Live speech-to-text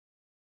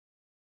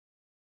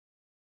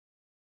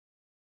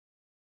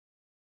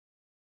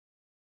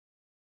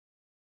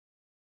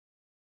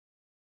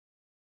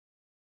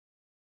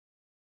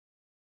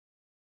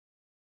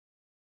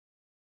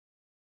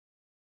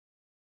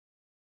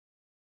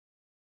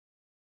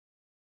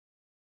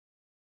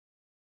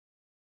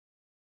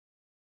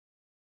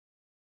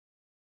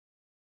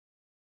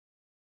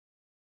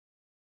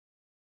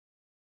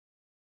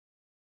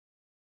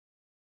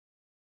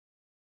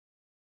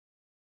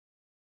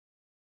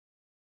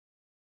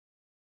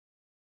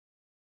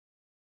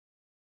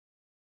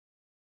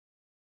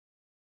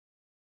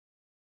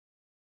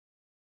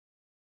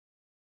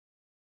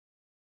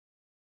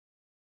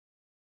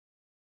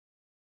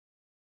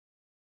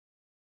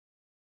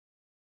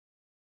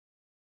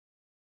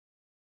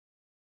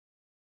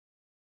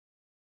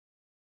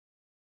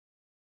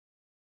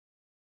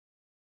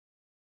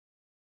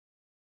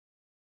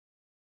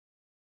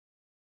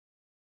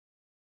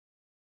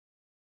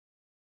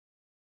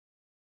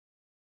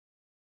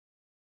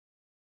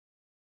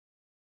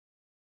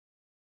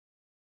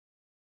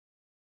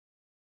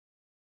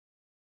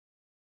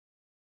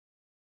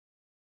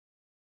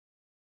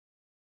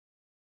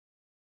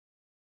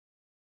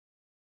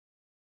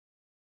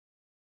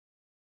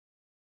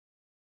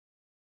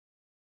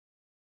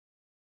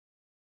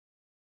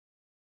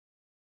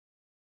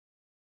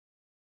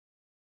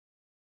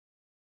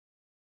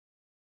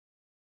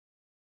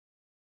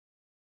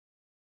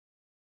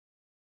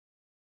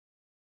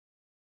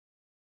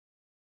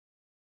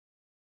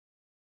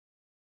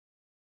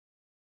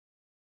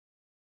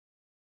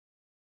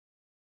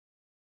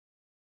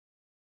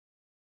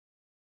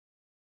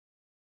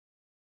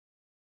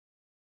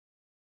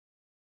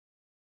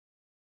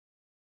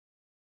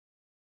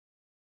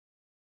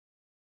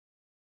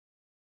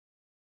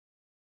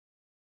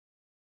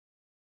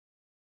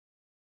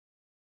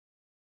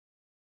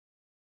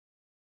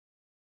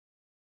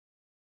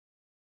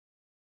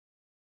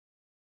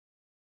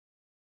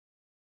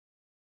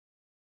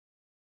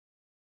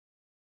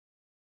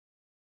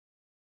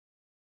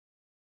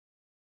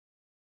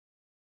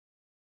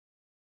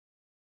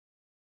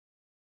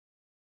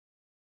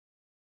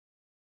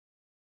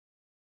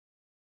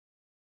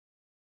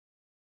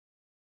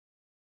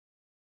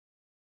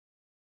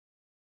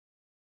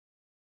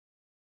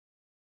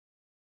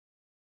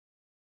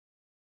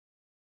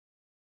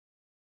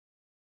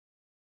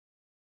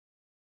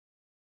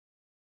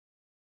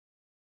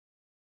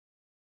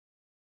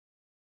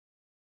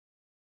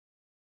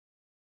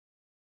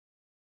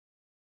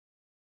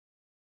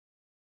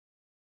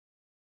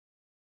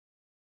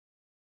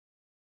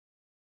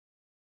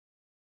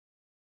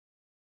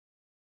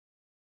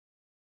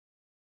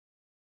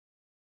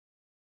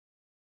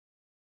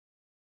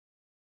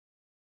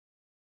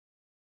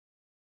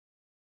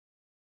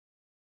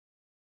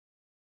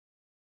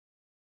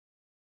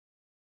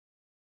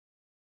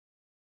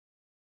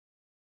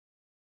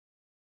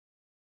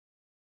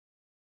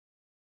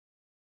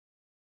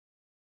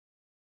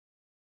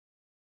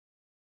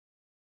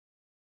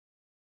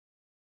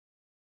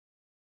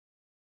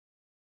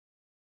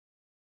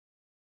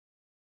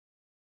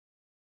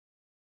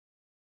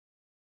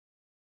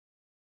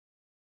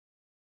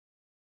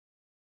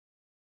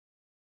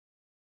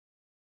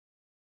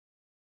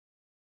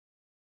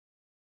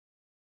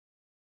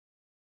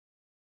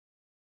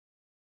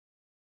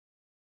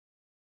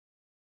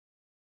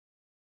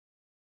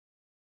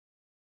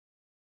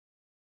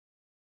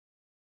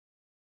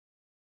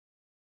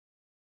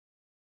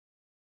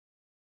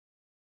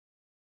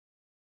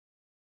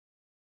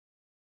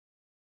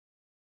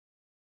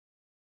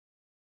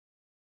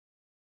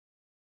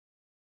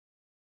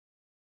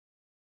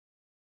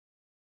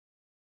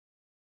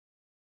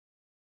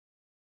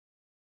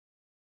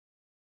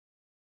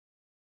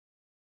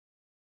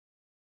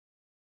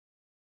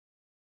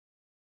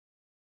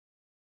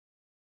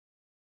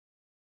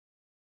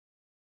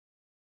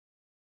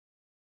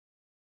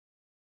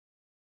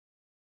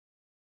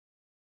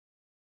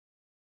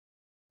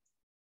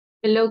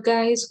Hello,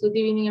 guys. Good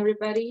evening,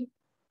 everybody.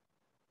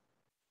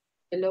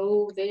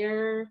 Hello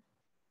there.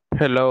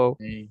 Hello.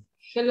 Hey.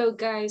 Hello,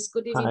 guys.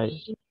 Good Hi.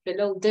 evening.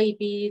 Hello,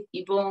 David,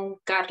 Yvonne,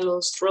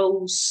 Carlos,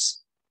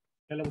 Rose.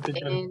 Hello,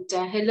 teacher. And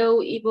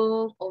hello,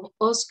 Yvonne,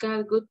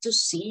 Oscar. Good to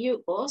see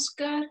you,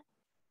 Oscar.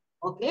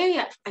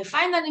 Okay, I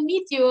finally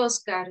meet you,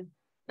 Oscar.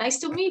 Nice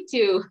to meet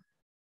you.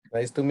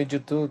 Nice to meet you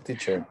too,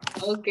 teacher.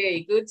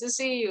 Okay, good to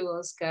see you,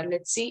 Oscar.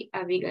 Let's see,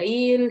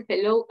 Abigail.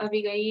 Hello,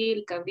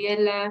 Abigail,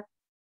 Gabriela,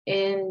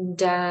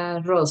 and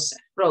Rosa.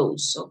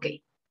 Rose,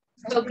 okay.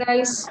 So,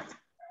 guys,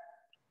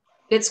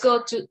 let's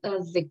go to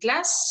the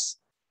class.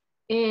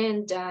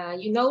 And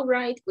you know,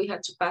 right, we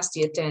have to pass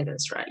the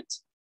attendance, right?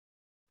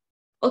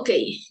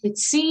 Okay,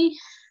 let's see.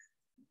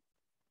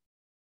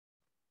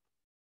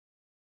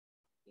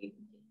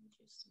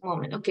 Just a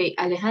moment. Okay,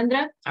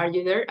 Alejandra, are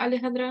you there,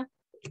 Alejandra?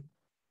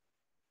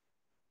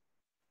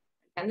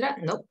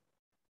 Alejandra, no.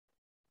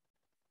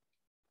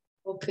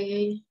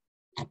 Okay.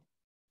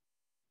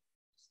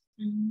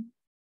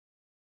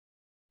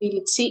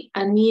 Let's see,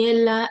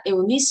 Aniela,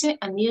 Eunice,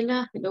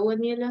 Aniela, hello,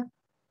 Aniela.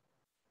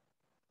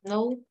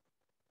 No.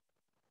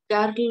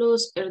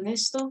 Carlos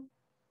Ernesto.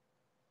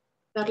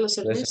 Carlos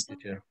Ernesto.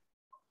 Teacher.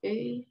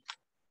 Okay.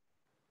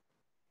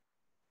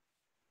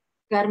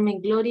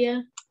 Carmen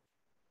Gloria.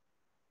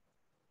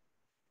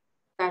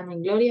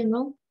 Carmen Gloria,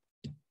 no.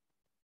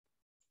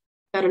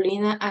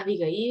 Carolina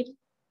Abigail.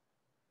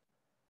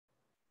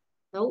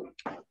 No.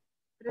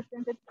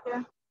 Presente,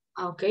 teacher.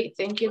 Okay,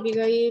 thank you,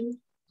 Abigail.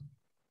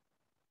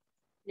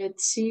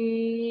 Let's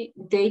see,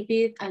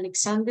 David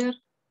Alexander.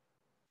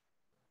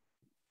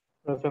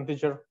 Present,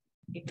 teacher.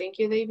 Okay, thank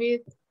you,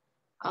 David.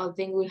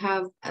 Then we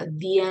have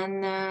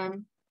Diana.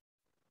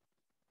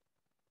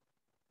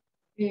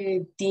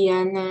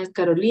 Diana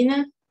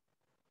Carolina.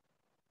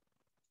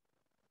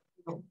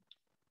 No.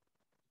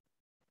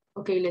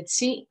 Okay, let's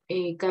see.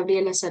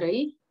 Gabriela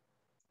Sarai.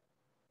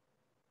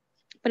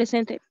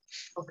 Presente.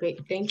 Okay,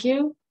 thank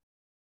you.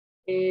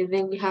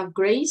 Then we have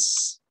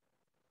Grace.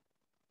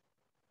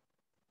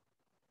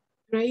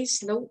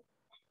 Grace, no.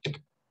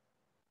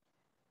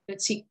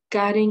 Let's see,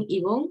 Karen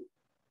Yvonne.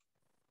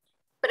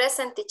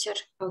 Present, teacher.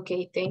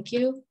 Okay, thank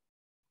you.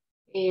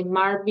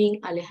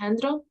 Marvin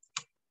Alejandro.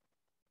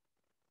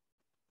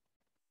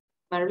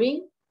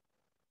 Marvin?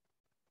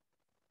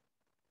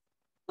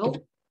 No.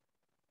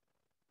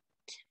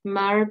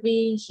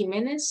 Marvin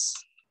Jimenez.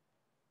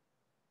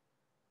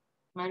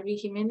 Marvin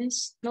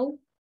Jimenez, no.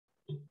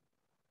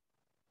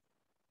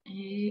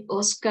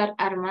 Oscar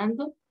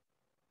Armando.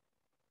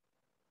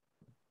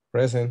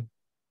 Present.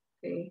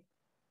 Okay.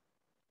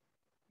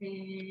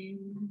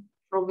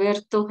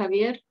 Roberto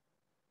Javier.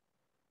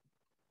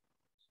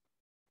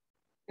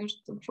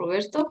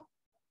 Roberto.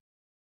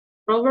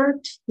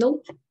 Robert,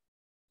 no.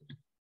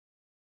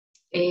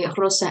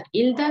 Rosa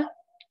Hilda.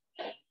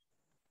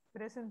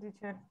 Present,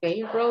 teacher.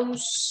 Okay,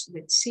 Rose,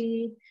 let's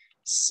see.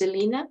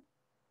 Selena.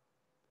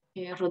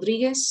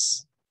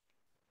 Rodriguez.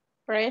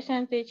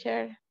 Present,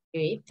 teacher.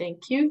 Okay,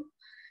 thank you.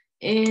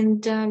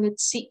 And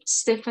let's see,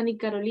 Stephanie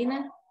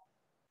Carolina.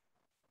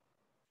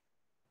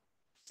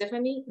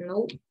 Stephanie,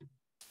 no.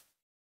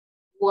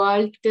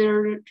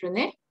 Walter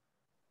Rene.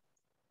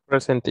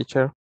 Present,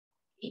 teacher.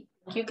 Okay,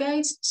 thank you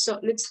guys. So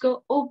let's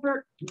go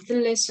over the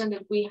lesson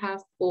that we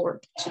have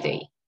for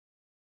today.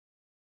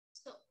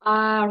 So,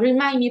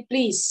 remind me,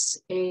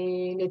 please.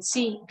 Let's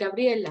see,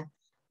 Gabriela.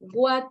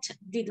 What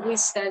did we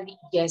study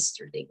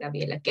yesterday,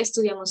 Gabriela? ¿Qué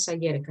estudiamos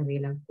ayer,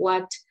 Gabriela?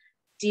 What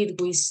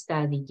did we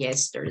study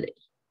yesterday?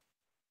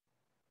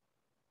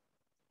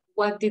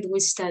 What did we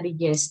study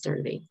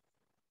yesterday?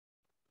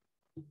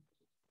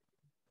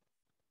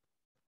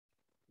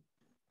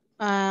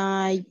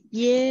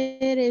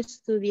 Ayer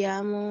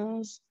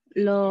estudiamos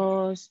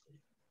los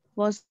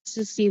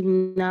possessive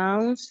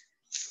nouns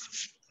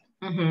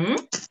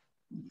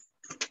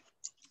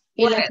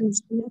y las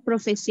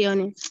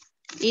profesiones.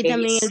 Y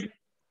también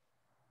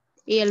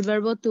el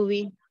verbo to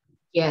be.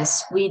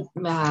 Yes, we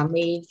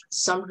made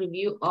some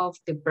review of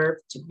the verb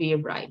to be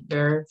right.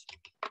 Verb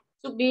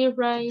to be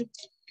right,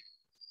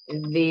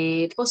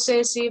 the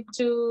possessive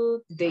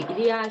to,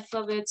 the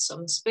alphabet,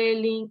 some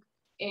spelling,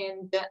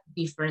 and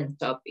different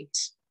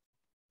topics.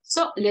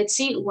 So let's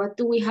see, what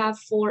do we have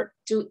for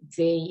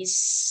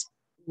today's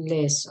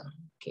lesson?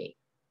 Okay.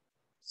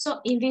 So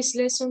in this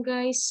lesson,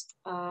 guys,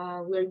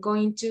 we're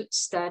going to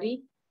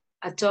study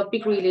a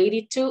topic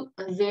related to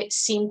the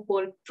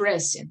simple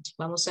present.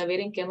 Vamos a ver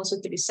en qué vamos a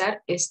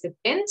utilizar este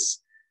tense.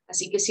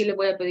 Así que sí le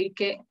voy a pedir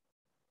que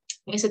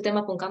en ese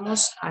tema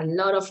pongamos a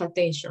lot of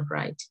attention,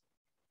 right?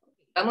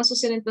 Vamos a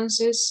hacer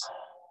entonces...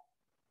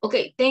 Ok,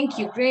 thank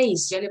you,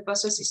 Grace. Ya le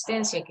paso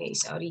asistencia,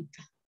 Grace,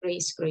 ahorita.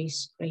 Grace,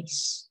 Grace,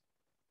 Grace.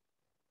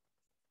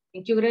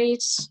 Thank you,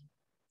 Grace.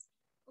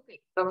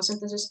 Ok, vamos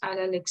entonces a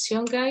la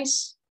lección,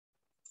 guys.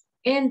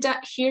 And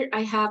here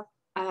I have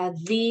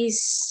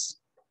this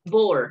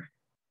board.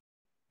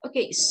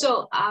 Okay,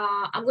 so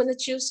I'm going to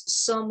choose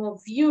some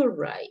of you,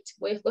 right?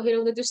 Voy a escoger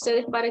uno de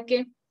ustedes para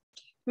que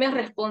me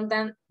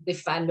respondan the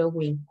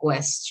following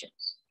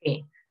questions.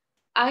 Okay.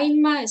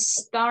 I'm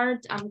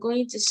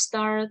going to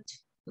start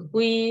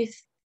with,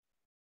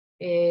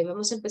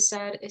 vamos a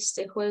empezar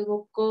este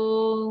juego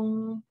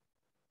con,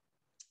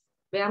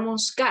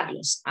 veamos,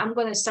 Carlos. I'm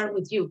going to start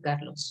with you,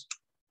 Carlos.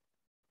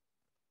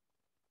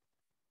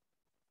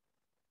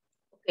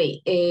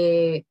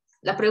 Okay,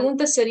 la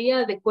pregunta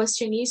sería, the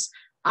question is,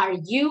 are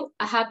you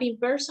a happy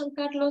person,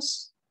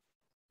 Carlos?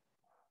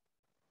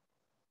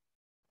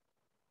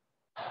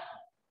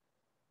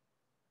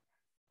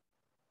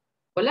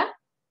 Hola.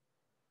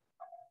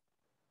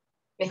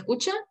 ¿Me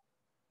escucha?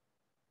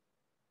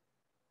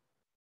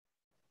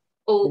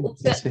 O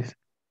usted... Sí,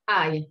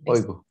 Ah, yeah.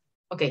 oigo.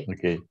 Okay.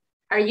 Okay.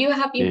 Are you a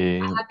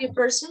happy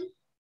person?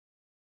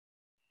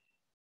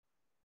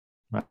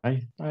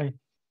 I,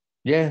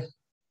 yes.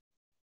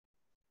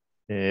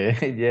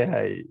 Yeah,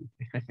 yes.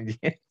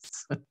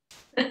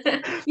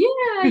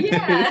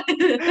 Yeah.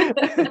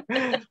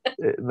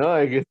 No,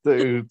 es que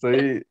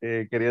estoy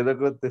queriendo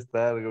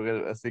contestar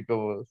así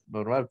como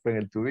normal, pues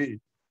en el to be.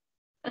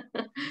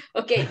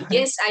 Okay,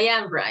 yes, I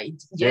am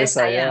right. Yes,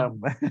 I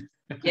am.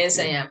 Yes,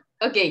 I Okay. am.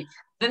 Okay,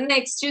 the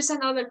next, choose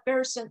another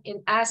person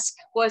and ask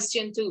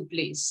question 2,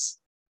 please.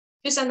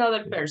 Choose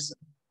another person.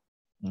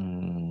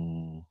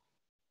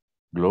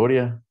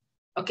 Gloria.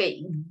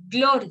 Okay,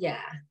 Gloria.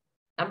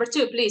 Number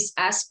 2, please.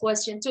 Ask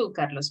question 2,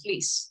 Carlos,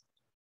 please.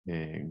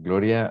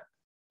 Gloria,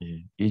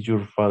 is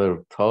your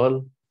father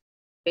tall?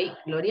 Okay,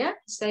 Gloria,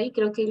 ¿está ahí?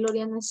 Creo que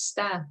Gloria no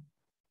está.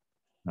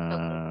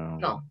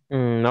 No,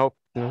 No,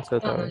 no está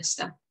no todavía.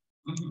 está.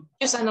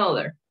 Choose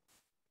another.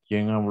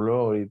 ¿Quién habló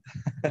ahorita?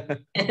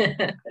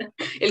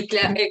 el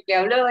que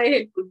habló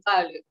es el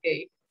culpable, ok.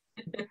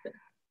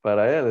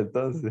 Para él,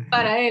 entonces.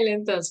 Para él,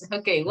 entonces.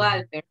 Ok,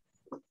 Walter.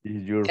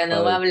 Is your Ya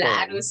no va a father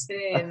hablar tall?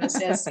 usted, no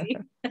sea así.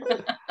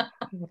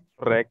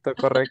 Correcto,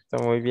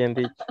 muy bien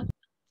dicho.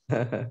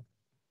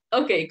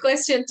 Ok,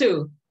 question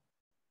 2.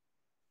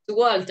 To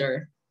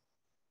Walter.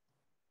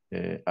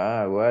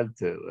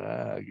 Walter.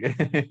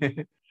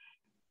 Okay.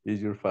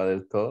 Is your father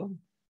tall?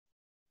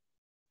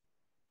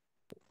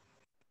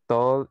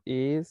 Tall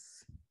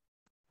is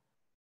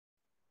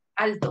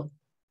Alto.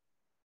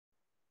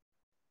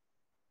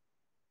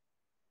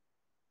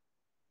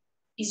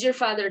 Is your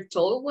father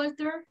tall,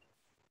 Walter?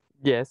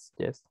 yes.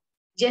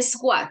 Yes,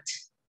 what?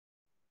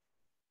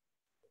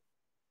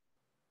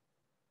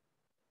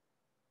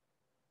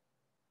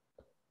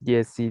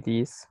 Yes, it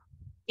is.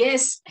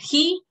 Yes,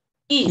 he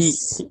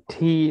is.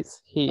 He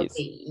is.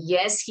 Okay,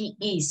 yes, he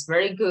is.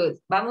 Very good.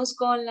 Vamos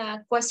con la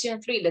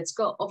question 3. Let's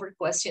go over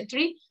question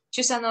 3.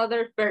 Choose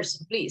another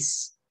person,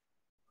 please.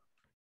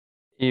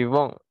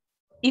 Yvonne,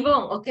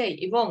 Yvonne, okay,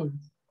 Yvonne.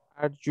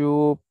 are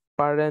you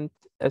parent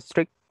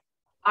strict?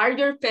 Are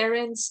your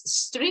parents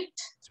strict?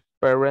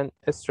 Parent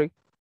strict?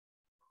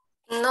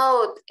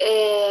 No,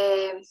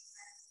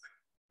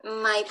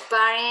 my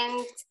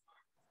parents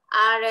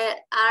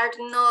are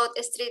not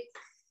strict.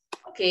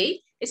 Ok,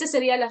 esa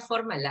sería la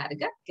forma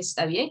larga, que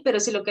está bien, pero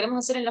si lo queremos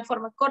hacer en la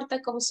forma corta,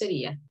 ¿cómo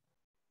sería?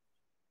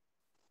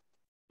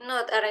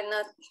 Not, are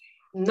not.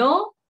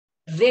 No,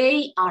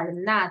 they are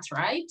not,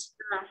 right?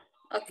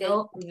 Okay.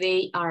 No,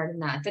 they are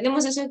not.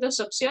 Tenemos esas dos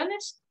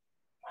opciones.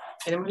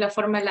 Tenemos la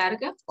forma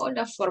larga o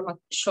la forma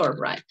short,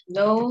 right?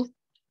 No,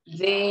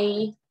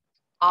 they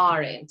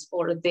aren't,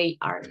 or they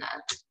are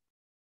not.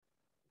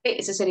 Okay,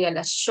 esa sería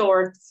la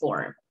short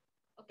form.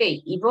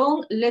 Okay,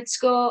 Yvonne,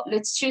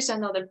 let's choose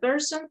another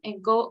person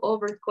and go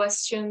over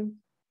question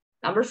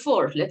number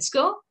 4. Let's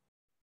go.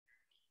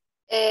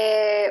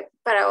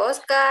 Para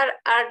Oscar,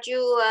 are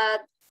you a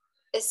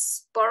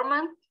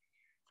sportman?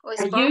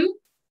 Are you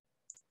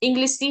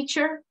English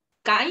teacher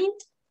kind?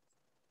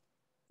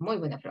 Muy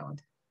buena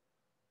pregunta.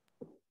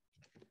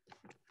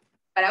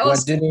 Para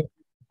Oscar.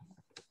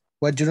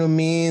 What do you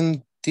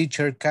mean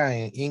teacher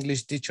kind?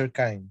 English teacher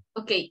kind?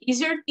 Okay, is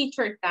your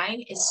teacher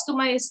kind? ¿Es tu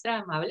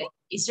maestra amable?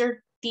 Is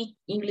your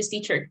English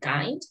teacher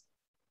kind?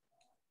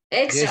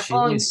 Extra Yes, she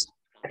points. is.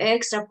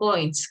 Extra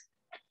points.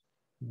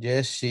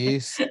 Yes, she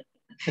is.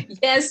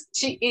 Yes,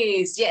 she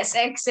is. Yes,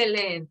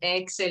 excellent.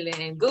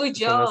 Excellent. Good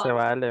Eso no se job.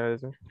 vale.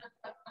 Eso.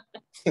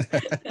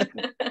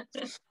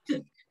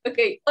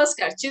 Okay,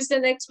 Oscar, choose the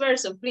next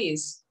person,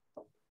 please.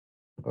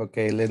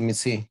 Okay, let me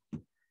see.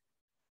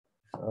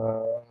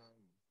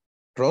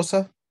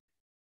 Rosa?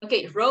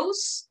 Okay,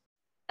 Rose,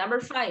 number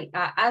 5.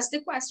 Ask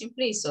the question,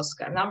 please,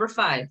 Oscar. Number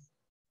 5.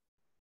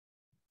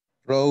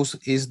 Rose,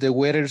 is the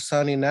weather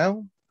sunny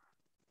now?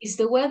 Is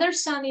the weather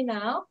sunny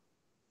now?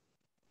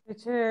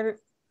 Teacher,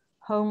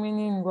 how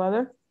many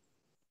weather?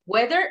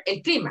 Weather, el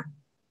clima.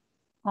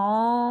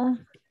 Oh,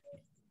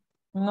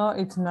 no,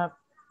 it's not.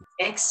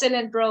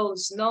 Excellent,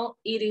 Rose. No,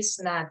 it is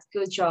not.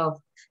 Good job.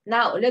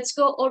 Now, let's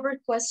go over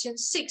question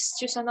 6.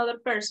 Choose another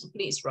person,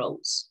 please,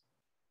 Rose.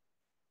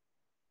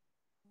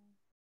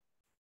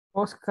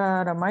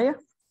 Oscar Amaya.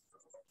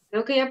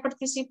 Creo que ya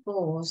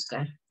participó,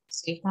 Oscar.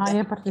 Sí.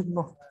 Ya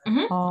participó.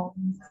 Uh-huh.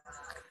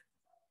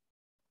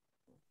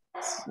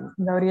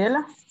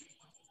 Gabriela.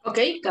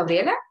 Okay,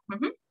 Gabriela.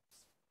 Uh-huh.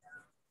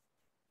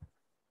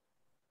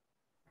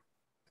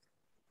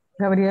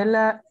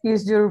 Gabriela,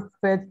 is your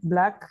pet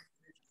black?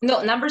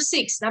 No, number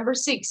six,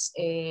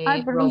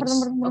 Ay, Rose.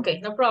 perdón. Okay,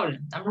 no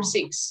problem. Number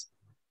 6.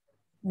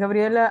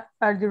 Gabriela,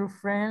 are your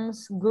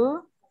friends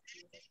good?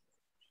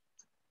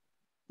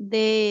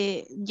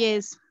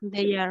 Yes,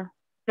 they are.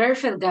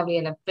 Perfect,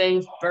 Gabriela.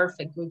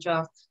 Perfect. Good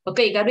job.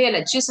 Okay,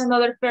 Gabriela, choose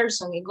another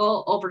person and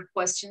go over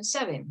question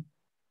 7.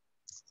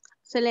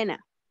 Selena.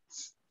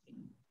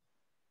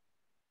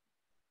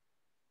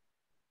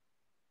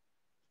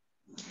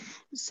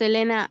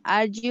 Selena,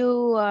 are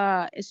you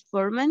a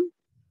sportsman?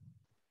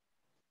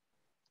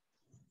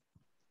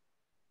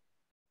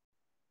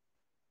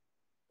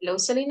 Hello,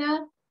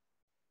 Selena.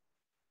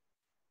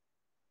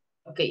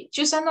 Okay,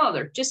 choose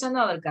another,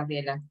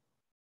 Gabriela.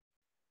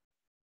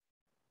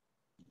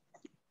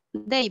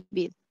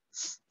 David.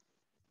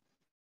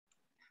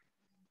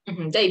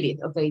 David,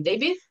 okay,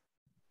 David.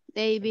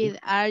 David,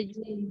 are you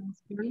a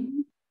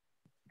sportsman?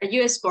 Are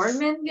you a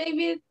sportsman,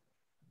 David?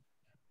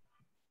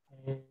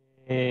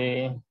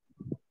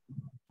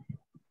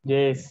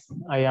 Yes,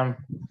 I am.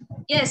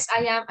 Yes,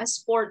 I am a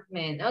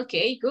sportsman.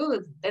 Okay,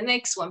 good. The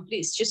next one,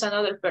 please. Choose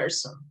another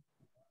person.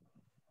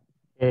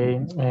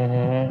 Okay,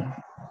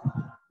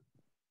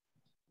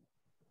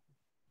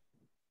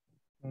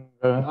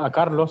 a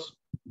Carlos.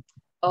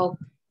 Oh,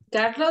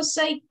 Carlos,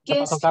 I Ya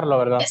guess. pasó Carlos,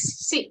 ¿verdad?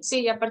 Yes,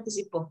 sí, ya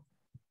participó.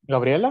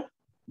 Gabriela.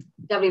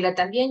 Gabriela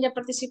también ya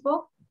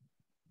participó.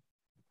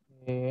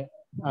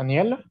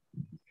 Aniela.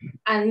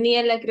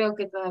 Aniela creo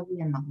que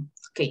todavía no.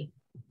 Okay.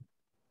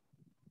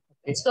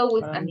 Let's go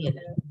with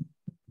Aniela.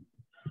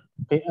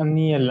 Okay,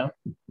 Aniela.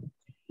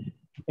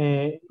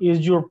 Is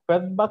your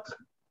pet black?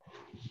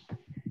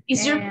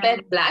 Is your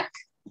pet black?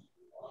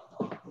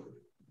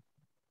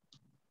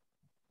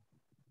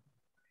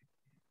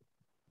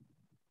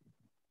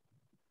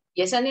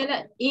 Yes,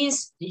 Aniela.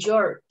 Is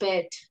your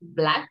pet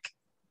black?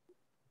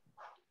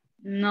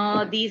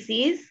 No, this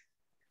is.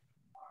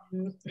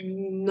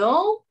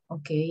 No.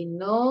 Okay,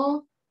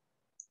 no.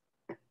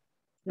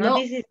 No,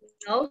 this is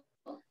no.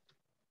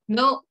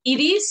 No, it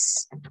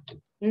is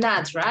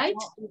not, right?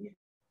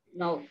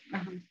 No.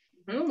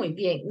 Muy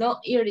bien. No,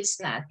 it is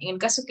not. En el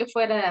caso que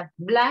fuera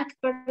black,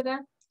 ¿verdad?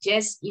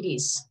 Yes, it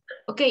is.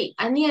 Okay,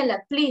 Aniela,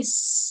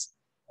 please.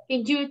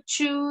 Can you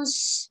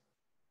choose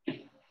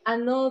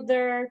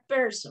another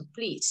person,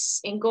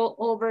 please? And go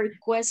over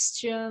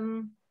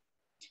question.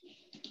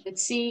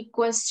 Let's see,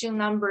 question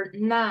number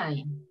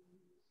 9.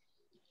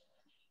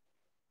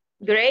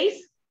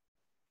 Grace.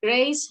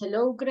 Grace,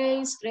 hello,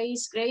 Grace.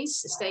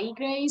 Grace. Stay,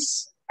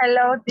 Grace.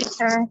 Hello,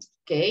 teacher.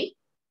 Okay.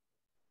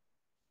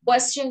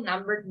 Question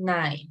number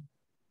 9.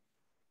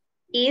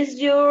 Is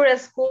your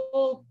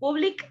school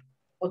public?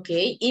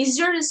 Okay. Is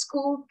your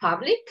school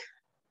public?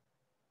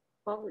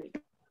 Public.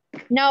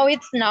 No,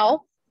 it's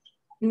no.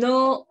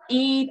 No,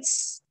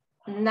 it's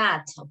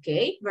not.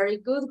 Okay. Very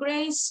good,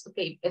 Grace.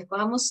 Okay.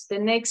 Vamos the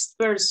next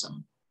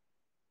person.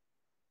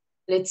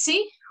 Let's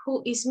see.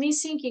 Who is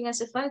missing? ¿Quién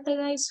hace falta,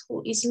 guys?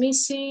 Who is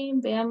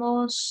missing?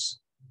 Veamos.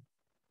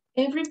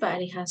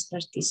 Everybody has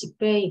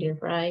participated,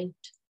 right?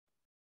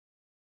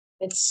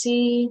 Let's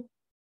see.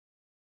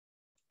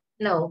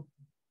 No.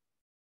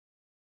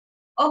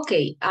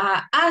 Okay,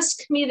 ask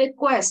me the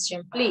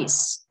question,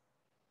 please.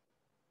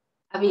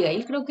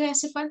 Abigail, creo que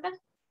hace falta.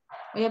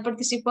 ¿Voy a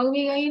participar,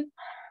 Abigail?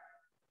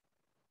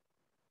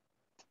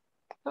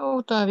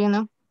 Oh, todavía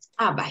no.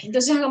 Va.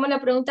 Entonces hagamos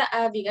la pregunta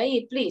a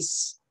Abigail,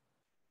 please.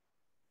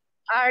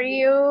 Are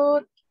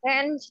you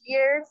 10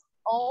 years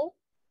old?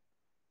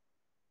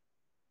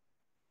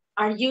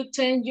 Are you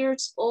 10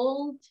 years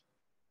old,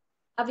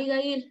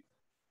 Abigail?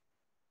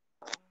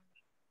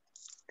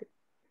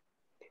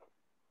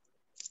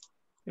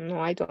 No,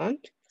 I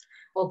don't.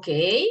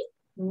 Okay.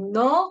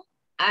 No,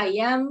 I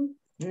am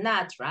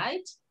not,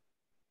 right?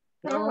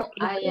 No,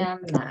 I am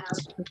not.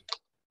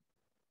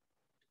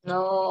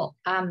 No,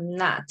 I'm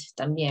not.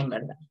 También,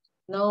 ¿verdad?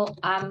 No,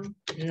 I'm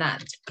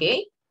not.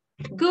 Okay.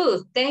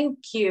 Good.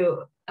 Thank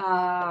you.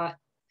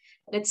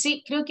 Let's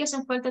see. Creo que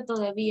hacen falta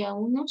todavía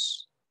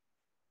unos.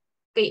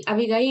 Okay.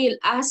 Abigail,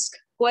 ask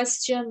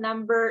question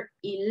number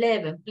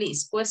 11,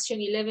 please. Question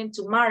 11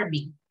 to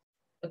Marvin.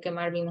 Porque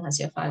Marvin nos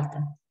hacía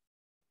falta.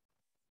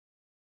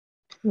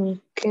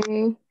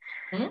 Okay.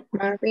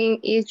 Marvin,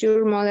 is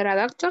your mother a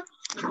doctor?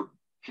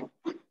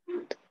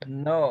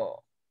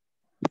 No.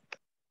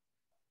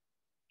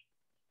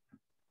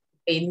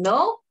 Okay,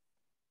 no.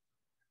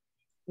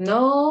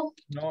 No.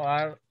 No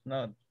are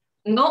not.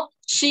 No,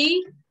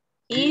 she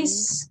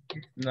is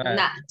Not.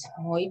 not.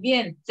 Muy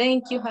bien.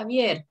 Thank you,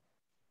 Javier.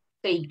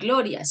 Okay,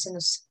 Gloria.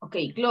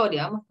 Okay,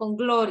 Gloria. Vamos con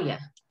Gloria.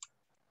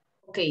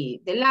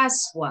 Okay, the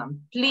last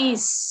one,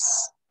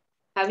 please.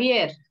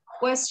 Javier,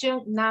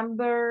 question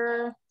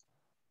number,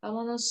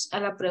 vámonos a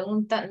la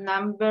pregunta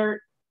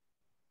number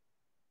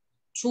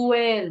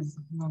 12.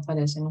 No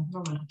aparece los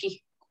números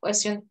aquí.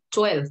 Question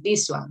 12,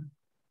 this one.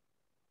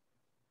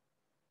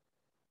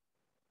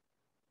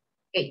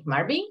 Okay,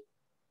 Marvin.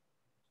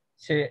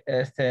 Sí,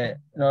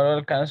 no lo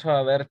alcanzo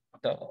a ver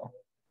todo.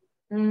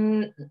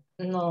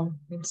 No,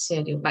 en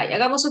serio. Vaya,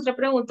 hagamos otra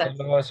pregunta.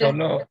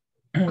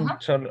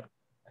 Solo.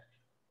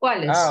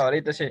 ¿Cuál es?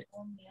 Ahorita sí.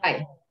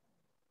 Vaya.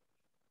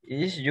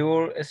 Is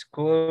your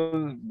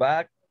school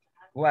bag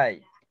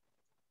white?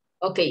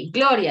 Okay,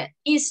 Gloria,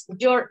 is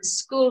your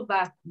school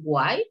bag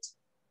white?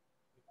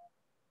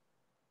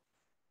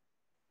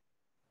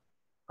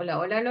 Hola,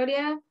 hola,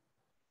 Gloria.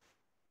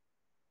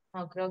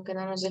 No, creo que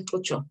no nos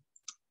escuchó.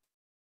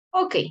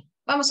 Ok,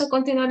 vamos a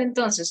continuar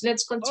entonces.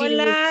 Let's continue.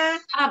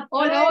 Hola.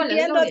 Hola, No hola,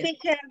 entiendo, Gloria.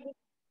 teacher.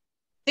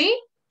 ¿Sí?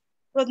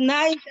 Good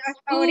night.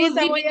 Hasta Good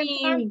ahorita voy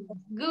evening. entrando.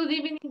 Good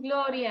evening,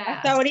 Gloria.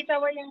 Hasta ahorita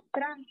voy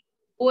entrando.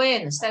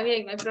 Bueno, está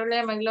bien, no hay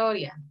problema,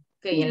 Gloria.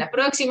 Ok, en la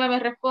próxima me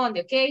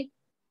responde, ¿ok?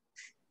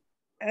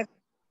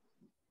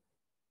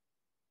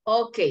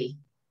 Okay.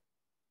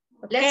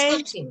 Let's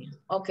continue.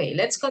 Okay,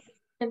 let's continue.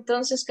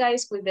 Entonces,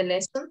 guys, with the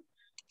lesson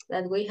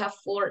that we have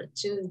for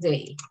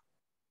today.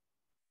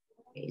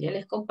 Okay, ya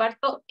les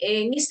comparto.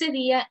 En este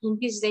día, in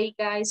this day,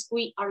 guys,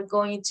 we are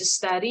going to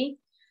study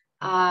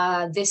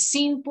the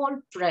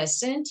simple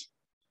present,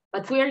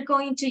 but we are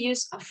going to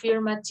use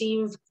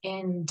affirmative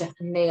and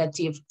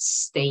negative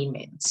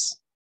statements.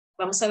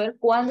 Vamos a ver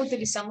cuándo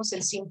utilizamos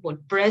el simple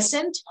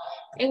present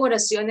en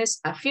oraciones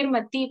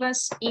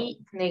afirmativas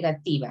y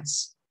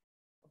negativas.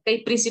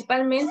 Okay,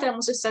 principalmente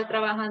vamos a estar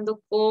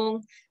trabajando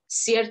con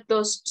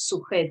ciertos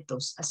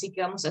sujetos, así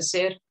que vamos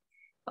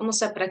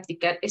a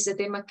practicar este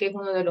tema que es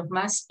uno de los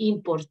más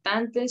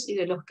importantes y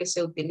de los que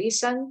se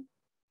utilizan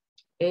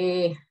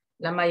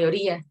la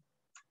mayoría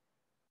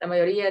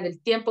del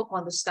tiempo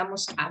cuando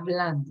estamos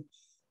hablando.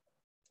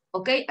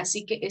 Ok,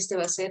 así que este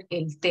va a ser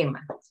el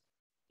tema.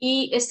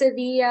 Y este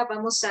día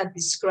vamos a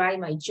describe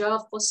my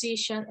job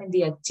position and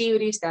the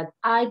activities that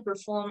I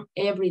perform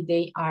every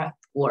day at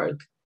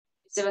work.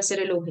 Este va a ser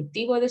el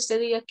objetivo de este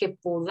día, que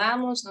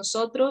podamos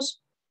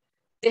nosotros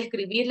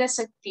describir las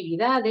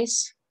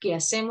actividades que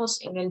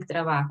hacemos en el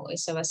trabajo.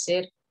 Ese va a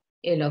ser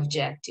el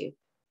objective.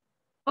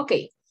 Ok,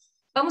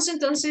 vamos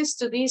entonces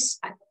to this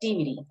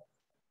activity.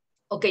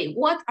 Ok,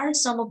 what are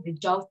some of the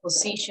job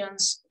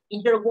positions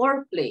in your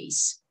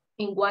workplace?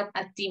 And what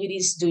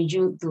activities do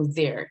you do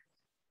there?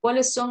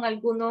 ¿Cuáles son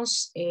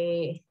algunos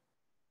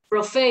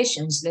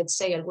professions, let's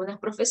say, algunas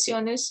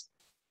profesiones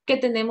que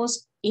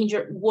tenemos in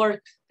your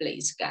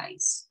workplace,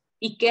 guys?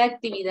 ¿Y qué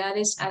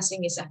actividades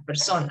hacen esas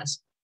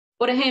personas?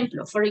 Por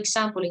ejemplo, for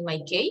example, in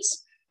my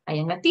case, I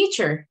am a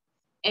teacher.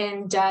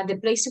 And the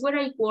place where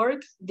I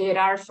work, there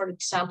are, for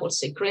example,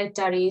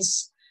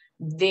 secretaries.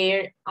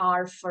 There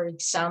are, for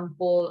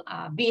example,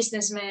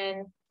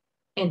 businessmen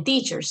and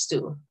teachers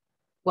too.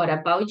 What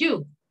about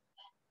you?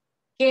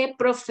 ¿Qué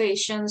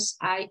professions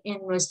hay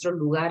en nuestro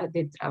lugar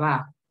de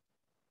trabajo?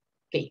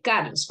 Okay,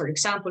 Carlos, for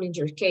example, in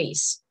your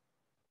case,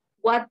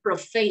 what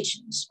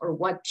professions or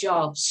what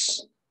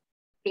jobs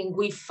can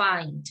we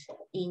find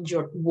in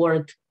your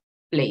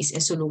workplace,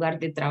 en su lugar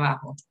de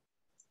trabajo?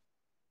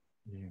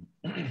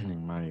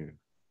 My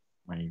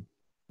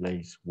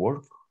place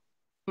work.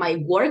 My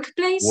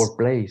workplace?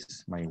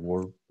 Workplace, my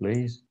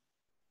workplace.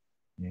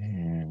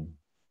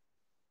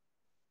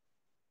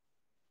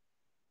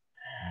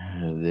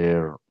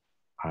 There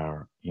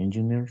are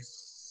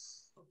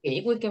engineers.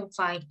 Okay, we can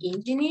find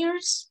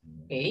engineers.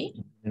 Okay.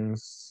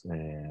 Engineers,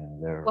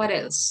 what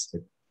else?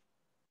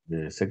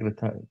 The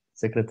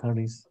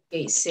secretaries.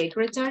 Okay,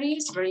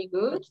 secretaries, very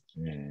good.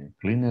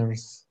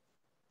 Cleaners.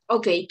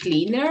 Okay,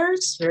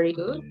 cleaners, very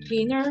good.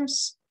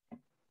 Cleaners.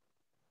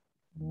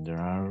 There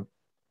are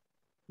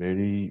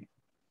very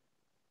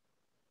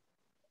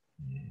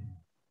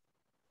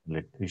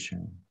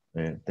electricians,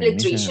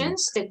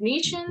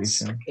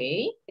 technicians,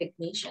 okay,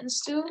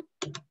 technicians too.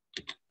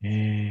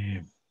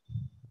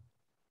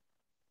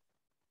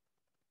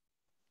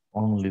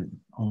 Only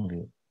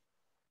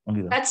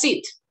that. That's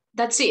it.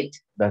 That's it.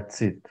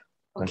 That's it.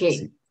 Okay,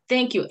 That's it.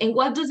 Thank you. And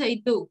what do they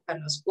do,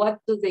 Carlos? What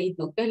do they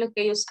do? ¿Qué es lo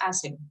que ellos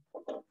hacen?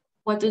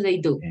 What do they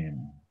do?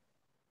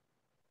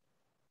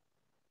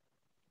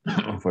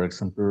 For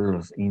example,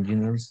 los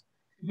engineers,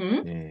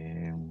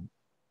 the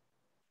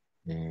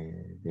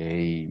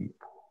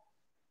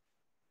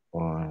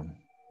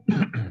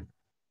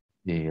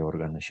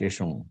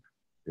organization,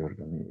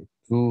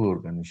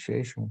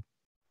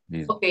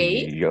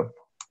 okay.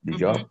 The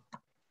job.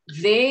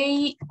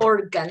 They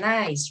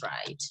organize,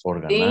 right?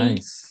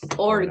 Organize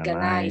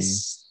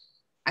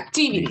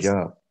activities.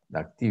 The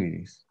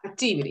activities.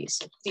 Activities.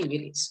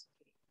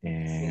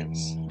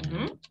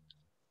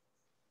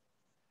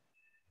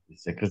 The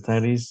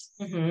secretaries.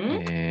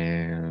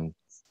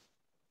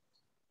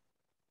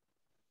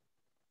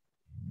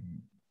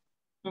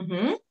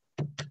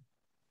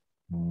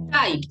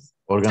 Type.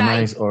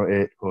 Organize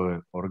Type.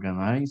 or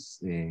organize.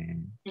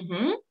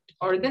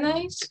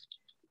 Organize.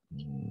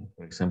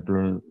 For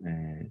example,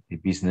 the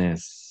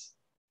business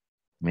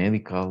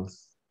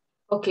medicals.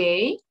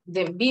 Okay,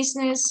 the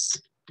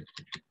business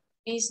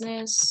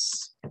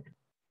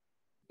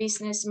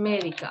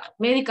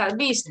medical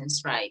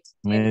business, right?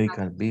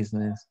 Medical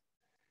business.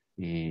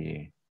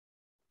 And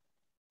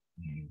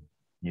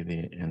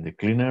the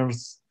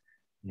cleaners.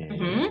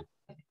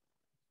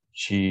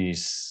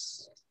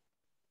 She's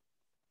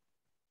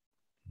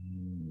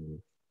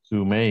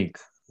to make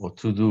or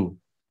to do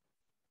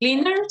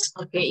Cleaners,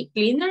 okay,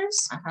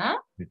 cleaners,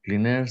 The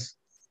cleaners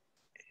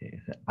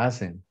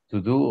hacen,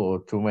 to do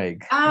or to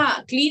make.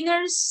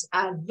 Cleaners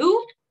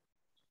do.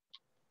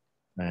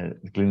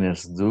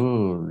 Cleaners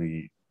do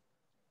the,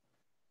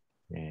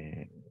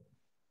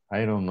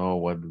 I don't know,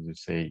 what do you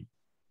say?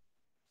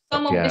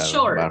 Some of the Tapear,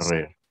 chores.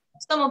 barrer.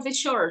 Some of the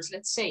chores,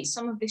 let's say,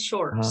 some of the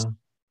chores.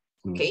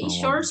 Okay,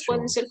 chores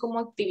pueden ser como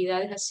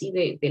actividades así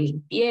de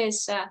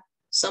limpieza,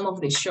 some of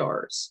the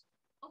chores.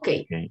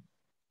 Okay.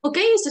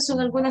 Okay, estas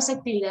son algunas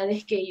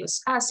actividades que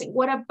ellos hacen.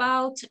 What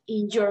about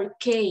in your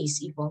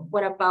case, Yvonne?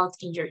 What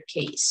about in your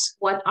case?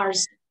 What are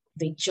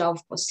the job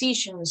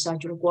positions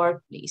at your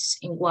workplace?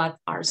 And what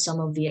are some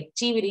of the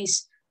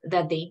activities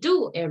that they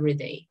do every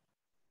day?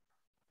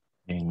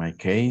 In my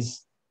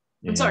case.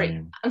 I'm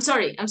sorry,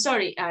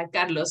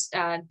 Carlos.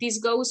 This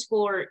goes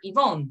for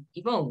Yvonne.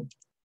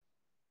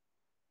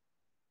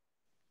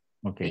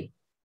 Okay.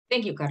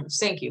 Thank you, Carlos.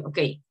 Thank you.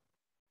 Okay.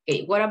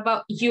 Okay, what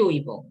about you,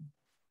 Yvonne?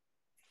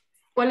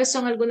 ¿Cuáles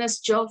son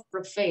algunas job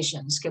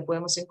professions que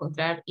podemos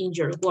encontrar in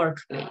your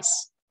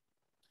workplace?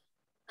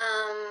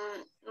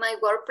 My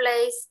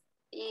workplace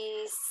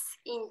is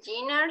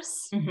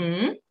engineers,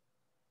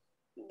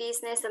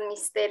 business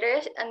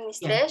administration,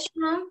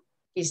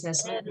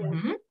 Business.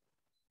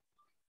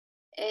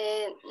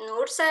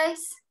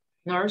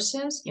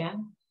 Nurses, yeah.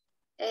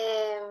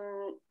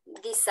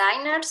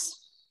 Designers,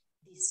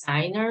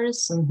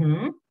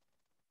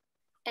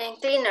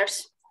 and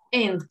cleaners.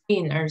 And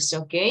cleaners,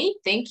 okay.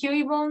 Thank you,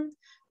 Yvonne.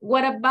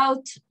 What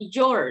about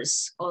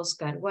yours,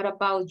 Oscar? What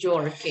about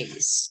your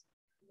case?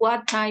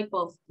 What type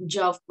of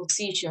job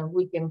position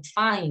we can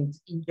find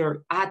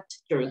at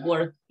your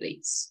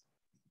workplace?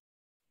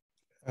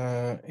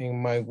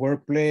 In my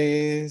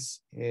workplace,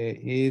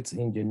 it's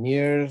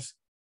engineers,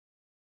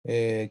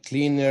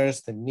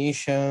 cleaners,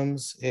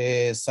 technicians,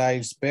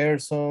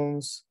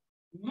 salespersons,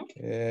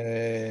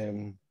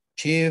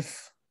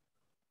 chief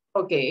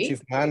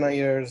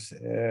managers,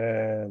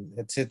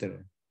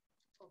 etc.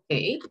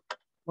 Okay,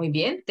 muy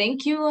bien.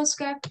 Thank you,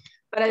 Oscar.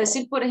 Para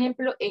decir, por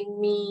ejemplo, en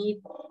mi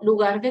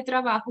lugar de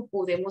trabajo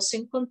podemos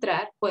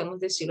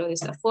decirlo de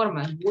esta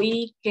forma.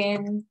 We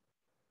can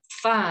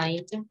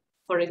find,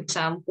 for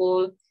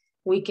example,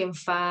 we can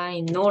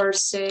find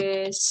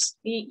nurses,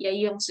 y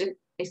ahí vamos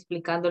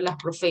explicando las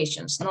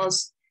professions,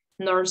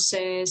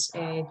 nurses,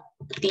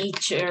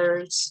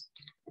 teachers,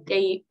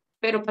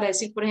 pero para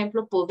decir, por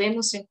ejemplo,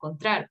 podemos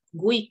encontrar,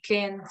 we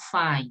can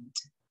find,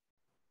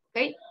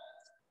 okay?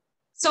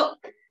 So,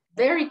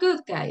 very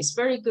good, guys,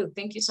 very good.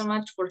 Thank you so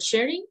much for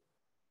sharing.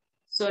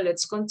 So,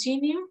 let's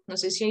continue. No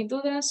sé si hay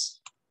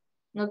dudas,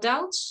 no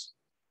doubts?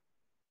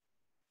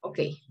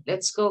 Okay,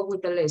 let's go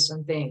with the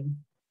lesson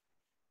then.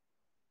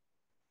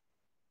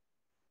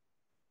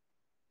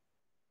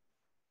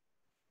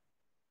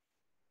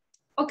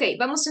 Ok,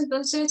 vamos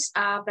entonces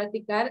a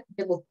practicar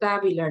the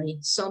vocabulary,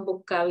 some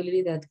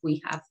vocabulary that we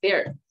have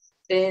there.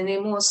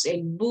 Tenemos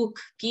el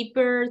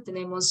bookkeeper,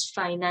 tenemos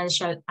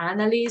financial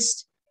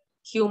analyst,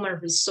 human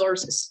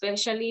resource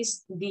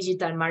specialist,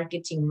 digital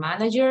marketing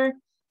manager,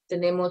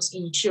 tenemos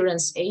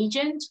insurance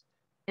agent,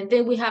 and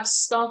then we have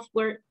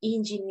software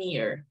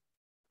engineer.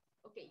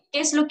 Okay, ¿qué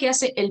es lo que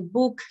hace el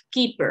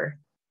bookkeeper?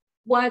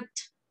 What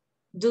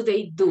do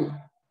they do?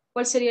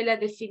 ¿Cuál sería la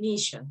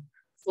definition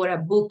for a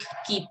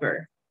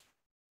bookkeeper?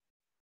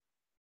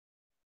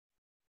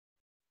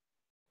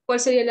 ¿Cuál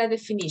sería la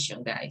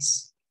definition,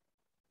 guys?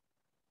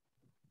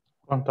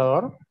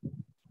 ¿Contador?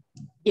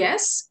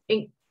 Yes.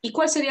 ¿Y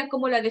cuál sería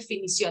como la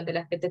definición de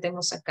las que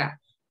tenemos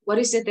acá? What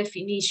is the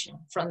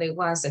definition from the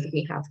ones that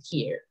we have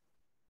here?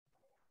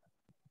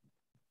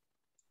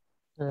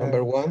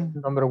 Number one.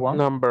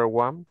 Number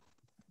one.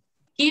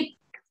 Keep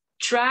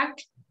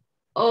track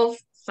of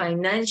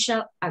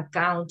financial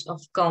account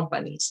of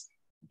companies.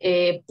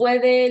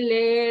 Puede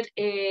leer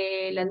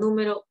la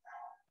número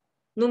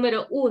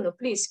 1,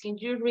 please. Can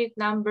you read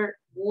number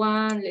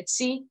 1? Let's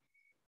see.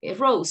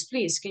 Rose,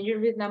 please, can you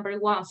read number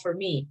 1 for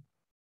me?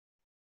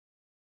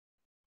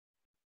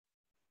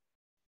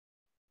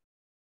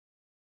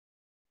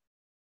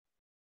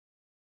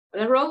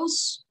 Hola,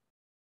 Rose.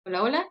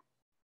 Hola, hola.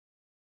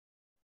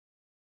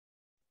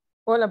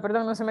 Hola,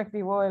 perdón, no se me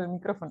activó el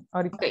micrófono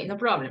ahorita. Ok, no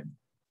problem.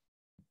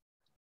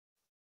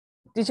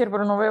 Teacher,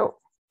 pero no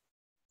veo.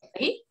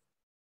 ¿Ahí?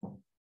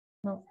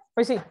 No,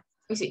 pues sí.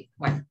 Pues sí,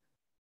 bueno.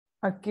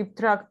 I keep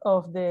track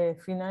of the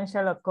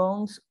financial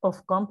accounts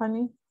of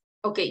company.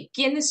 Ok,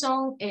 ¿quiénes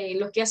son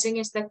los que hacen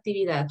esta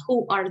actividad?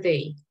 Who are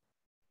they?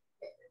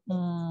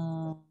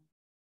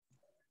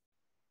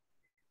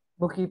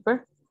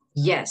 Bookkeeper.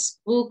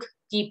 Yes,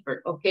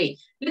 bookkeeper. Okay,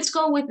 let's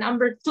go with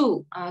number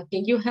 2.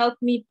 Can you help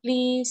me,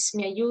 please?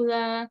 ¿Me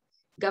ayuda?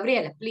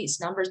 Gabriela, please,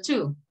 number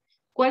 2.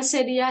 ¿Cuál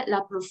sería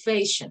la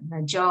profession,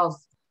 la job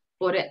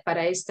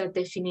para esta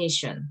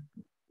definition?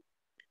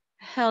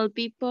 Help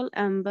people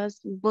and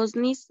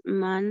business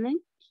manage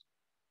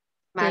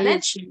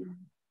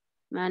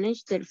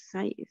their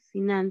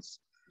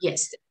finance.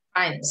 Yes,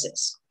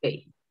 finances.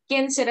 Okay.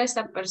 ¿Quién será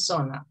esta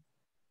persona?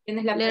 ¿Quién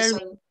es la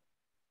persona?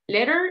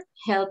 Letter,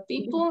 help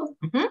people.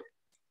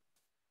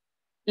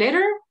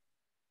 Letter?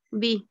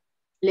 B.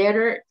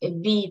 Letter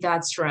B,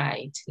 that's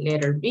right.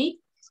 Letter B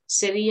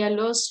sería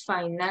los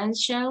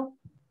financial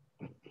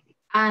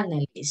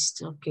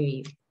analysts.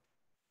 Ok.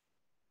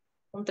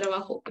 Un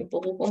trabajo un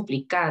poco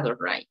complicado,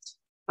 right?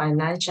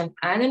 Financial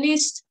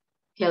analyst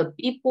help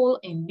people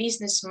and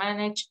business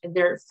manage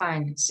their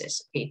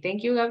finances. Okay,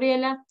 thank you,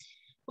 Gabriela.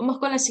 Vamos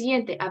con la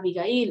siguiente,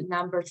 Abigail,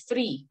 number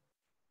 3.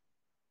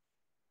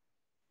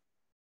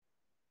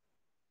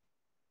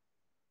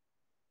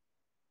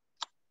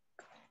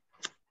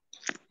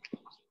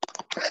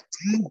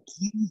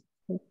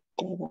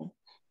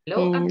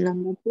 Hello.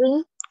 Number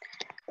 3.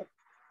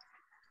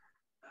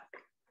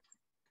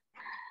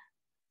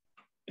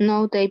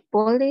 Know the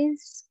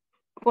policies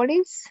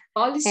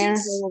and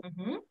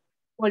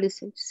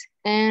policies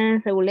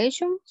and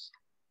regulations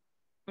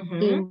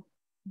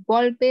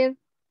involved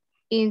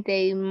in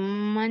the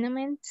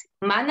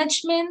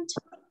management,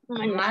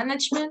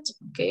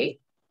 okay,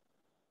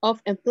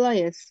 of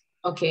employees.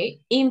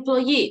 Okay,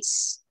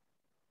 employees.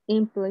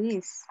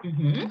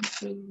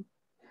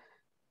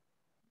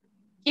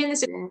 ¿Quién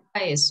es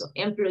eso?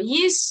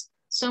 Employees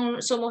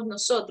somos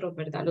nosotros,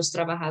 ¿verdad? Los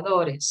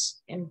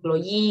trabajadores.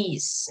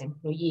 Employees.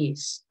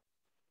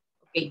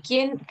 Okay.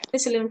 ¿Quién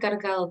es el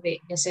encargado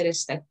de hacer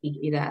esta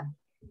actividad?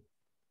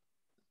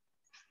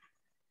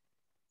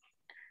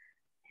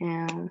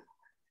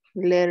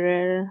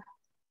 Letter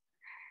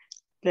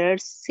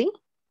C.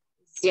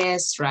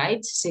 Yes,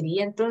 right.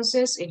 Sería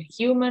entonces el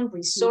Human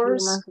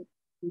Resource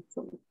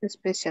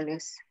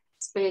Specialist.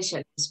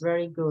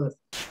 Very good.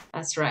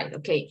 That's right.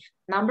 Okay.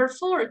 Number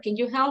 4. Can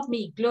you help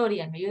me,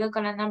 Gloria? ¿Me ayuda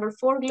con la number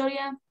 4,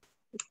 Gloria?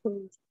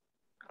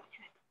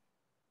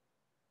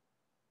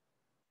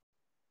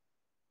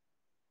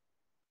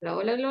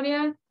 Hola,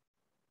 Gloria.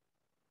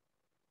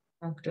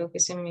 No, creo que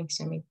se me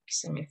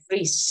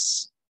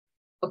freeze.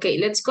 Okay,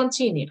 let's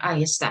continue.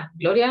 Ahí está.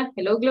 Gloria.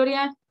 Hello,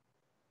 Gloria.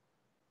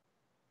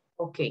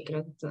 Ok,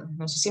 creo que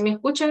no sé si me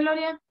escucha,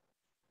 Gloria.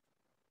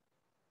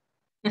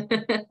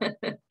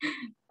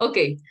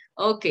 Okay,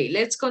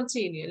 let's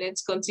continue.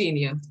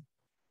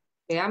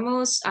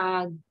 Veamos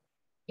a,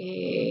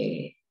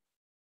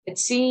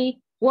 let's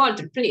see,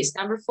 Walter, please,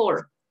 number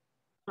 4.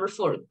 It's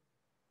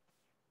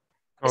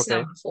Okay.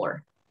 number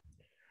 4.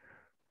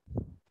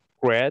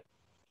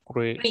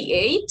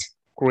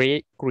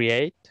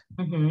 Create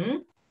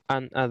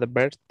and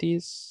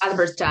advertise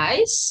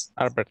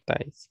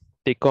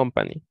the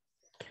company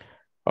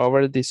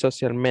over the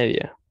social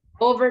media.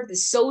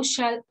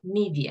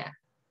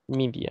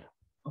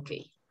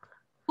 Okay.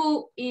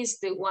 Who is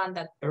the one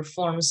that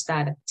performs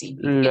that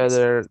activity?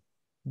 Letter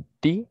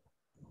D.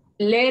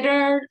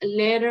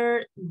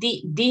 Letter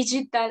D.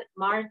 Digital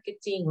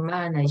marketing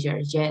manager.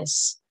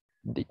 Yes.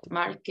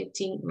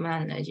 Marketing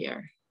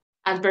manager.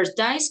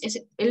 Advertise es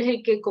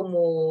el que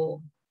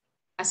como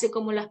hace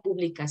como las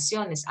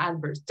publicaciones.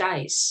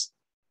 Advertise.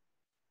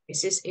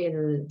 Ese es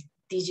el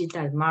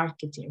digital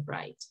marketing,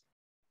 right?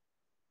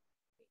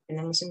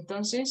 Tenemos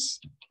entonces.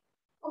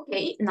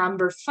 Okay,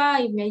 number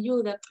 5, me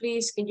ayuda,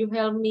 please. Can you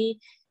help me?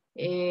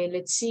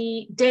 Let's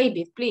see,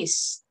 David,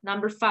 please.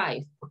 Number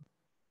 5.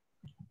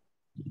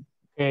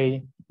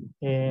 Okay,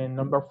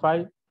 number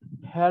 5,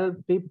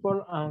 help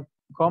people and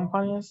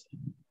companies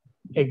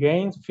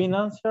against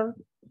financial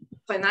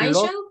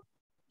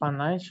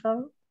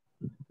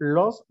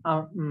loss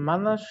and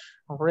manage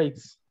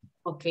risks.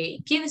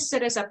 Okay, ¿quién es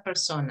esa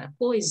persona?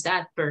 Who is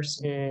that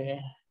person?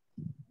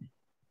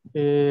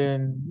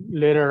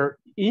 Letter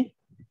E.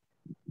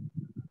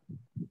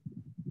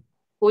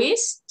 Who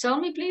is? Tell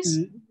me,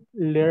 please.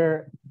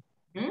 Letter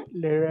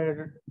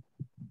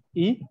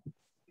E.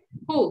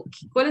 Who?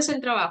 ¿Cuál es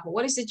el trabajo?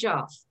 What is the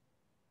job?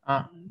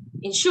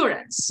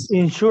 Insurance.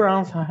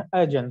 Insurance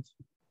agent.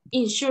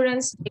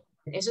 Insurance.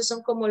 Esos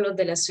son como los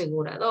de la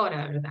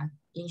aseguradora, ¿verdad?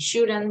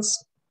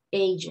 Insurance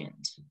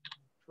agent.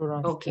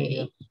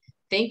 Okay.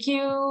 Thank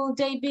you,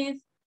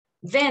 David.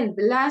 Then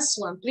the last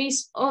one,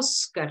 please,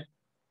 Oscar.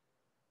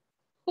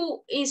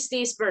 Who is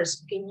this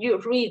person? Can you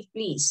read,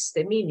 please,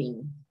 the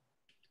meaning?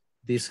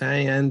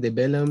 Design and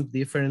develop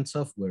different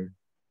software.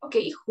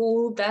 Okay,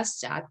 who does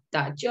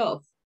that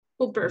job?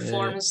 Who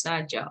performs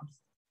that job?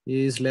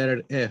 Is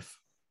letter F.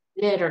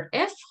 Letter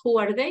F, who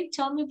are they?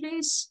 Tell me,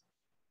 please.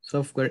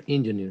 Software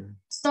engineer.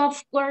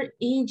 Software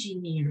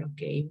engineer,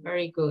 okay,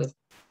 very good.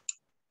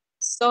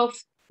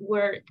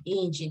 Software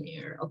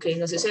engineer. Okay,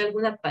 no sé si hay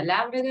alguna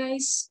palabra,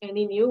 guys.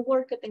 Any new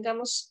word que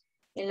tengamos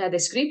en las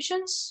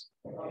descriptions?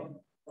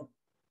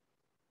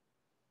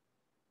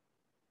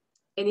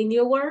 Any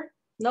new word?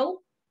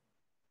 No?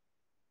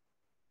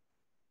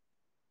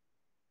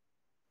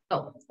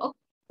 Oh, okay,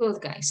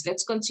 good, guys.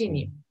 Let's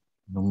continue.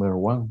 Number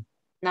 1.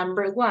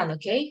 Number 1,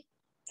 okay?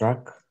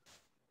 Track.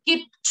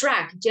 Keep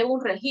track, lleva un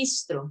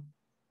registro.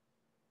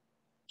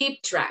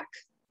 Keep track.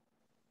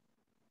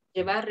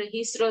 Llevar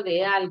registro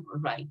de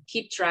algo, right?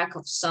 Keep track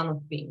of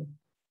something.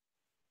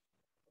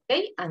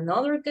 Okay,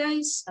 another,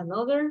 guys,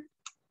 another.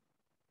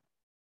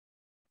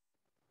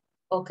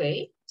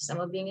 Okay,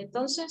 ¿estamos bien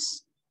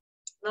entonces?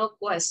 No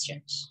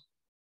questions.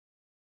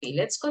 Okay,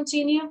 let's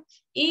continue.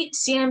 Y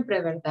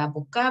siempre, ¿verdad?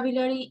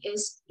 Vocabulary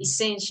es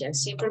essential.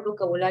 Siempre el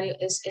vocabulario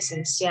es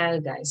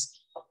esencial, guys.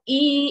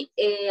 Y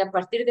a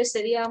partir de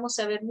este día vamos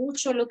a ver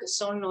mucho lo que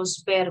son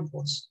los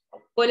verbos.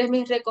 ¿Cuál es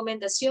mi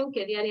recomendación?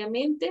 Que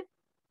diariamente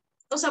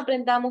nos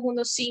aprendamos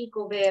unos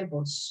 5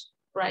 verbos,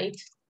 right?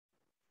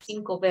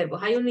 5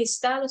 verbos. Hay un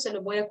listado, se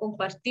los voy a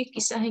compartir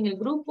quizás en el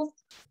grupo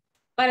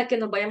para que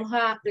nos vayamos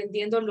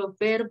aprendiendo los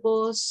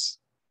verbos.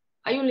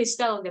 Hay un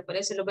listado donde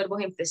aparecen los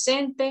verbos en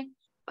presente,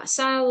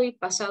 pasado y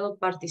pasado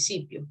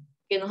participio.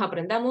 Que nos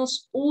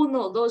aprendamos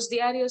 1 o 2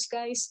 diarios,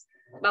 guys.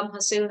 Vamos a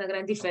hacer una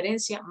gran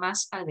diferencia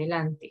más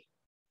adelante.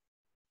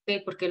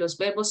 ¿Okay? Porque los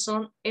verbos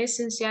son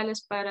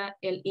esenciales para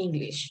el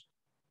English.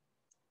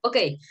 Ok,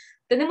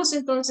 tenemos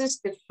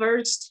entonces the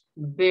first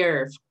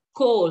verb,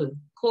 call.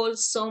 Call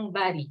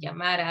somebody,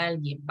 llamar a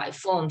alguien by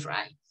phone,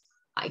 right?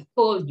 I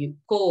call you,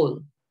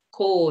 call,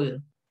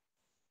 call.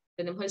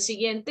 Tenemos el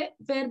siguiente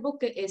verbo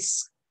que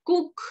es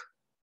cook,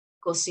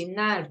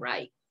 cocinar,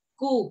 right?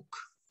 Cook.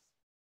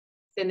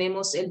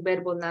 Tenemos el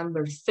verbo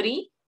number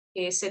 3,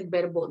 que es el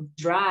verbo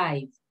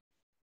drive,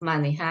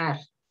 manejar.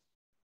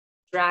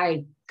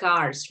 Drive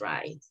cars,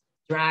 right?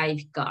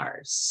 Drive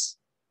cars.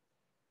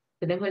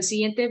 Tenemos el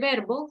siguiente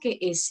verbo que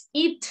es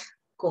eat,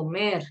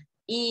 comer,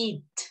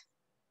 eat.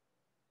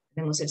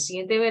 Tenemos el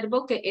siguiente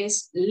verbo que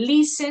es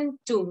listen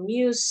to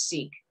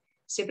music.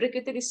 Siempre que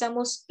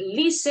utilizamos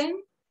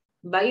listen,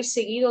 va a ir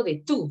seguido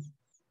de to,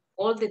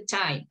 all the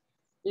time.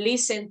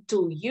 Listen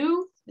to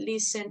you,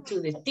 listen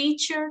to the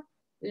teacher,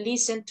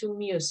 listen to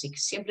music.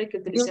 Siempre que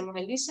utilicemos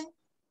el listen,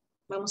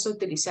 vamos a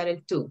utilizar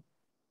el to.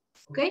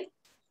 ¿Ok?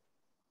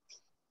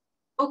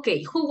 Ok,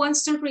 who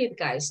wants to read,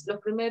 guys? Los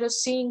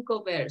primeros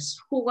 5 verbs.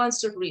 Who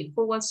wants to read?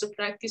 Who wants to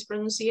practice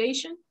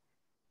pronunciation?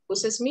 Who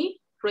says me?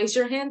 Raise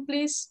your hand,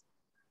 please.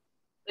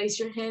 Raise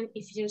your hand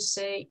if you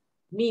say,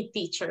 me,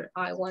 teacher,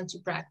 I want to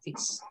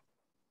practice.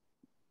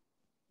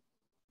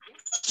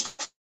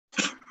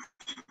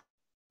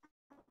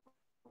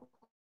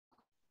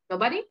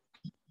 Nobody?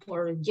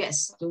 Or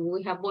yes, do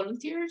we have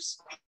volunteers?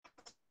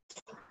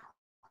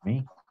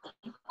 Me.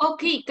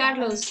 Okay,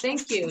 Carlos,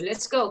 thank you.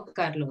 Let's go,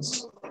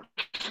 Carlos.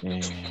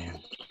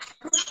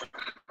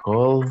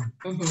 Call,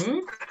 Mm-hmm.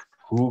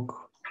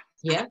 cook,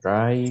 Yeah.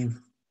 drive,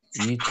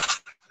 eat,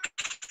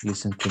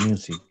 listen to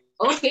music.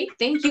 Okay,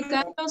 thank you,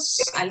 Carlos.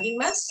 ¿Alguien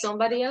más?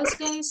 Somebody else,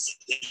 guys?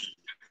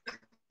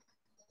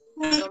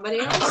 Somebody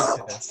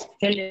else?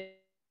 Okay,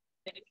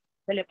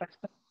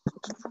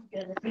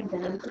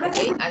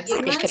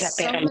 ¿alguien más?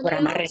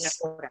 Somebody else?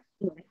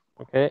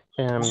 Okay,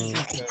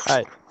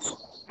 hi.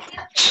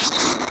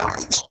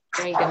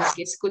 Permítame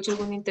que escucho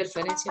alguna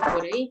interferencia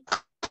por ahí.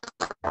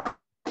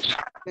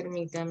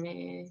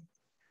 Permítame.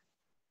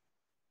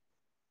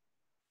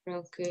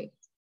 Creo que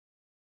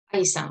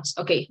ahí estamos.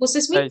 Okay, who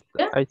says me?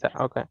 Ahí está,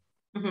 okay.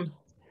 Mm-hmm.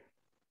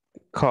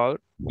 Call,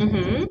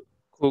 Mm-hmm.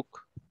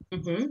 cook,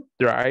 Mm-hmm.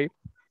 drive,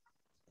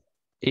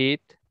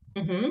 eat,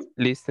 Mm-hmm.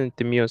 listen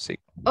to music.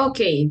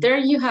 Okay, there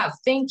you have.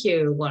 Thank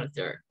you,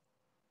 Walter.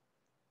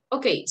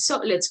 Okay, so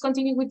let's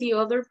continue with the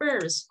other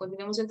verbs.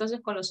 Continuemos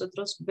entonces con los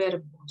otros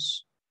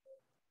verbos.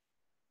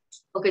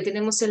 Ok,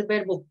 tenemos el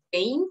verbo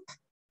paint,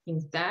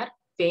 pintar,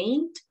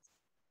 paint.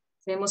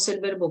 Tenemos el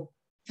verbo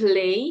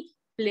play,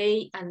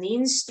 play an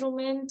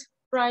instrument,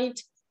 right?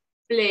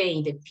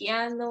 Play the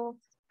piano,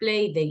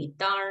 play the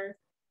guitar,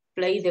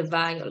 play the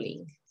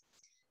violin.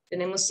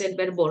 Tenemos el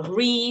verbo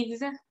read,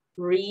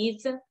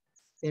 read,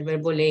 el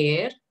verbo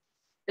leer.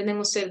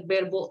 Tenemos el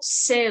verbo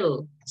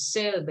sell,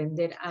 sell,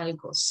 vender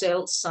algo,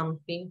 sell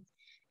something.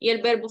 Y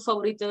el verbo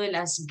favorito de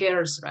las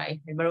girls,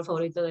 right? El verbo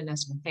favorito de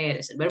las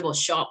mujeres, el verbo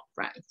shop,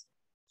 right?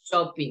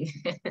 Shopping.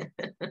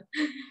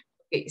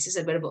 Okay, ese es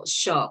el verbo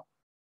shop.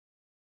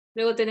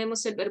 Luego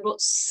tenemos el verbo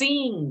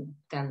sing,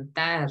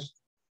 cantar.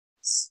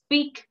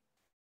 Speak,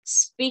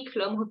 speak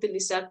lo vamos a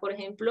utilizar, por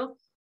ejemplo,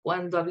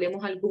 cuando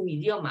hablemos algún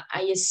idioma.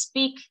 I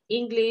speak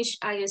English,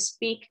 I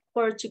speak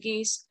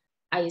Portuguese,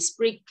 I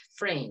speak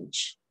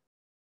French.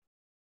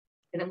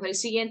 Tenemos el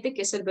siguiente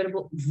que es el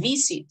verbo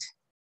visit.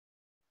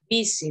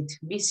 Visit,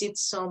 visit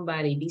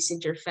somebody,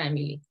 visit your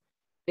family.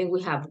 Then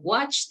we have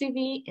watch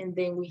TV and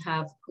then we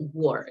have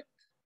work.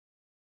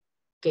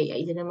 Okay,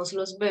 ahí tenemos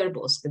los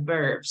verbos, the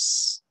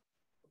verbs.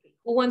 Okay.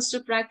 Who wants to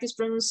practice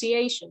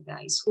pronunciation,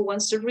 guys? Who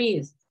wants to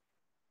read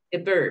the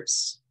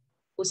verbs?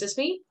 Who says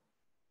me?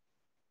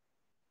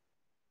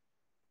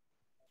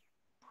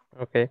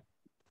 Okay.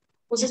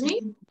 Who says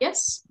me?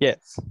 Yes?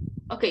 Yes.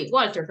 Okay,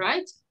 Walter,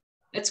 right?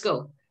 Let's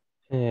go.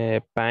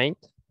 Paint.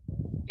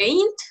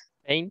 Paint.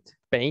 Paint.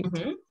 Paint.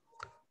 Mm-hmm.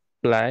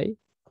 Play.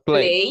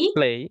 Play.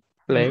 Play.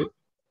 Play.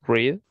 Mm-hmm.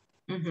 Read.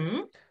 Mm-hmm.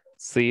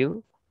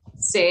 Seal.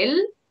 Sell.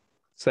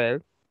 Sell.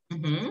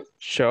 Mm-hmm.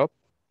 Shop.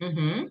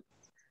 Mm-hmm.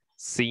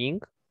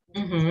 Sing.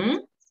 Mm-hmm.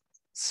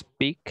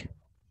 Speak.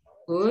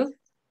 Good.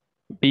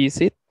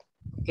 Visit.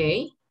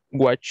 Okay.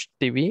 Watch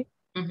TV.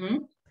 Mm-hmm.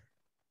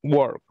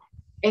 Work.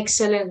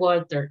 Excellent,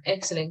 Walter.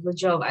 Excellent. Good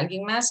job.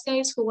 ¿Alguien más,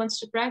 guys, who wants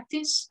to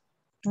practice?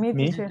 Me,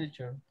 Me.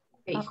 teacher.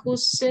 Okay, who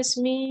says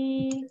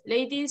me?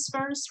 Ladies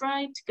first,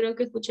 right? Creo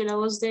que escuché la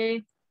voz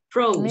de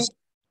Rose.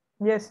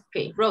 Yes.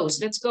 Okay, Rose,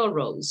 let's go,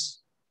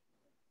 Rose.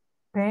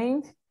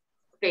 Paint.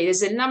 Okay,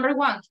 this is number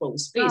 1,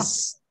 Rose,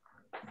 please.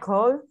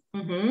 Call.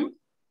 Mm-hmm.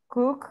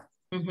 Cook.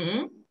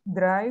 Mm-hmm.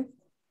 Drive.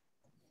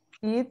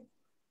 Eat.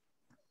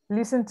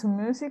 Listen to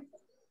music.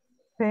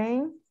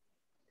 Paint.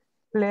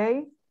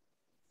 Play.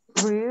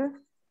 Read.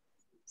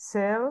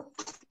 Sell.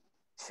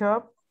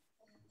 Shop.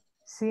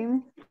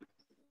 Sing.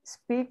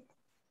 Speak.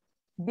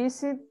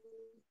 Visit.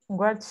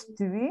 Watch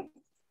TV.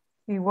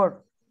 Y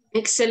work.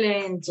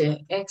 Excellent,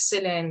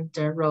 excellent,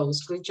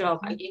 Rose. Good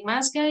job. ¿Alguien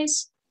más,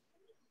 guys?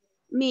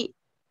 Me.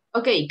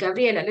 Okay,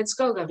 Gabriela, let's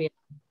go, Gabriela.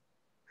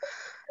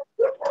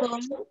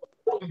 Come.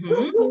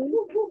 Mm-hmm.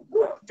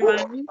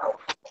 Drive.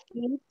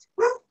 Eat.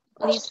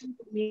 Listen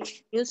to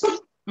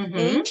music. Mm-hmm.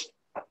 Paint.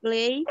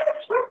 Play.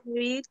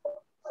 Read.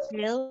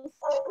 Sell.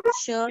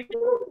 Shop.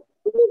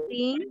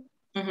 Sing.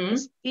 Mm-hmm.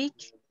 Speak.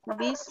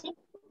 Visit.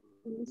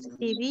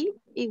 TV.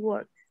 Y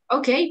work.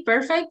 Okay,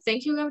 perfect.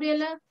 Thank you,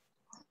 Gabriela.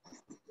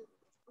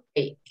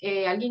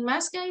 Okay, ¿alguien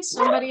más, guys?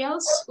 Somebody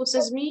else who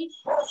says me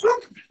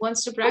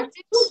wants to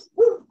practice?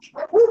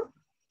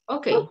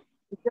 Okay. Who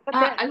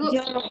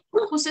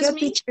says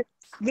me?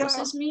 Who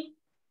says me?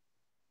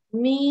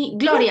 Me,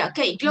 Gloria.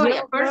 Okay,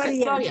 Gloria.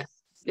 Perfect, Gloria.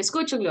 Le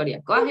escucho,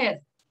 Gloria. Go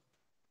ahead.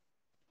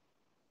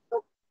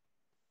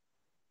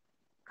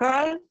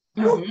 Call.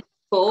 Mm-hmm.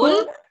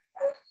 Call.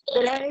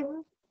 Drive.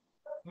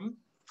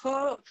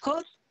 Call.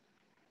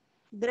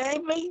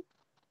 Driving.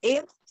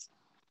 Eat.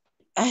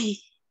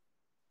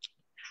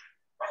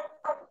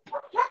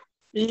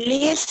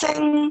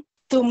 Listen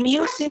to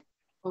music.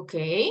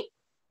 Okay.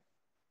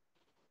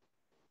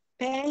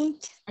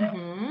 Paint.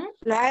 Mm-hmm.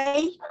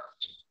 Play.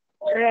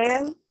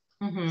 Read.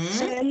 Mm-hmm.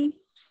 Sell.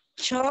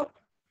 Shop.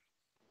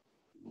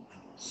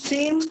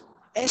 Sing.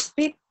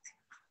 Speak.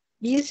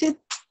 Visit.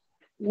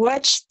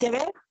 Watch TV.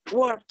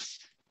 Work.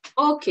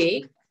 Ok.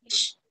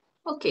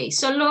 Ok,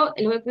 solo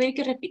les voy a pedir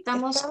que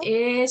repitamos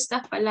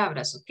estas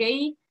palabras, ¿ok?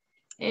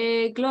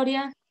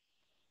 Gloria.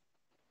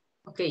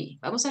 Ok,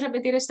 vamos a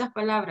repetir estas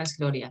palabras,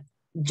 Gloria.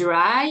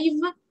 Drive.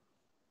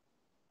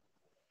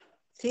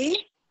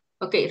 ¿Sí?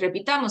 Ok,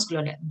 repitamos,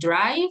 Gloria.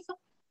 Drive.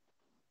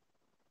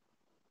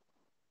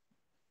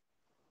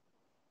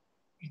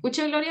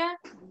 ¿Escucha, Gloria?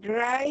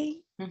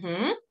 Drive.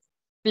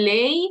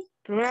 Play.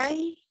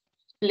 Drive.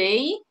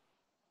 Play.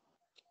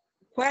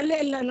 ¿Cuál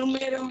es la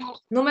número?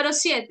 Número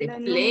 7.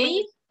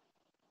 Play.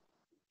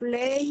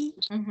 Play.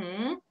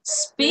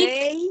 Speak.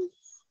 Play.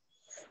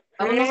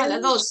 Vámonos a la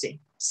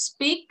 12.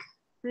 Speak.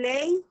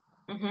 Play.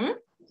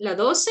 La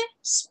 12.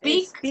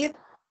 Speak. Speak.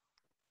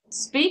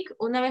 Speak.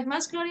 Una vez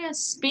más, Gloria.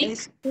 Speak.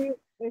 Speak.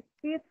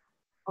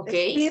 Ok.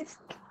 Speak.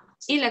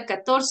 Y la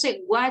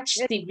 14. Watch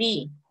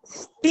TV.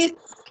 Speak.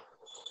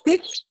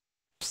 Speak.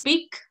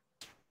 Speak.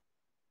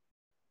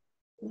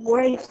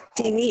 Watch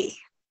TV.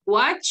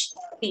 Watch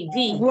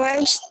TV.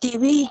 Watch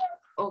TV.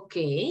 Ok.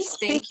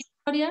 Thank you,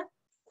 Gloria.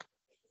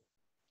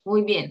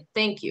 Muy bien.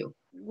 Thank you.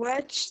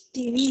 Watch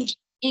TV.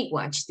 Y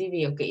watch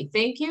TV. Ok.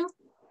 Thank you.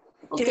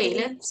 Ok,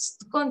 let's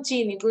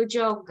continue. Good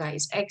job,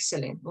 guys.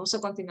 Excellent. Vamos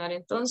a continuar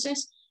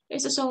entonces.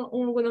 Estos son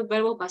unos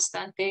verbos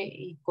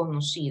bastante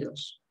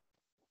conocidos.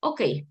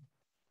 Ok.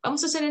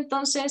 Vamos a hacer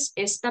entonces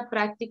esta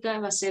práctica.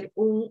 Va a ser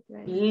un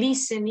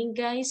listening,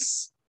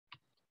 guys.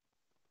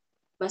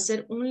 Va a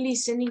ser un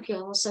listening que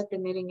vamos a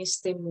tener en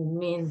este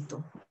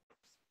momento.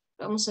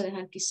 Vamos a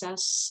dejar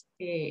quizás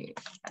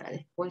para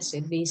después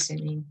el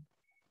listening.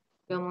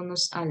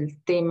 Vámonos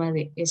al tema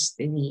de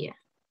este día.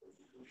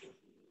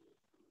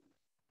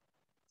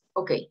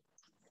 Ok.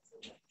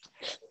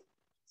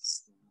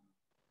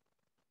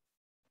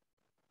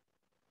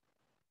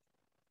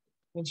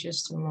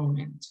 Just a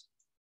moment.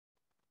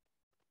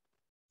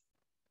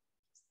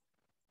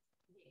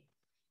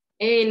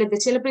 Les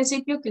decía al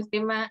principio que el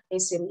tema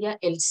sería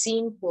el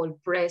simple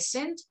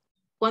present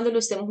cuando lo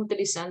estemos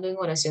utilizando en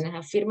oraciones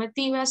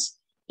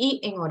afirmativas y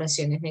en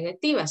oraciones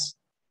negativas.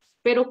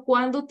 Pero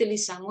cuando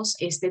utilizamos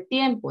este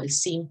tiempo, el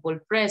simple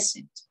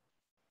present.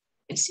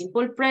 El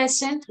simple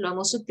present lo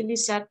vamos a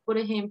utilizar, por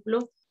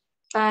ejemplo,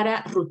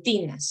 para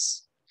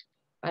rutinas.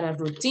 Para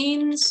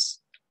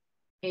routines,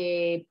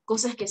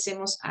 cosas que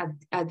hacemos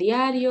a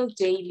diario,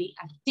 daily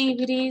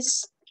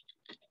activities.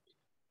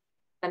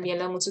 También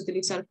la vamos a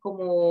utilizar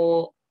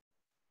como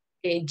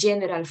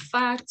general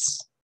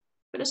facts,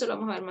 pero eso lo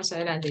vamos a ver más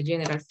adelante,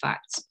 general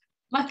facts.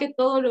 Más que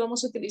todo lo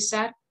vamos a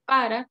utilizar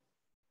para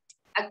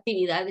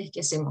actividades que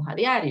hacemos a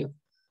diario.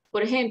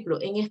 Por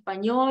ejemplo, en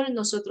español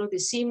nosotros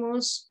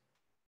decimos,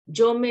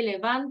 yo me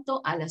levanto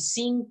a las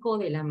 5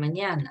 de la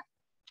mañana.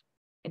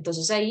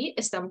 Entonces ahí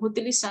estamos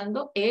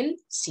utilizando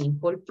el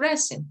simple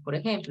present. Por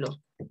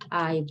ejemplo,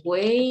 I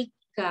wake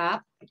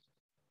up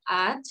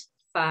at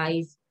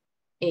 5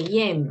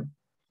 a.m.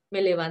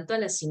 Me levanto a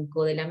las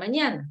 5 de la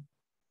mañana.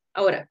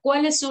 Ahora,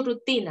 ¿cuál es su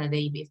rutina,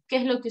 David? ¿Qué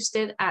es lo que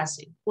usted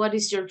hace? What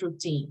is your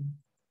routine?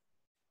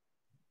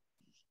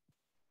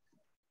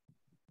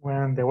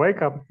 When they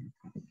wake up.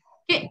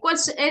 ¿Cuál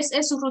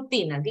es su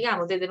rutina?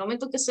 Digamos, desde el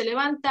momento que se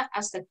levanta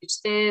hasta que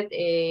usted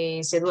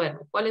se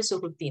duerme. ¿Cuál es su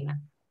rutina?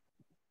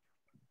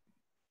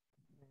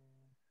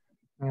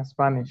 En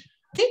Spanish.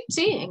 Sí,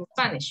 sí, en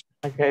Spanish.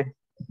 Ok.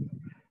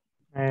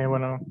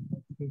 Bueno,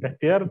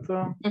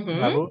 despierto,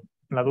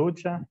 la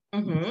ducha,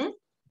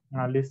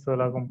 listo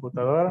la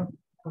computadora.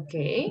 Ok.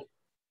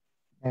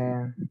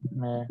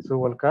 Me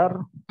subo al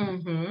carro,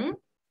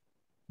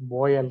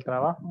 voy al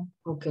trabajo.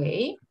 Ok.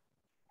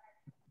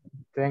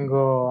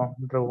 Tengo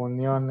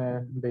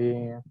reuniones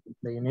de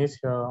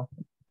inicio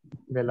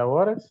de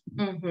labores.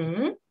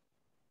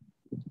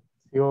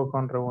 Sigo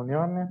con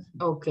reuniones.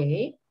 Ok.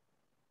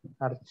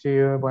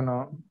 Archivo,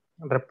 bueno,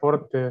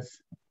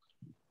 reportes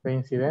de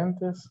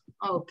incidentes.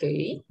 Ok.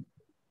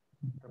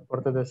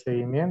 Reportes de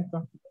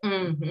seguimiento.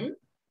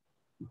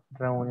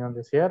 Reunión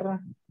de cierre.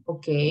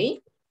 Ok.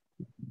 Y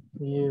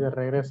de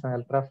regreso en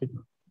el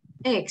tráfico.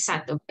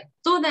 Exacto.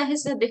 Todas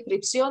esas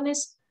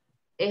descripciones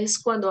es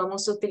cuando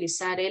vamos a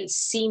utilizar el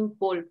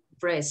simple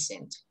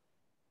present.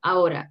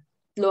 Ahora,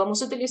 lo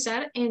vamos a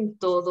utilizar en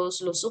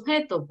todos los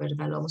sujetos,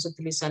 ¿verdad? Lo vamos a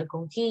utilizar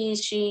con he,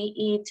 she,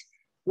 it,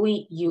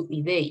 we, you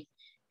y they.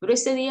 Pero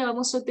este día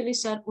vamos a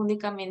utilizar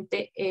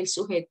únicamente el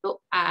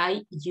sujeto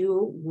I,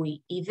 you,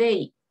 we y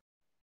they.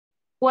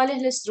 ¿Cuál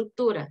es la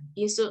estructura?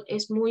 Y eso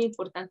es muy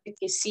importante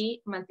que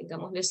sí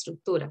mantengamos la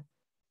estructura.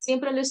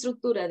 Siempre la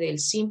estructura del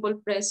simple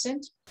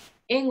present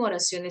en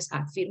oraciones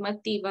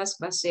afirmativas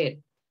va a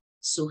ser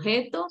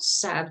sujeto,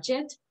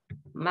 subject,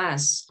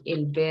 más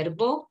el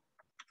verbo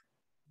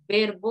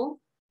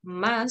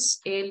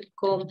más el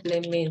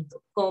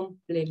complemento,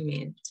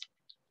 complemento.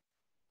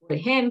 Por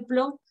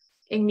ejemplo,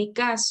 en mi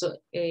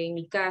caso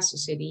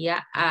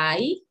sería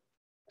I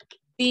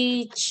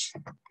teach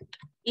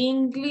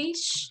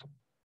English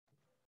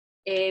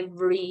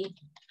every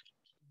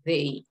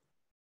day.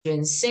 Yo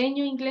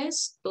enseño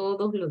inglés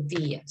todos los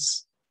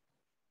días.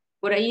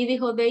 Por ahí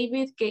dijo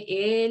David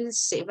que él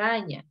se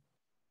baña.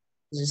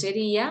 Entonces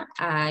sería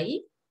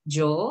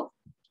yo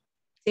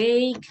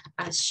take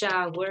a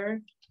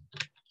shower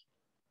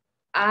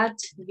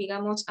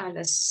digamos, a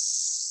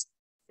las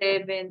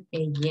 7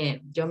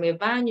 a.m. Yo me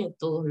baño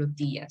todos los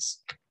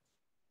días.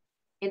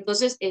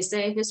 Entonces,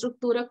 esta es la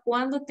estructura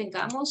cuando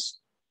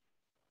tengamos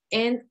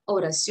en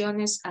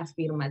oraciones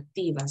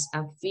afirmativas.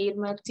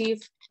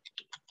 Affirmative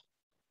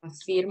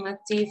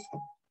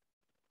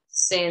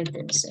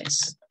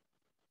sentences.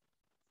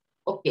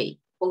 Ok,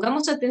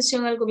 pongamos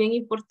atención a algo bien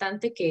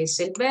importante que es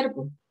el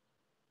verbo.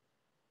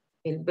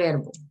 El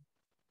verbo.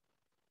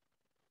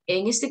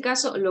 En este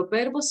caso, los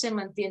verbos se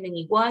mantienen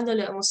igual, no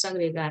le vamos a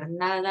agregar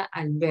nada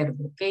al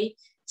verbo, ¿ok?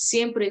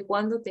 Siempre y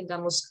cuando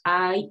tengamos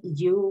I,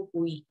 you,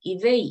 we y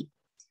they.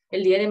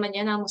 El día de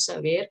mañana vamos a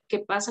ver qué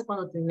pasa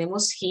cuando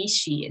tenemos he,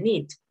 she and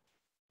it.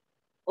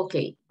 Ok,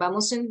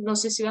 no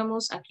sé si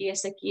vamos aquí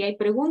hasta aquí. ¿Hay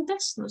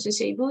preguntas? No sé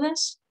si hay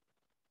dudas.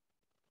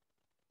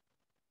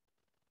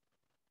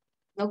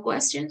 No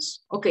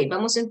questions? Ok,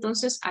 vamos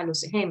entonces a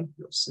los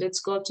ejemplos.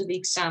 Let's go to the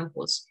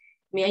examples.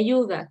 Me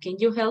ayuda. Can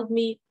you help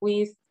me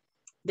with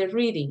the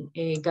reading?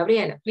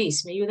 Gabriela,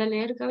 please. ¿Me ayuda a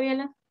leer,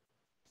 Gabriela?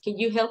 Can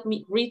you help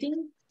me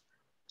reading?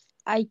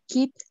 I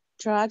keep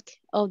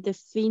track of the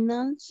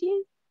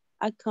financial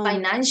account.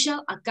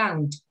 Financial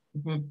account.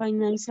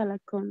 Financial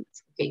account.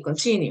 Okay,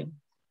 continue.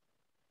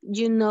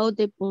 You know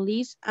the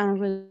police and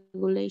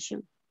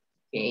regulation.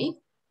 Okay.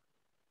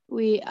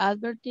 We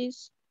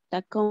advertise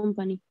the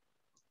company.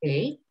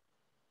 Okay.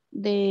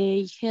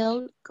 They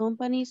help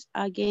companies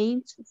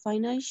against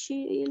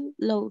financial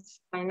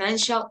laws.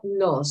 Financial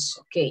laws.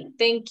 Ok,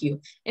 thank you.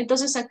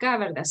 Entonces acá,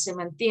 ¿verdad? Se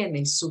mantiene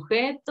el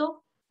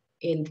sujeto,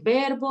 el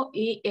verbo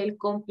y el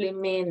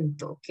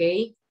complemento, ¿ok?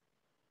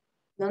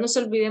 No nos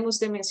olvidemos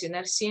de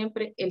mencionar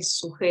siempre el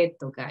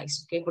sujeto,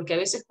 guys, ¿ok? Porque a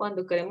veces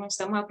cuando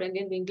estamos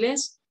aprendiendo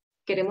inglés,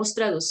 queremos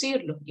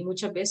traducirlo y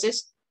muchas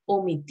veces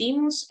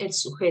omitimos el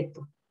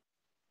sujeto.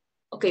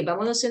 Ok,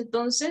 vámonos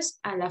entonces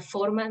a la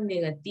forma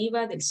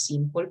negativa del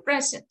simple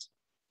present.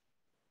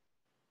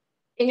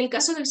 En el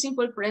caso del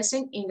simple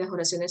present, en las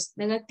oraciones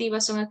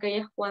negativas son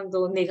aquellas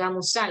cuando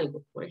negamos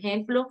algo. Por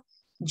ejemplo,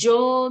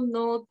 yo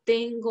no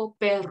tengo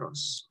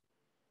perros.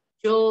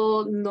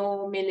 Yo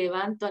no me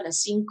levanto a las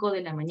 5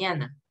 de la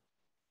mañana.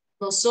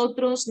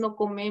 Nosotros no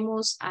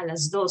comemos a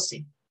las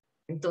 12.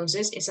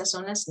 Entonces, esas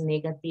son las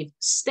negative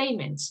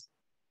statements.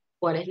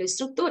 ¿Cuál es la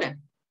estructura?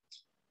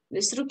 La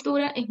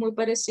estructura es muy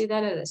parecida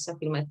a las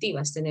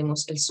afirmativas.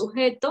 Tenemos el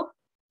sujeto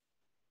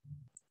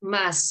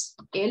más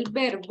el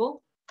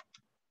verbo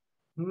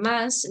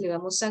más le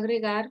vamos a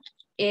agregar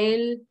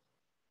el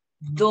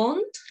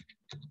don't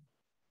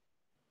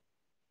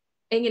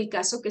en el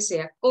caso que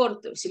sea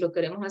corto. Si lo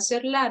queremos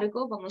hacer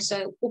largo, vamos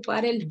a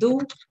ocupar el do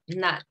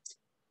not.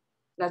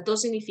 Las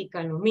dos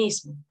significan lo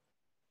mismo.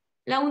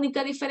 La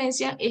única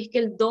diferencia es que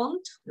el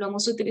don't lo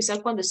vamos a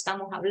utilizar cuando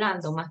estamos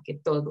hablando más que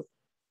todo.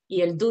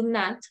 Y el do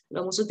not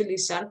lo vamos a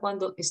utilizar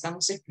cuando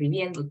estamos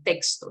escribiendo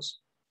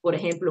textos. Por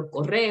ejemplo,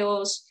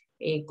 correos,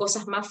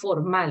 cosas más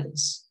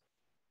formales.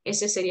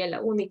 Esa sería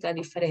la única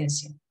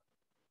diferencia.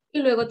 Y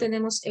luego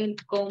tenemos el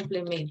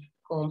complemento.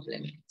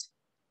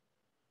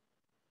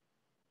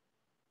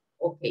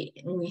 Ok,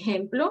 un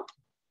ejemplo.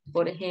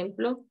 Por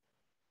ejemplo,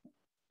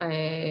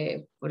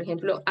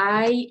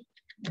 I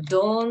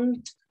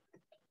don't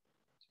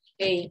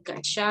take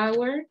a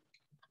shower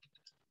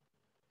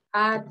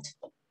at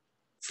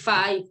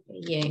 5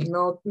 a.m.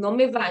 No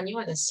me baño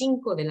a las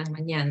 5 de la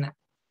mañana.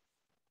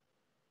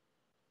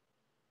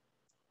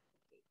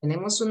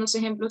 Tenemos unos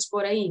ejemplos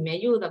por ahí. Me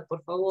ayuda,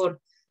 por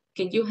favor.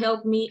 Can you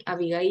help me,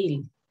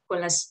 Abigail,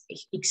 con las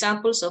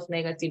examples of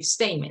negative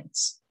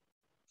statements?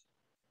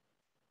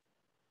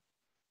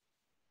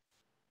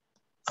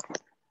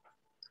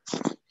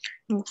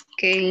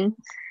 Okay.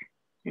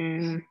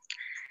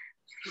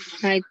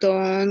 I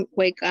don't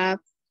wake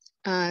up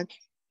at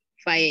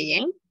 5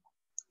 a.m.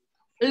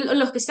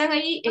 Los que están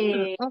ahí.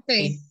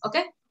 Okay. ¿Ok?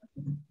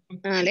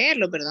 A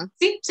leerlo, perdón.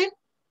 Sí, sí.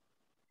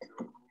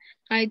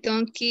 I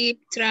don't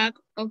keep track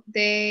of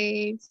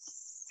the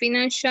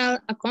financial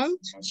account.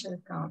 Financial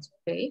account,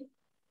 okay.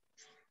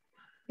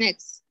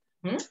 Next.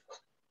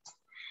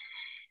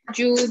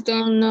 You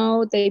don't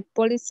know the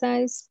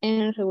policies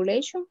and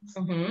regulations.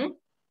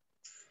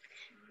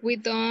 We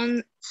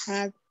don't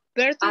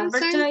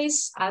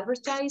advertise.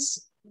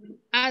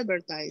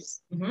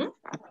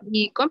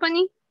 The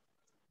company.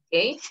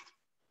 Okay.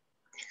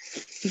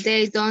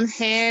 They don't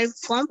help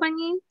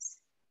companies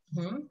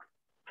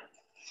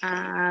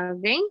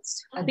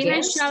against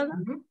financial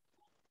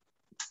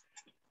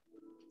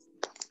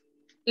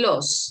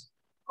Los.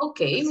 Ok.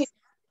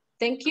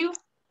 Thank you.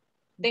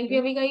 Thank you,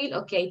 Abigail.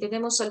 Ok, ahí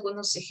tenemos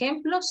algunos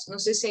ejemplos. No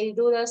sé si hay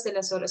dudas de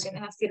las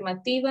oraciones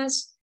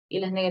afirmativas y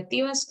las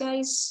negativas,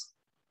 guys.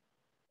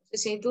 No sé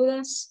si hay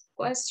dudas,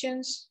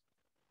 questions.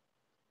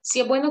 Sí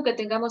es bueno que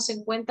tengamos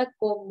en cuenta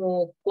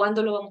como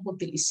cuándo lo vamos a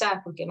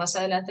utilizar, porque más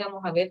adelante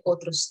vamos a ver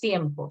otros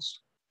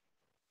tiempos.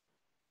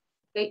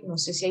 Ok, no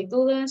sé si hay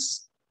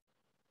dudas.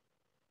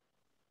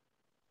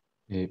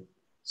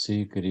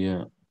 Sí,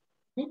 quería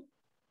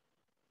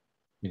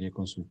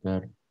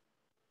consultar,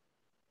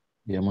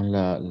 digamos,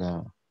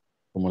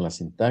 como la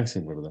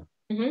sintaxis, ¿verdad?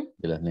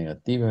 De las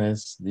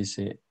negativas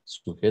dice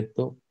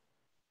sujeto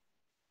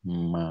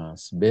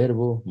más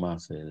verbo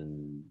más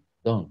el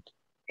don't.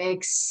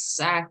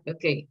 Exacto,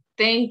 ok.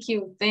 Thank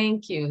you,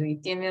 thank you.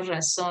 Y tienes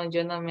razón,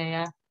 yo no me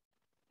había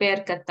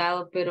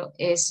percatado, pero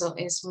eso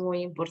es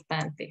muy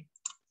importante.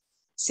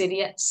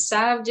 Sería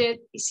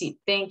subject, y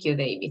sí, thank you,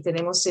 David.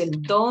 Tenemos el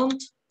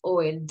don't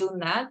o el do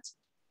not,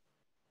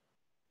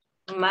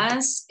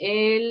 más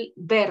el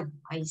verbo.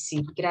 Ahí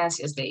sí,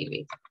 gracias,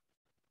 David.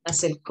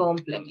 Más el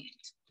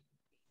complemento.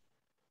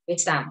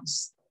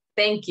 Estamos.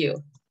 Thank you.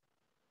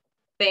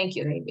 Thank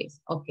you, David.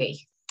 Ok.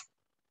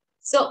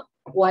 So,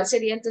 ¿cuál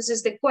sería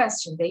entonces the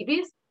question,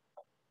 David?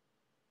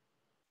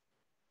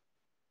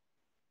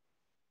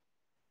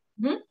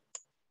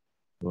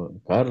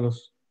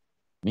 Carlos,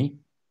 me.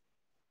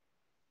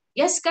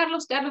 Yes,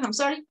 Carlos, I'm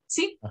sorry.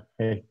 Sí.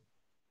 Okay.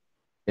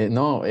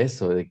 No,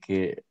 eso de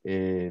que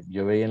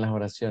yo veía en las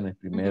oraciones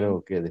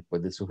primero que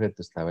después del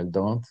sujeto estaba el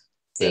don't,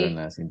 pero en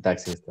la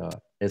sintaxis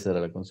estaba, esa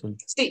era la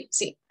consulta. Sí,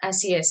 sí,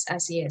 así es,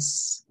 así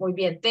es. Muy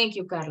bien, thank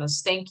you,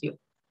 Carlos, thank you.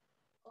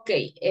 Ok,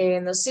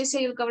 no sé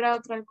si habrá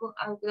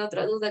alguna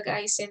otra duda,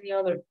 guys, any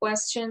other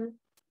question?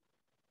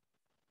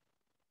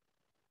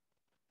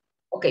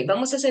 Ok,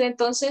 vamos a hacer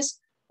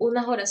entonces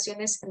unas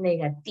oraciones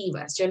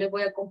negativas. Yo les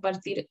voy a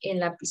compartir en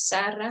la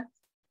pizarra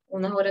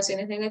unas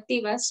oraciones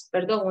negativas,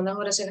 perdón, unas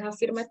oraciones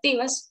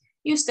afirmativas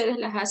y ustedes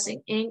las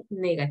hacen en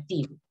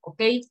negativo,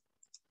 ¿ok?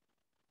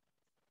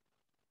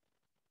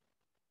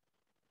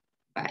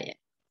 Vaya,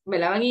 me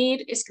la van a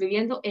ir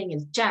escribiendo en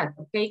el chat,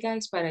 ¿ok,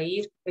 guys? Para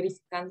ir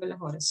verificando las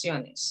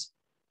oraciones.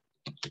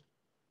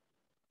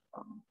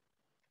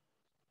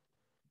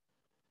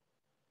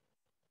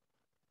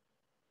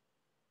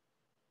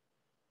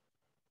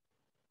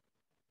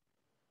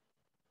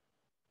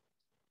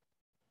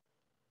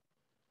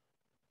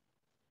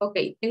 Ok,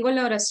 tengo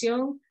la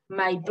oración,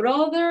 my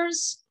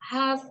brothers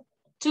have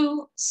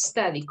to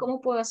study.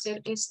 ¿Cómo puedo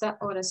hacer esta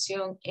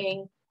oración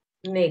en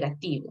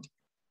negativo?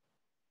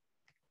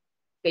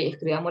 Ok,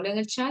 escribámoslo en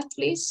el chat,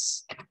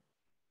 please.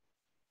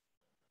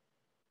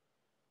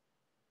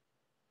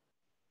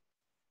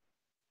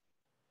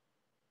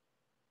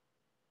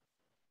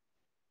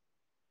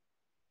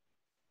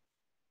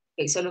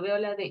 Ok, solo veo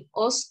la de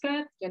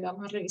Oscar. Ya la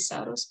vamos a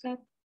revisar, Oscar.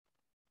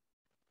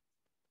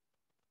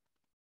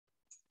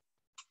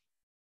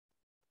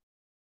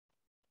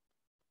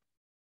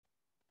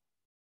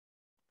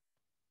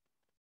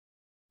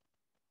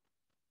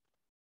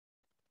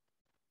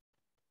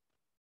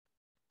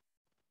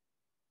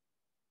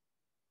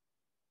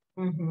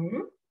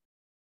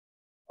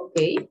 Ok.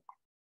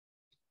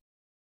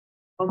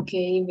 Ok,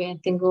 vean,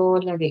 tengo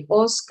la de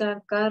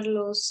Oscar,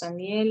 Carlos,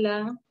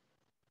 Daniela.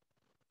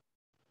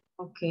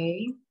 Ok.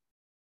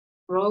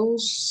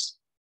 Rose.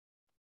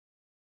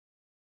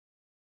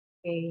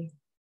 Ok.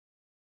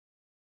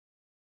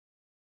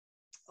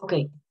 Ok.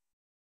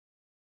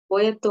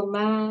 Voy a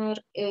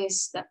tomar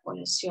esta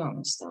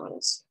oración,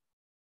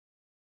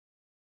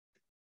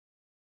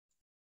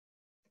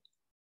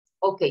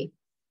 Ok.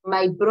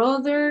 My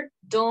brother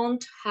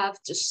don't have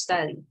to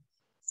study.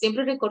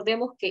 Siempre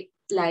recordemos que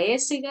la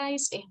S,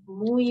 guys, es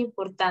muy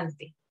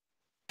importante.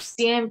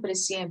 Siempre,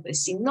 siempre.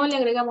 Si no le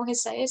agregamos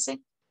esa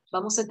S,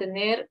 vamos a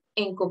tener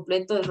en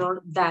completo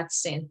error that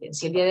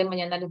sentence. Y el día de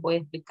mañana les voy a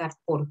explicar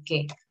por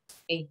qué.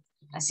 ¿Okay?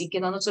 Así que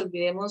no nos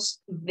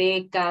olvidemos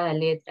de cada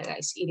letra,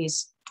 guys. It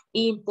is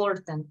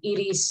important. It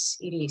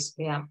is.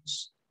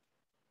 Veamos.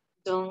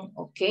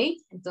 Ok.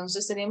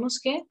 Entonces tenemos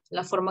que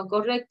la forma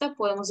correcta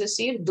podemos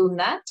decir do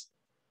not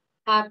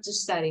have to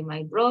study.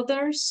 My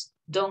brothers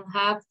don't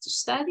have to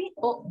study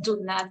o do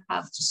not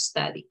have to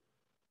study.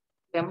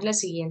 Veamos la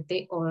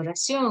siguiente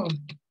oración.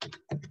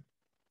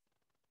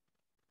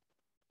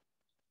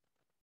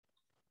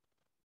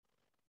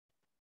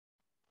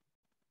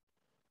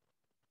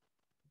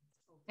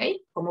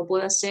 Okay. ¿Cómo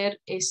puedo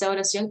hacer esta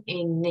oración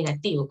en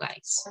negativo,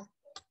 guys?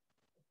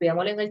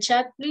 Veámoslo en el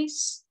chat,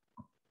 please.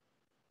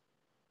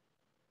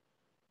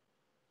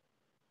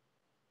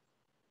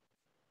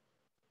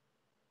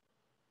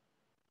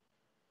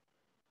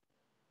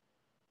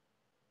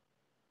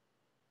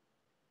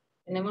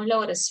 Tenemos la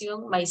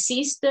oración, my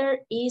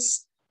sister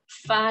is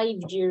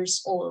 5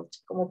 years old.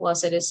 ¿Cómo puedo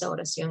hacer esa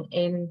oración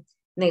en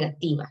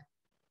negativa?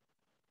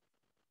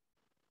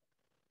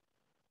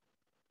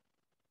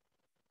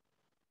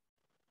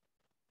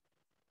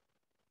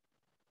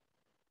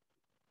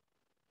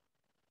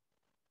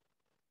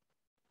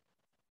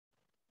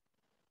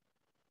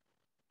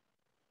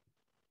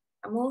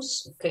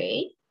 Vamos, ok.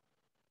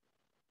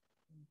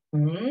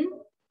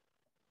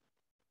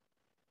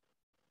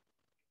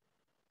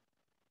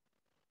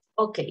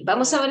 Ok,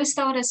 vamos a ver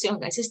esta oración,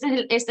 guys.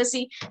 Esta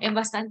sí es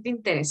bastante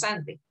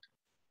interesante.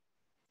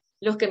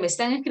 Los que me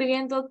están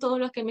escribiendo, todos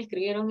los que me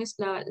escribieron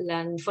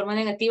la forma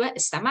negativa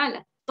está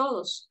mala.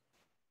 Todos,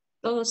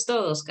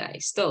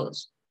 guys,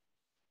 todos.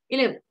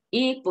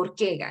 ¿Y por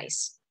qué,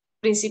 guys?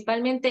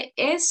 Principalmente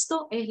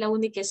esto es la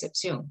única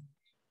excepción.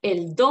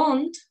 El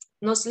don't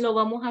nos lo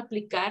vamos a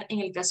aplicar en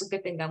el caso que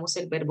tengamos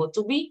el verbo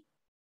to be.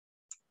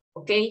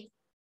 ¿Ok?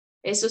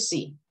 Eso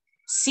sí,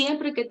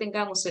 siempre que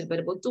tengamos el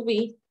verbo to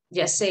be,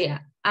 ya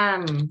sea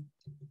am,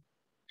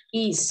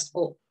 is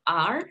o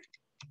are,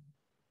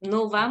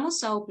 no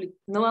vamos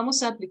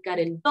a aplicar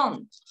el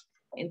don't.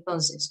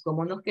 Entonces,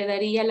 ¿cómo nos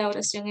quedaría la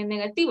oración en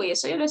negativo? Y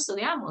eso ya lo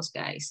estudiamos,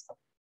 guys.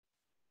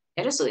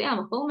 Ya lo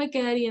estudiamos. ¿Cómo me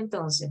quedaría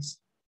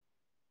entonces?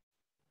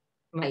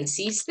 My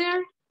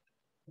sister.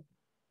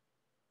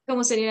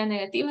 ¿Cómo sería la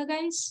negativa,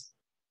 guys?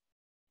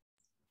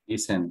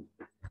 Isn't.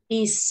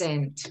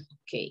 Isn't.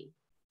 Ok.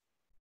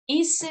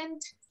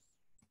 Isn't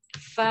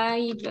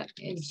 5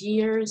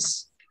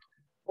 years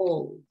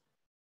old.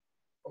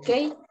 ¿Ok?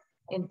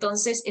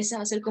 Entonces, esa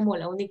va a ser como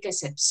la única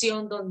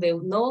excepción donde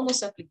no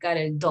vamos a aplicar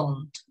el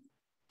don't.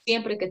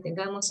 Siempre que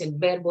tengamos el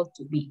verbo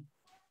to be.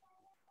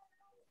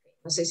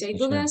 No sé si hay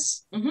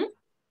dudas.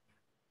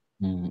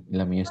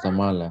 La mía está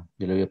mala.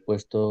 Yo le había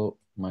puesto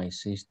my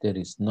sister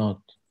is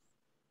not.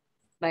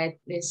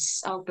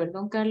 Oh,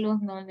 perdón, Carlos,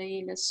 no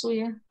leí la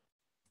suya.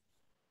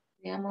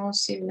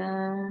 Veamos si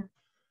la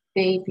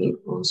baby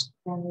was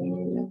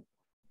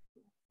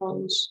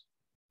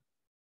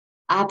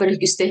pero es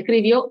que usted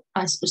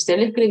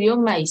le escribió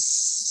my,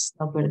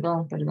 no,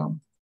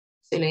 perdón.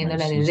 Estoy leyendo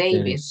la de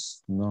David.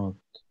 Not.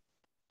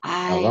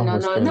 Ay,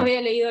 Abajo no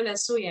había leído la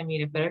suya,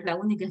 mire, pero es la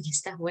única que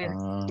está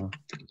buena.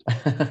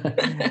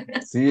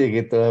 Sí, es que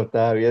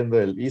estaba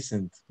viendo el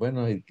isn't.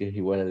 Bueno, y que es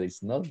igual al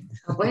is not.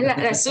 Pues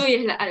la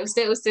suya,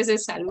 usted se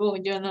salvó,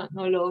 yo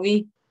no lo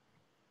vi.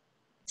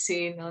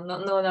 Sí, no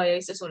había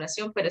visto su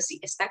oración, pero sí,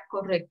 está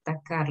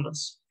correcta,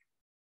 Carlos.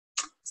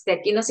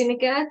 Aquí no tiene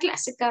que dar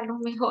clase, Carlos,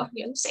 mejor.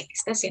 Yo no sé qué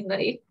está haciendo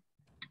ahí.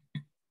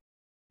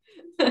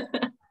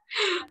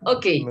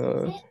 Ok.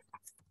 No.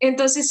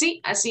 Entonces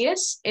sí, así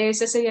es.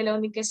 Esa sería la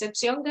única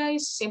excepción,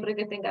 guys, siempre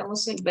que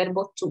tengamos el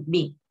verbo to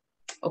be.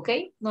 ¿Ok?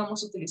 No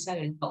vamos a utilizar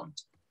el don't.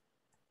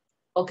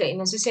 Ok,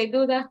 no sé si hay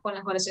dudas con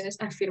las oraciones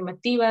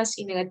afirmativas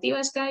y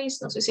negativas,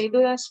 guys. No sé si hay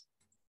dudas.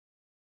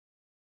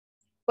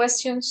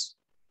 Questions.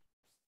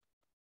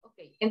 Ok,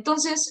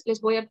 entonces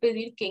les voy a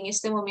pedir que en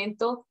este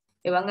momento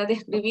me van a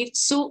describir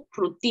su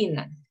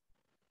rutina.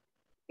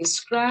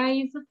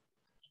 Describe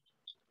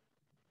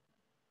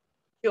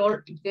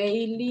your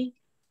daily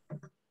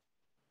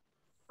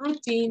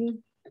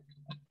routine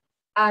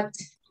at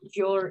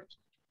your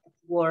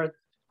work.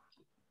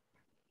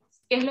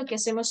 ¿Qué es lo que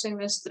hacemos en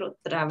nuestro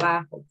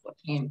trabajo, por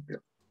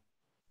ejemplo?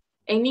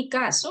 En mi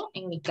caso,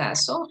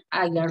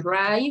 I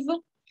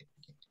arrive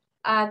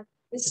at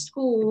the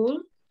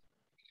school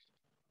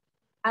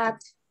at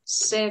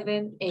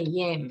 7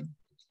 a.m.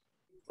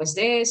 Después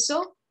de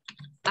eso,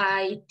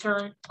 I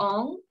turn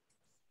on,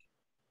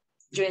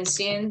 yo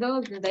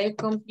enciendo the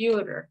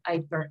computer.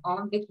 I turn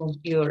on the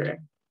computer.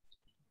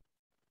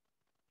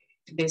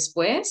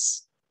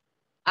 Después,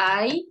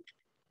 I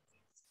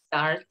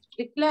start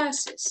the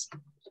classes.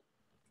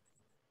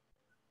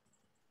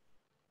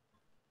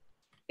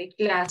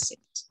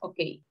 Ok,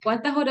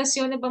 ¿cuántas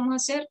oraciones vamos a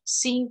hacer?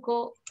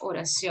 5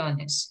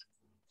 oraciones.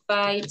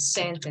 5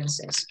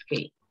 sentences.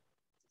 Ok.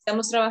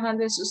 ¿Estamos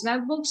trabajando en sus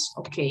notebooks?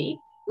 Ok,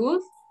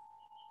 good.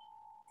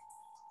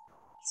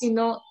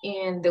 Sino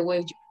in the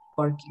way you're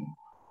working.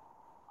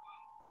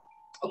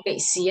 Ok,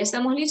 si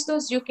estamos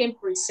listos, you can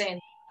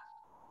present.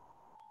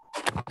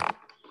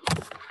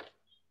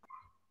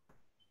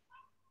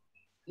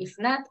 If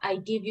not, I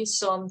give you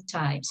some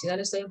time. Si no,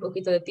 les doy un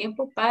poquito de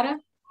tiempo para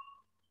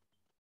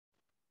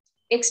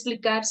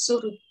explicar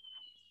su rutina.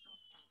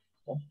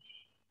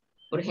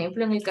 Por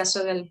ejemplo, en el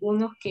caso de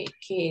algunos que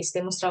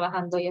estemos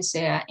trabajando ya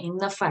sea en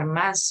una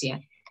farmacia,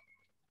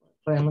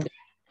 podemos decir,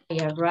 I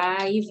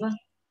arrive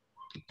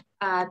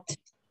at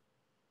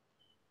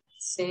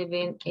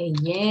 7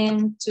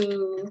 a.m.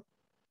 to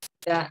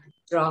the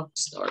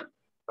drugstore.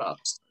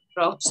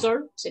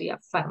 Drugstore sería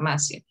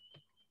farmacia.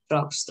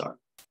 Drugstore.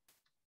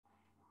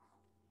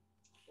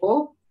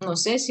 O, no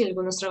sé, si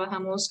algunos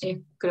trabajamos,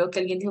 creo que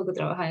alguien dijo que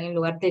trabaja en el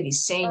lugar de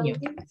diseño.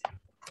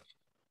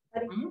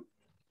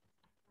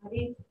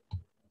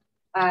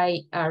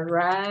 I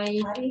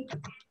arrive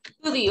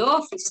to the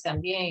office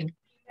también.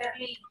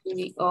 To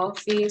the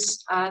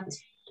office at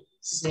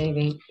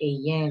 7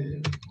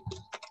 a.m.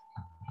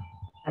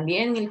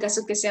 También en el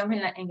caso que seamos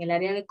en el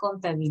área de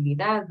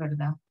contabilidad,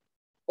 ¿verdad?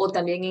 O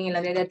también en el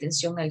área de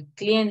atención al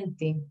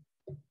cliente.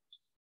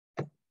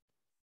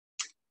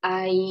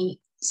 I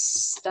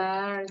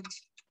start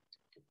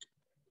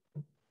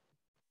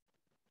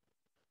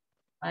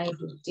my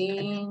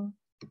routine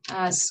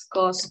as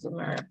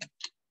customer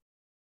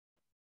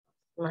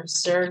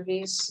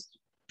service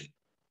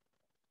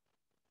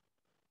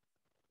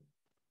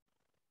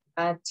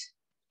at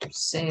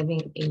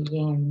 7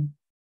 a.m.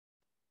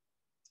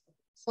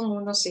 Son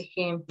unos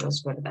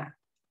ejemplos, ¿verdad?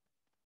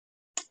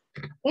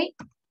 Okay.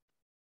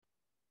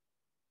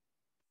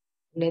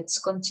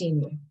 Let's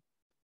continue.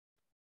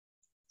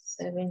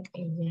 7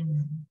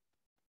 a.m.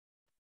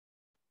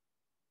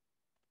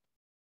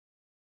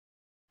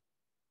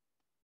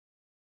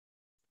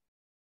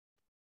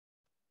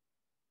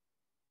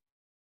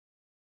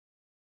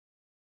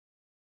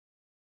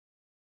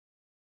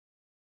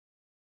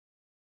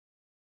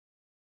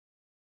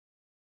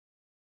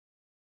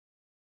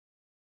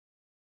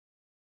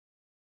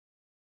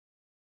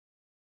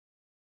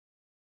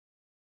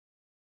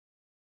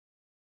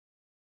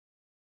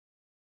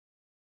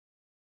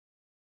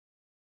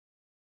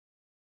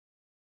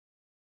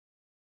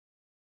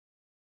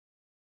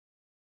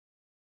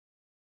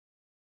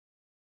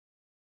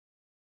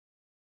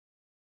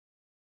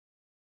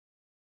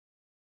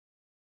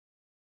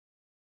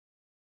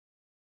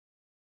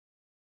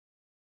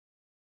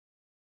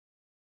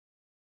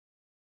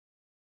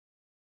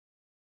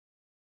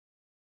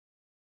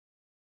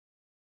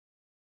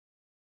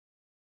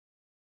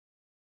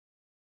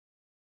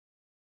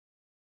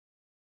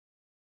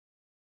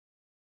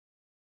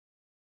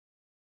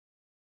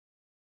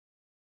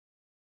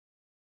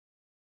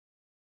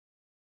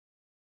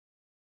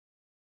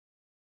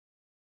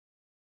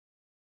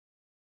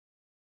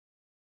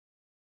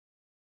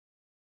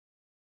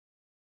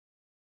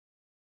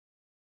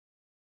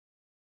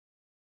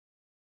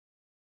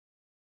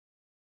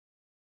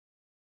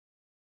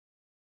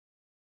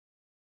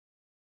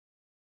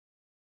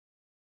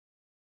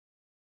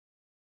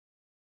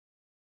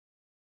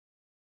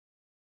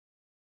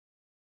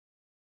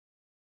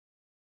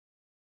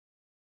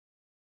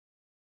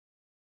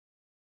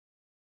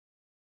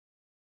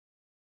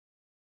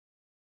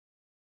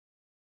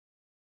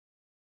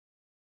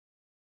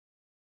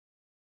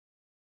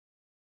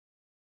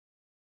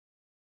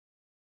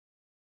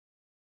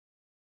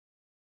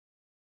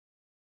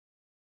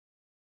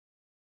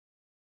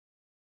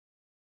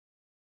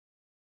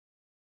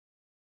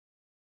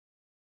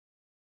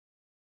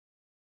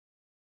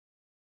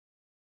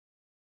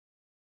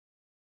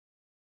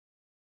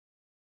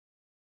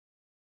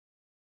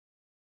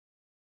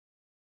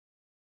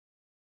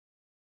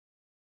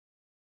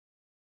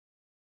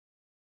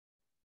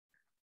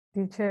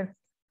 Teacher,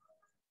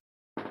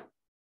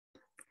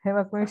 have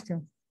a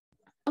question.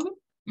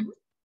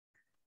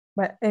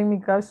 En mi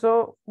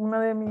caso,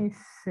 una de mis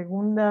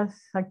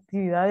segundas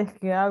actividades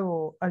que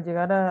hago al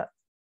llegar a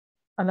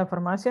la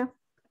farmacia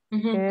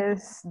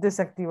es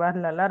desactivar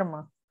la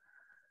alarma.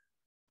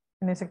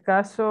 En ese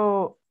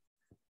caso,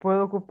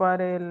 puedo ocupar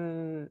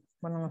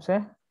bueno, no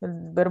sé,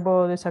 el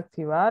verbo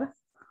desactivar,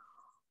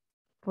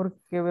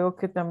 porque veo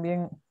que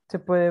también se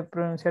puede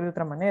pronunciar de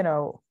otra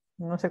manera, o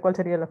no sé cuál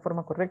sería la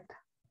forma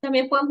correcta.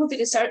 También podemos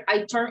utilizar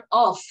I turn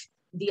off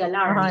the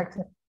alarm. Ajá,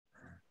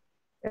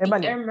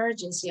 the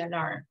emergency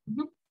alarm.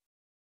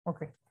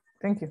 Okay,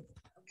 thank you.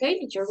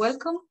 Okay, you're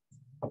welcome.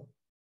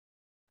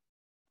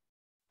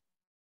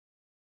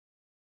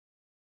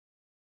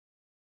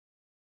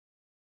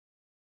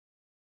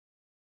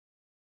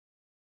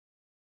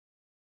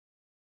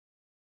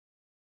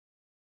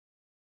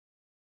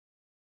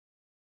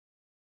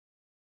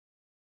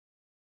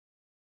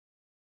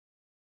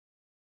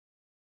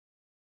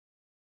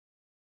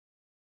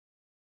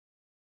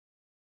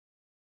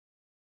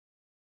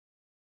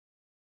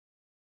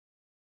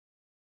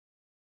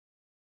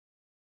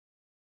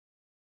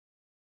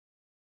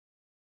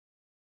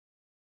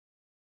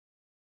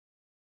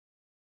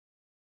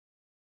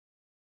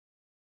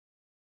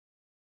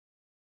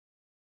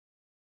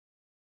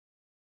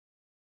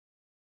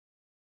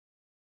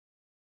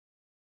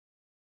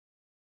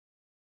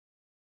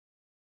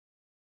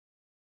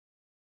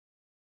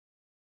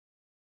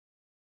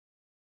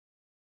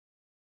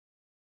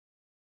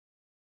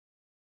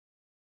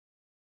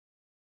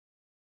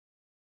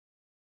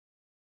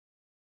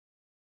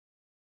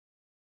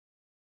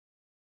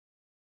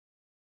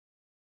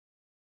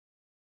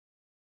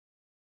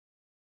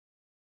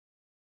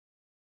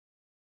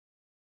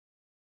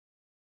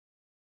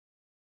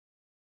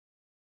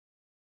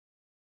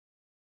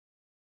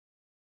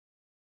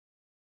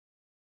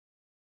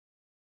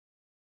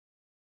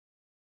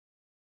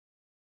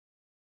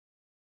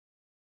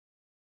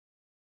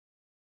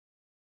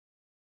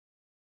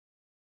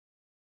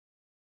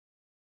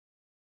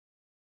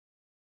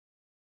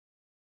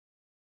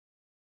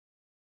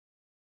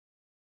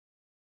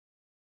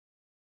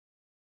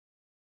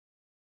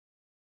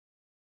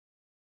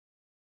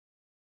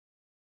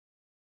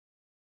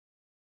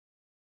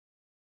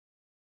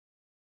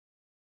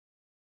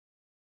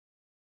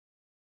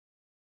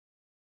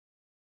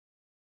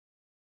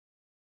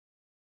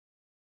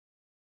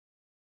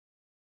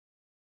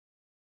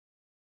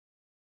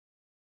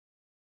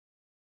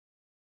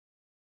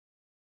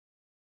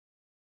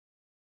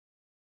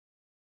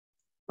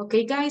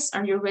 Okay, guys,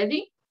 are you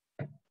ready?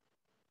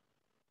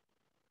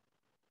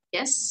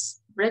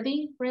 Yes,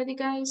 ready,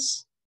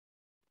 guys?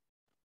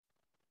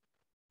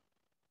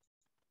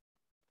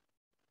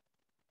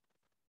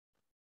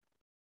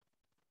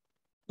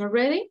 You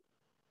ready?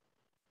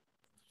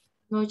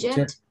 No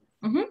yet?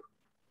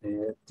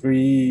 Yeah.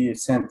 3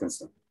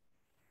 sentences.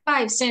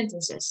 5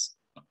 sentences.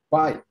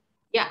 5.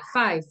 Yeah,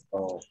 5.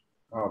 Oh,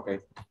 okay.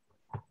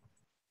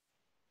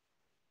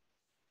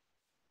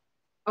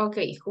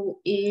 Okay,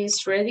 who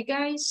is ready,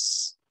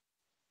 guys?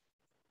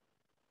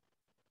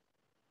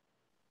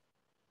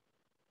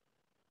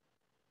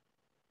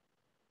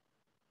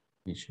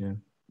 Teacher.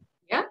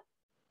 Yeah.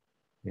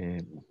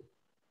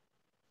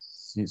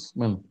 Sí,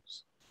 bueno,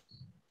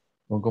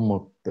 son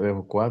como 3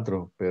 o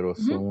 4, pero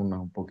son unas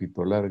un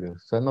poquito largas. O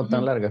sea, no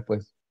tan largas,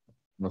 pues.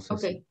 No sé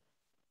Okay. si.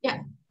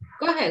 Yeah,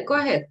 go ahead, go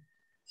ahead.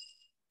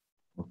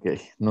 Ok,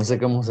 no sé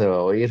cómo se va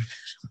a oír.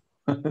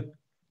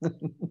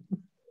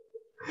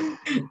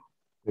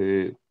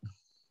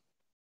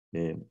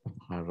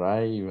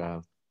 Arrive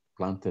a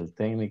plantel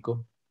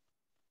técnico.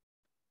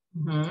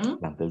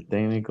 Plantel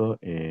técnico.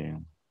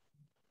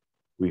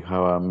 We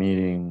have a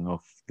meeting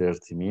of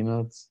 30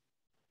 minutes.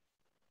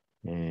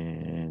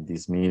 And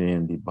this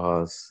meeting, the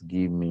boss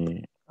give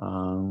me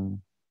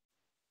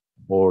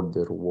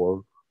order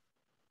work.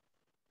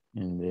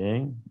 And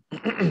then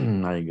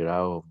I get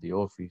out of the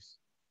office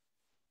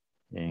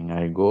and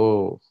I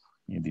go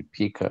in the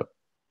pickup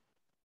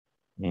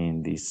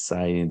in this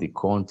side in the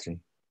country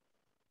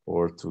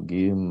or to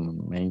give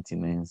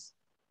maintenance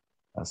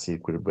a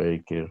circuit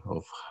breaker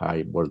of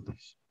high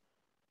voltage.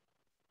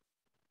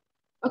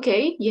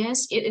 Okay,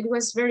 yes, it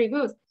was very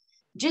good.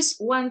 Just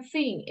one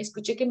thing,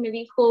 escuché que me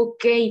dijo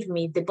gave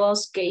me, the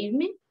boss gave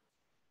me.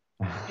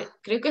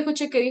 Creo que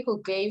escuché que dijo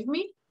gave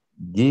me.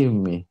 Give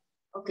me.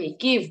 Okay,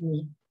 give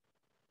me.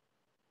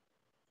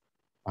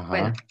 Ajá.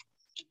 Bueno,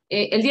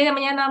 el día de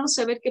mañana vamos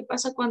a ver qué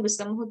pasa cuando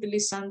estamos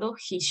utilizando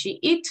he, she,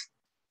 it.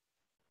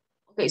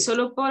 Ok,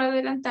 solo por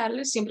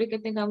adelantarles, siempre que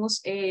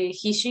tengamos he,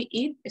 she,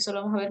 it, eso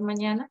lo vamos a ver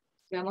mañana,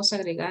 le vamos a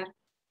agregar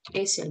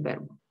ese al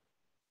verbo.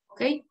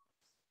 Ok,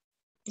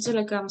 eso es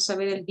lo que vamos a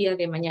ver el día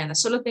de mañana.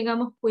 Solo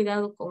tengamos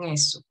cuidado con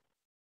eso.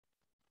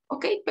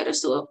 Ok, pero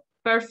estuvo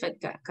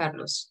perfect,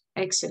 Carlos.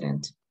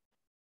 Excellent.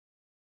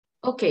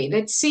 Okay,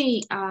 let's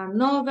see.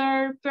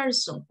 Another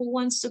person. Who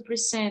wants to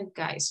present,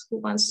 guys? Who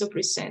wants to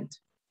present?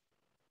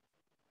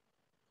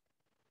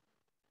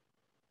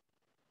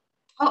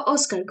 Oh,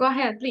 Oscar, go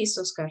ahead, please,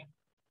 Oscar.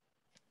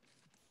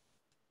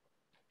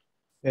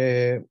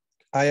 I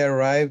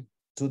arrived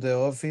to the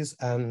office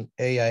at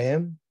 8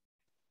 a.m.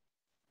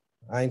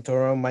 I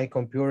turn on my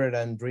computer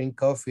and drink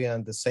coffee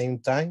at the same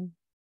time.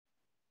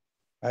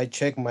 I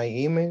check my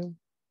email.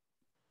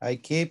 I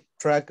keep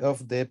track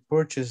of the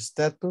purchase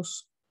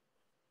status.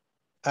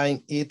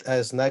 I eat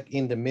a snack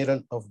in the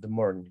middle of the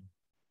morning.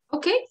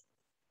 Okay,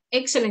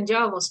 excellent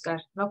job, Oscar.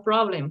 No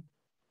problem.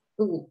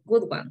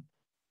 Good one.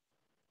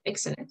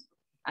 Excellent.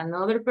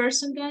 Another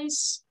person,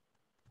 guys?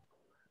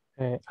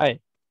 I.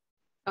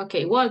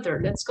 Okay,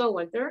 Walter, let's go,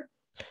 Walter.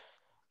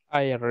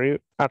 I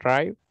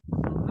arrive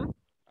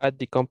at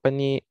the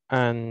company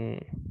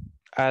and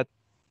at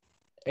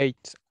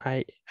 8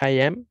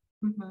 a.m.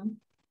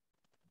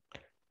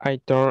 I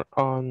turn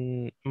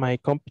on my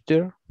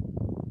computer.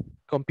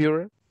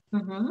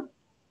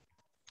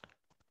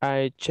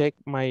 I check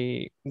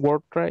my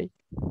work tray.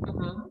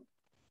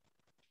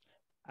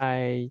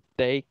 I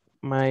take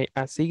my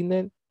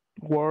assigned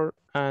work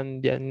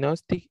and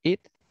diagnostic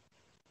it.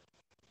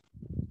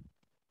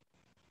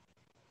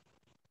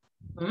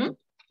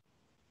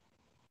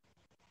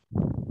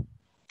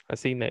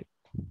 Assignment.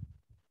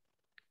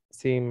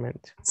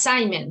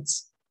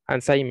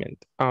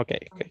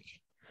 Okay.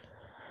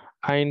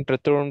 I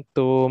return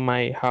to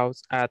my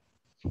house at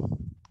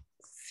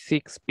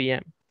 6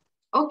 p.m.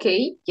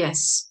 Okay,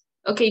 yes.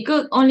 Okay,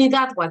 good. Only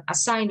that one,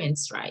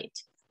 assignments, right?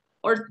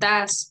 Or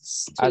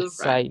tasks too,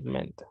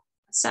 Assignment. Right?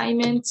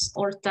 Assignments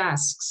or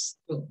tasks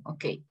too.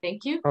 Okay,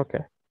 thank you.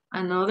 Okay.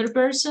 Another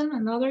person,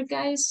 another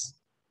guys?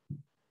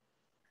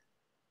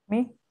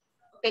 Me.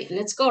 Okay,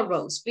 let's go,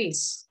 Rose,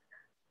 please.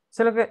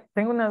 Solo que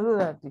tengo una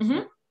duda.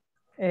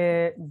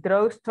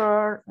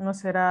 Drugstore no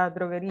será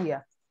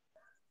droguería.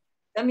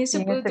 También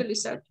se puede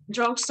utilizar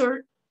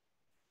drugstore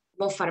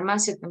o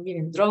farmacia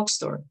también,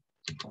 drugstore.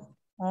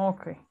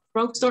 Ok.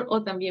 Drugstore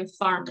o también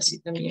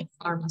pharmacy,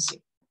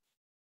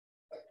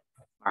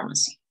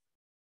 pharmacy.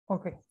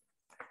 Ok.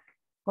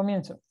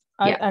 Comienzo.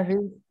 Yeah. I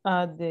arrive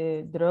at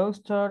the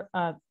drugstore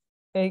at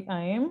 8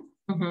 a.m.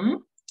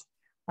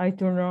 I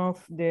turn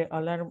off the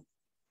alarm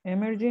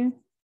emergency,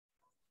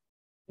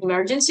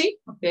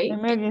 okay.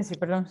 Emergency,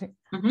 perdón, sí.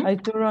 I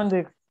turn on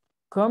the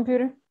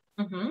computer.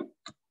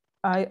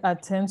 I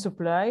attend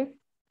supply.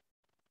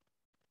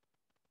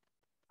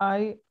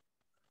 I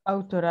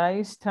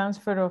authorize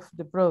transfer of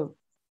the product.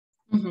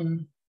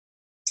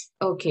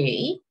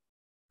 Okay.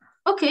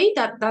 Okay,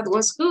 that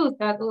was good.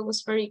 That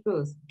was very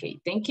good. Okay,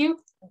 thank you.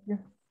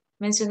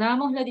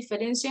 Mencionábamos la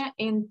diferencia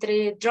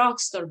entre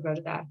drugstore,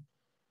 ¿verdad?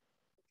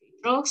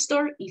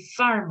 Drugstore y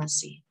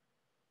pharmacy.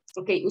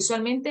 Ok,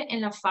 usualmente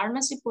en la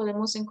pharmacy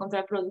podemos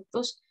encontrar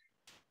productos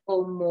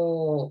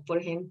como, por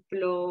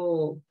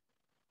ejemplo,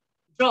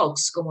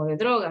 drugs, como de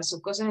drogas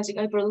o cosas así.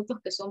 Hay productos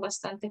que son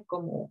bastante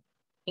como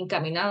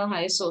encaminados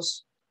a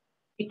esos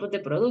tipos de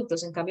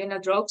productos. En cambio, en la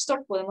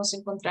drugstore podemos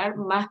encontrar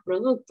más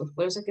productos.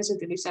 Por eso es que se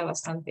utiliza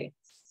bastante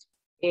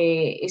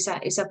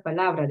esa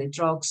palabra de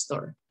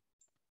drugstore.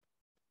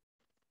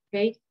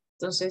 Ok,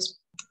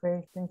 entonces.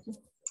 Okay, thank you.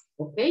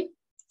 Ok.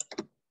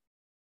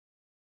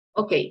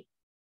 Ok.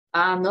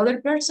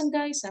 Another person,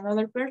 guys,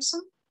 another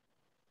person.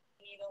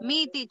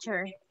 Me,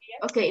 teacher.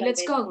 Okay,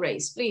 let's go,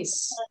 Grace,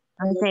 please.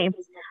 Okay.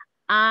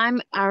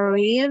 I'm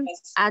arrived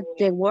at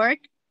the work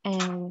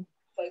and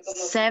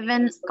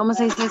 7, ¿cómo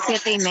se dice?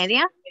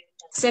 7:30?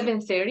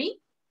 7:30.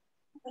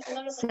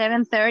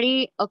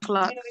 7:30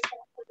 o'clock.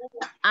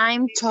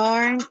 I'm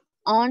turned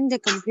on the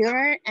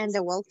computer and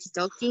the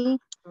walkie-talkie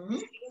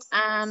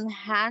and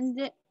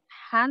handed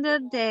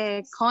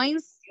the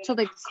coins to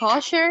the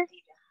cashier.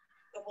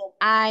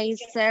 I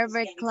serve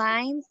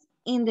clients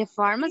in the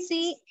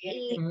pharmacy.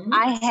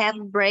 I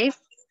have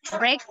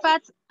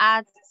breakfast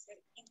at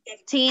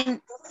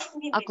 10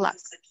 o'clock.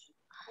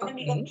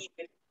 Okay.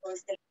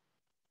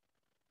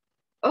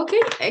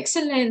 Okay,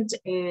 excellent.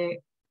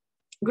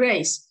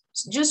 Grace,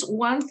 just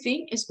one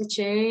thing,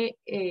 escuché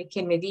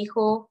que me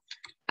dijo,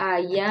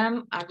 I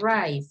am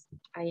arrived.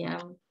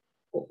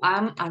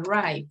 I'm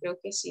arrived. Creo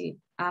que sí,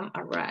 I'm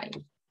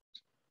arrived.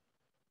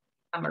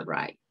 I'm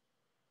arrived.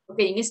 Ok,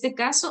 en este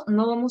caso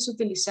no vamos a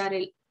utilizar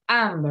el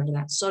am,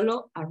 ¿verdad?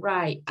 Solo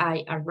arrive.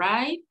 I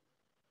arrive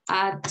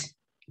at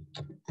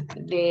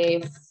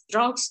the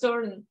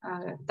drugstore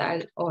a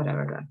tal hora,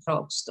 ¿verdad?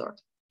 Drugstore.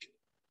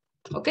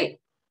 Ok.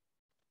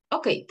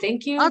 Ok,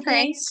 thank you, Okay.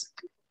 Grace.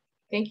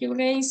 Thank you,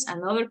 Grace.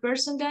 Another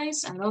person,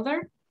 guys?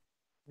 Another?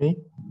 Me,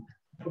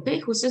 Okay,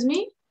 who says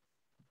me?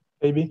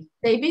 David.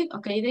 David?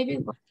 Okay,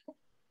 David.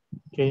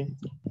 Okay.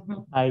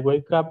 I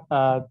wake up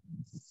at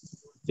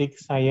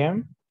 6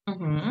 a.m.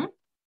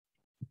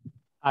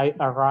 I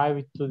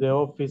arrive to the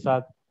office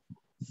at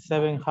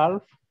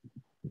 7:30.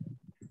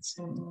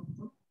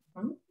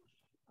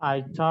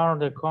 I turn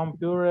the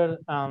computer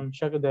and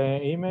check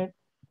the email.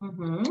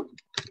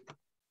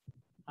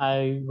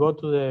 I go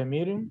to the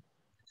meeting.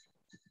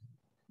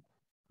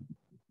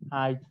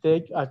 I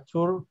take a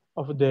tour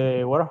of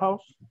the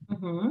warehouse.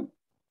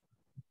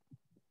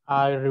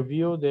 I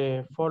review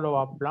the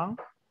follow-up plan.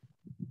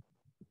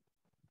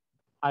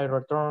 I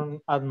return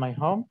at my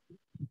home.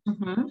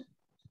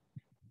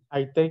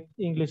 I take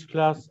English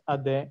class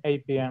at the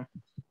 8 p.m.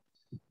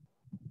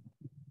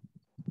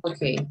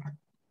 Okay.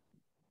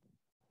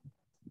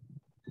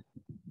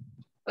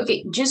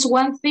 Okay, just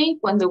one thing,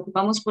 cuando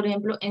ocupamos, por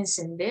ejemplo,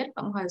 encender,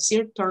 vamos a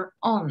decir turn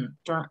on,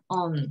 turn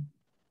on.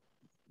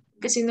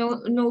 Que si no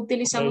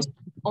utilizamos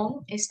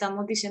on,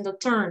 estamos diciendo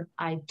turn,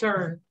 I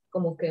turn,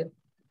 como que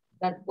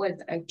dar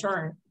vuelta, I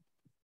turn.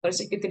 Por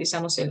eso es que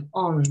utilizamos el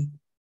on.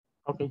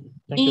 Okay,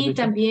 y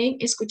también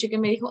escuché que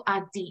me dijo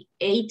at the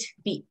 8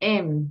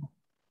 p.m.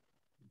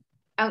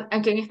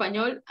 Aunque en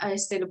español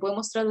lo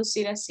podemos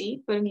traducir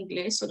así, pero en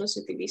inglés solo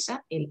se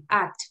utiliza el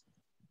at.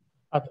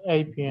 At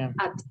 8 p.m.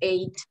 At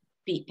 8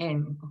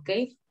 p.m., ¿ok?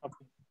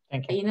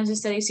 Thank you. Ahí nos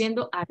está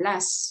diciendo a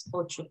las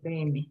 8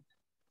 p.m.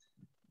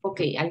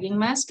 Ok, ¿alguien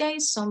más,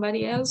 guys?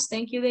 Somebody else?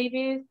 Thank you,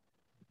 David.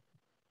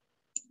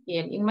 ¿Y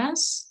alguien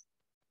más?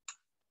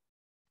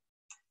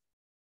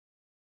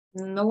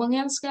 No one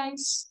else,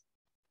 guys?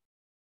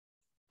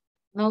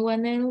 No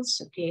one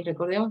else? Ok,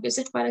 recordemos que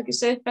eso es para que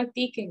ustedes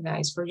practiquen,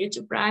 guys, for you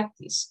to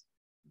practice.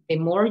 The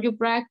more you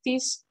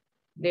practice,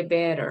 the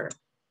better.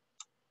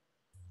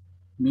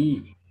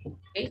 Me.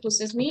 Okay, who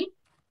says me?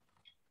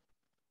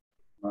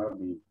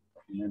 Marvin.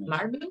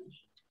 Marvin?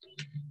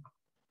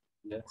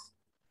 Yes.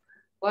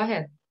 Go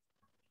ahead.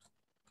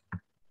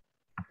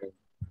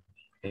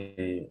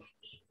 I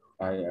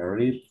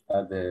arrived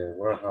at the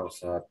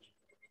warehouse at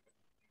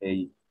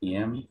 8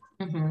 p.m.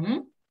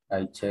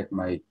 I check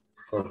my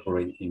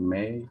corporate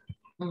email.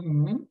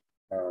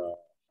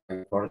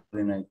 I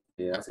coordinate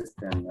the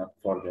assistant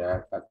for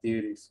the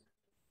activities.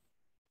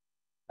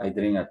 I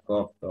drink a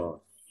cup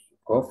of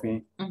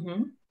coffee.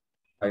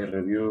 I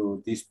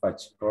review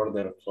dispatch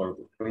order for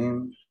the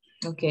clean.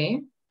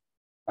 Okay.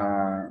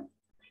 I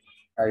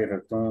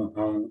return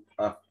home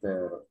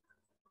after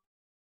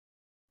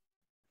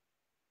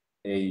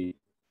 6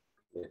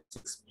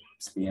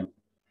 p.m.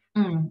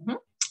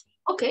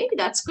 Ok,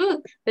 that's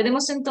good.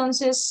 Tenemos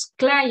entonces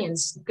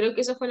clients. Creo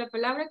que esa fue la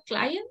palabra,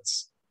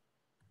 clients.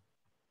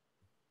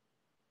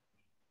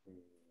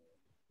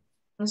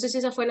 No sé si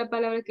esa fue la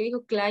palabra que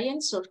dijo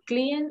clients o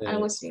client,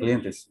 algo así.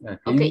 Clientes.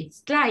 Ok,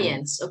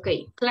 clients. Ok,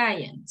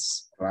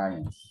 clients.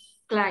 Clients.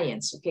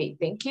 Clients. Ok,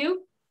 thank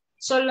you.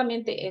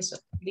 Solamente eso.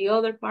 The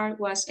other part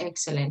was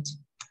excellent.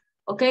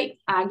 Ok,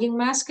 ¿alguien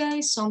más,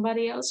 guys?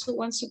 Somebody else who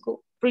wants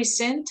to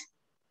present?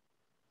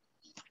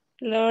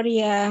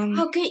 Gloria.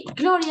 Okay,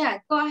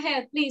 Gloria, go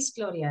ahead, please,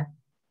 Gloria.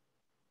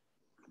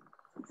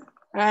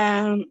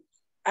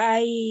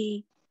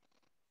 I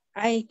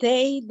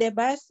take the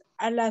bus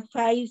a las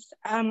 5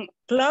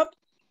 o'clock.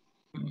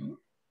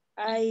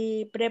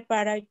 I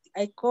prepare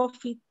a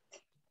coffee.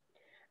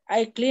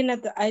 I clean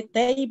a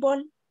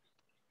table.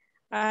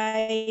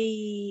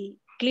 I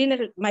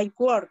clean my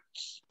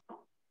works.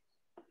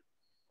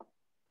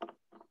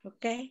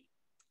 Okay.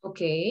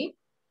 Ok.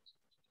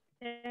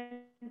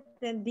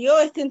 ¿Entendió?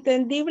 ¿Es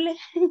entendible?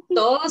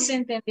 Todo se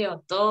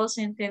entendió, todo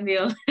se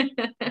entendió.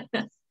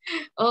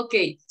 Ok,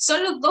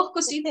 solo dos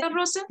cositas,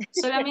 Rosa,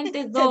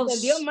 solamente dos.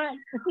 Se entendió mal.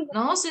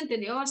 No, se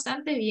entendió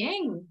bastante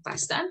bien,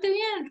 bastante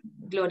bien.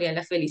 Gloria,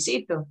 la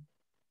felicito.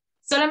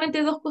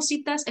 Solamente dos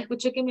cositas,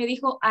 escuché que me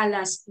dijo a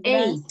las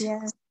 8.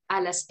 Gracias.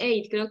 A las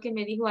 8, creo que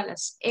me dijo a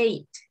las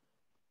 8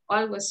 o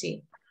algo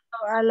así.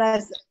 A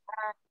las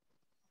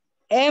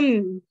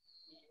M.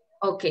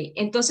 Ok,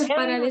 entonces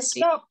para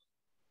decir...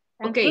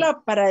 En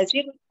clock, para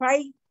decir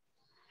five,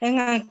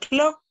 en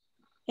clock,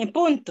 en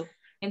punto.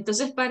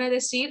 Entonces para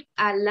decir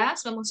a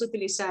las vamos a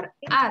utilizar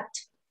at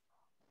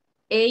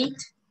 8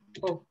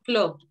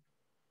 o'clock.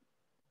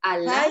 A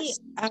las...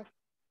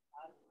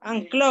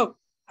 And clock.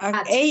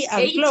 At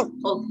 8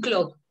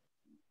 o'clock.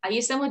 Ahí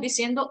estamos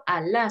diciendo a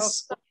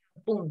las,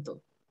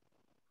 punto.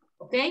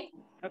 ¿Ok?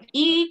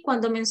 Y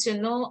cuando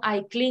mencionó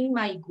I clean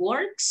my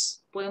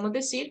works, podemos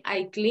decir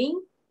I clean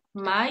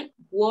my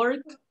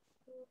workplace.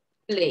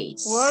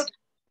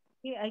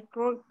 I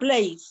call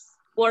place.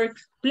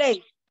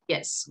 Workplace.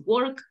 Yes,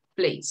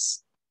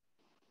 workplace.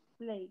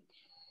 Place.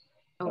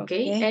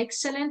 Okay,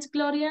 excellent,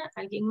 Gloria.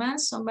 ¿Alguien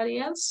más? Somebody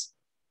else?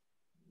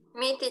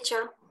 Me,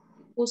 teacher.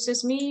 Who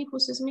says me? Who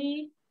says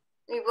me?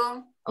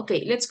 Yvonne.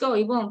 Okay, let's go,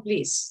 Yvonne,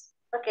 please.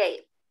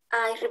 Okay.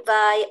 I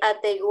arrive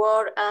at the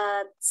work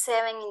at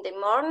 7 in the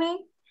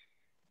morning.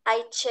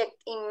 I check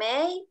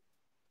email.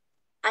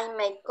 I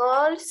make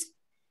calls.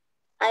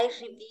 I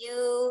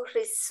review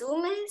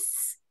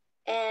resumes.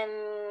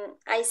 And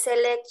I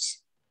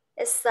select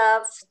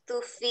staff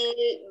to fill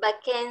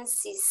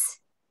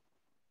vacancies.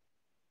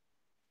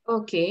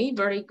 Okay,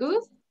 very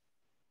good.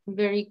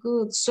 Very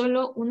good.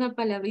 Solo una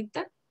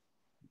palabrita.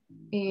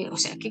 O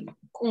sea que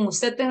con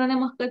usted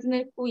tenemos que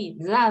tener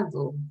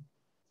cuidado,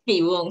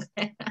 Ivonne.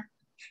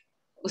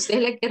 Usted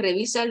es la que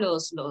revisa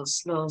los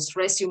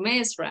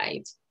resumes,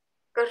 right?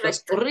 Correcto.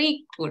 Los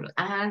currículos.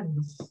 Ah,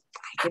 no.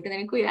 Hay que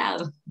tener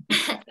cuidado.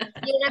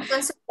 Y una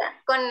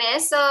consulta. Con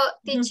eso,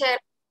 teacher,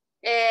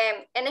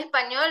 en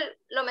español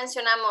lo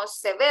mencionamos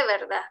CV,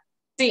 ¿verdad?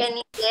 Sí. En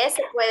inglés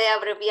se puede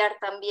abreviar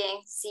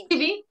también.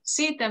 CV,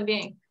 sí,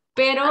 también.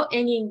 Pero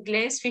en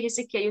inglés,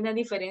 fíjese que hay una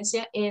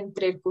diferencia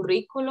entre el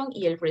currículum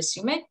y el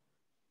resumen.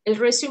 El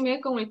resumen,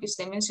 como el que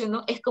usted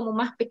mencionó, es como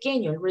más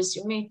pequeño, el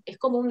resumen, es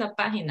como una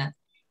página.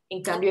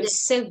 En cambio, el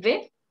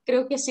CV,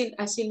 creo que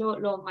así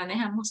lo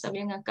manejamos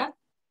también acá,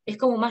 es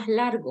como más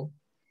largo.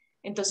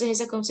 Entonces,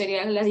 esa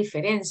sería la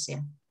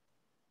diferencia.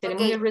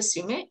 Tenemos el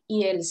resumen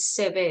y el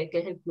CV, que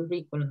es el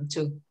curriculum,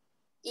 too.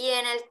 Y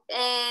en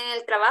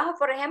el trabajo,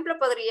 por ejemplo,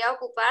 podría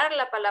ocupar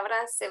la palabra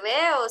CV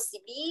o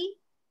CV.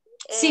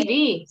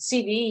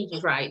 CV,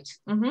 right.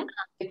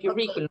 The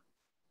curriculum.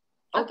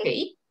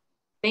 Okay.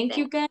 Thank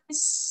you,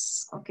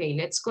 guys. Okay,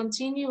 let's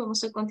continue.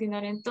 Vamos a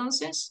continuar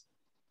entonces.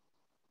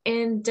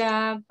 And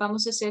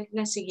vamos a hacer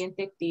la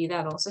siguiente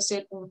actividad. Vamos a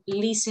hacer un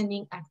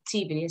listening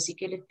activity. Así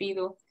que les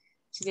pido,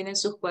 si tienen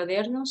sus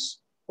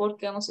cuadernos,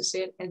 porque vamos a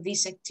hacer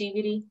this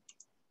activity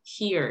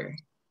here.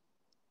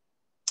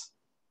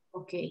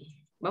 Ok.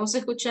 Vamos a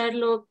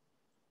escucharlo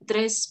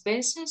 3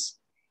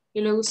 veces y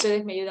luego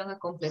ustedes me ayudan a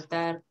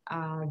completar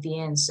the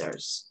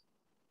answers.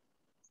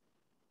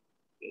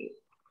 Okay,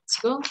 let's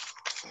go.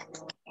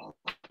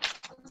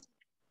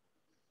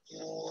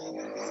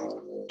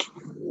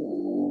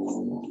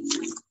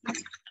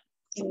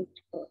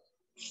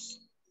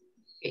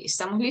 Okay,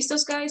 ¿estamos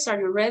listos, guys?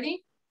 Are you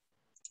ready?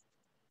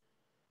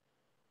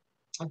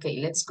 Okay,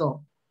 let's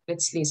go.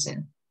 Let's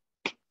listen.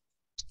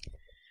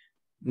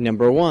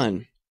 Number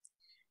 1.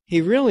 He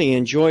really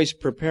enjoys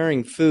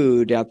preparing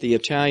food at the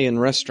Italian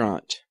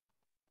restaurant.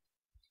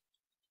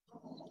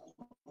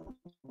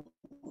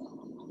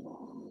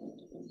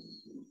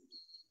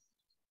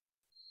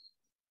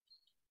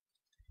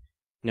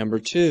 Number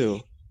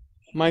 2.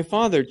 My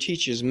father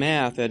teaches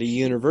math at a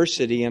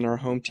university in our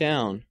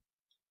hometown.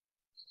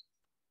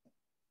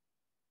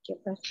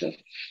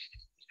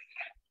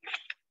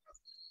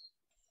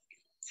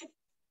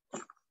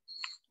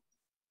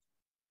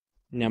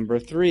 Number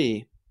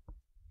 3.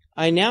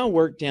 I now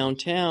work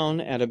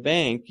downtown at a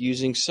bank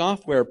using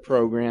software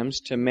programs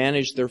to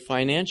manage their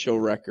financial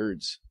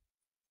records.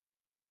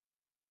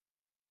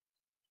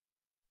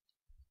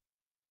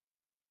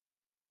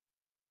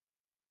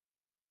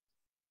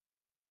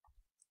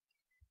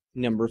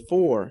 Number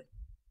 4.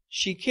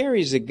 She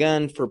carries a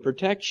gun for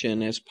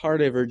protection as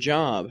part of her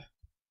job.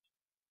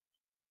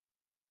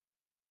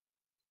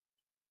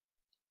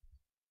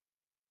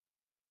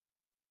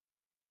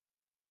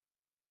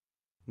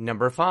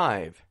 Number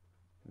 5.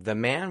 The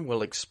man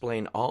will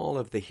explain all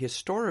of the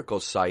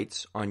historical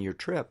sites on your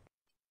trip.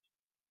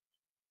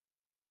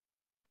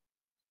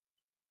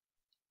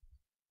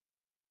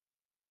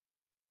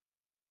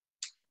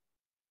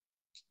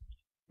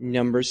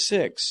 Number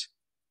 6.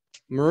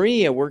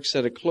 Maria works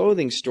at a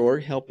clothing store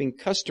helping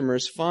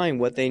customers find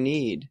what they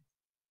need.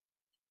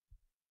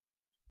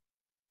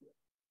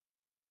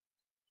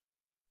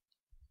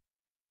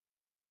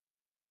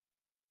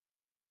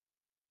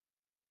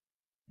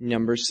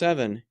 Number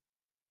 7.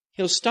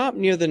 He'll stop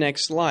near the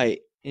next light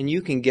and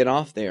you can get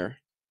off there.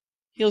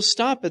 He'll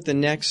stop at the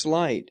next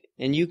light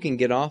and you can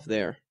get off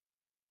there.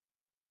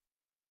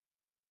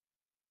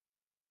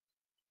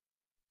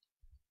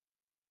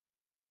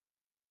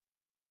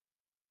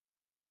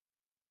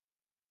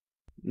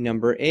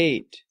 Number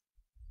 8.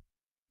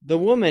 The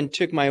woman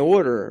took my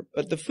order,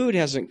 but the food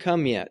hasn't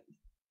come yet.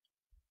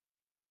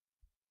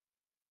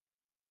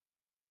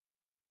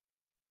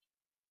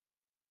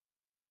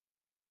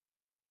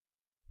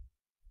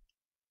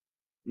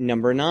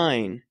 Number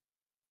 9.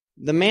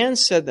 The man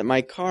said that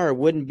my car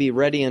wouldn't be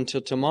ready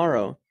until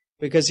tomorrow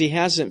because he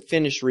hasn't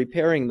finished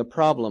repairing the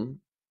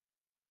problem.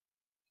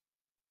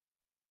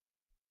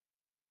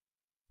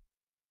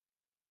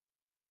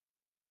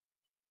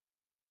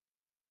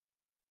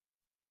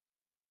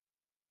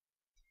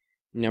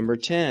 Number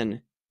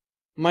 10.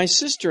 My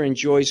sister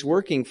enjoys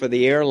working for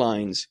the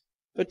airlines,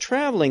 but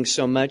traveling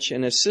so much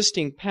and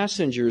assisting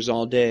passengers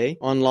all day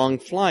on long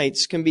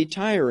flights can be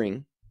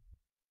tiring.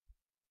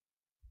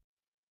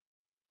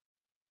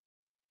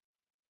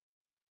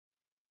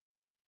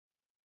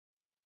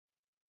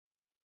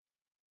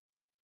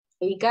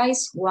 Okay,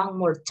 guys, one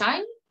more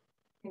time,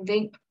 and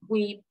then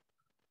we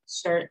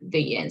share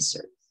the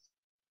answer.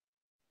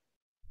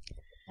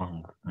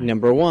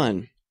 Number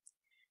 1.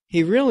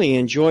 He really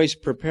enjoys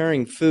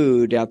preparing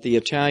food at the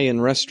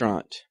Italian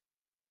restaurant.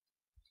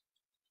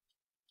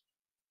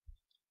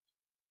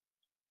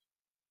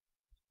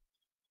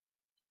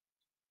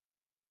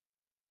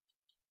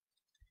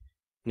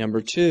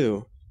 Number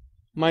 2.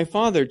 My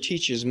father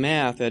teaches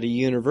math at a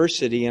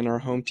university in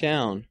our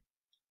hometown.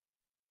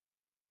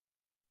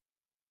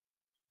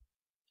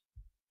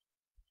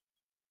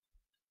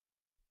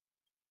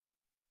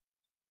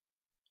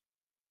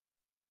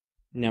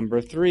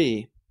 Number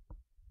 3.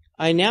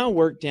 I now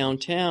work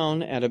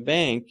downtown at a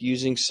bank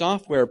using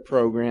software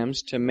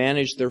programs to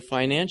manage their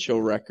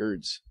financial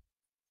records.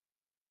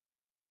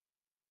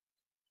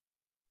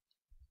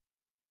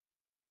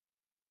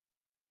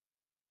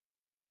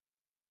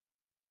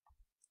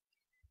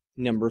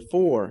 Number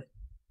 4.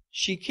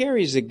 She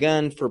carries a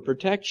gun for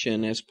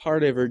protection as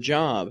part of her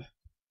job.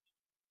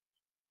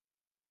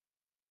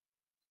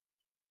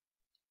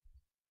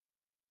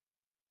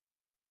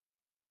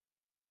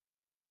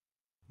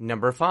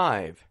 Number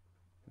 5.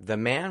 The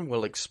man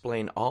will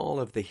explain all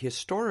of the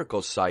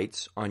historical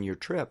sites on your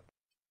trip.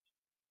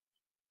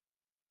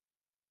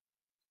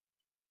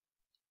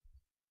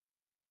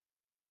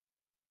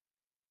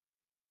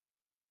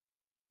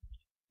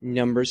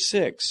 Number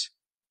 6.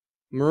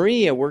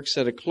 Maria works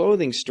at a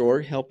clothing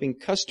store helping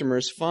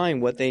customers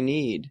find what they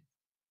need.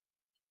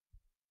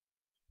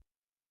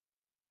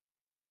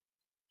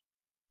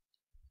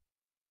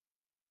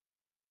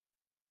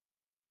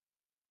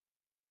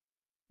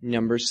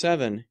 Number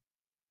 7.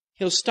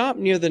 He'll stop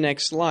near the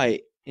next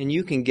light and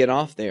you can get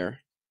off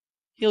there.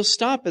 He'll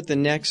stop at the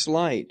next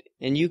light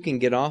and you can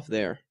get off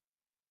there.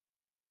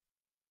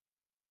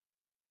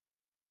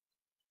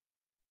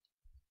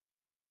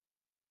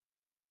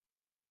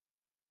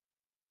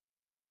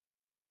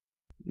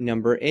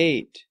 Number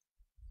 8.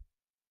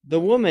 The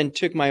woman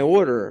took my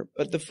order,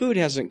 but the food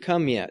hasn't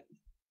come yet.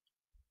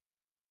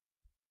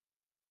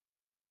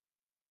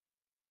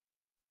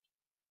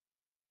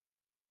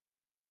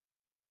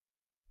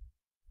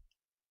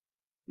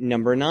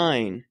 Number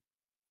 9.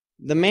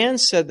 The man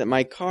said that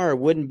my car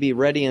wouldn't be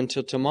ready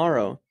until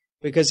tomorrow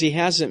because he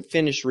hasn't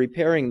finished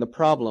repairing the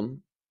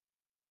problem.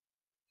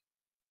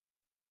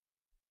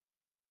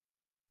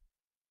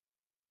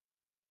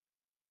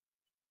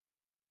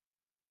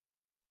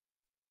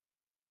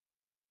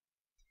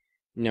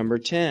 Number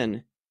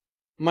 10.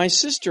 My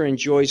sister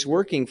enjoys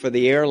working for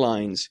the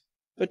airlines,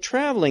 but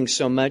traveling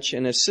so much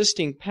and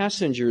assisting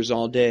passengers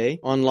all day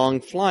on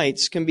long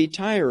flights can be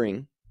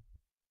tiring.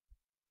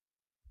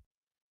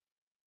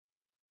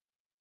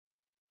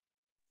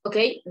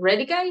 Okay,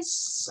 ready,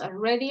 guys?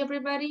 Ready,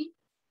 everybody?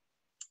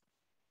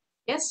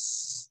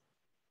 Yes?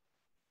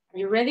 Are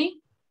you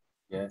ready?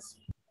 Yes.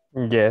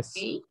 Yes.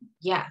 Okay.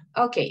 Yeah,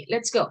 okay,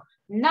 let's go.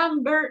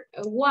 Number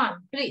 1,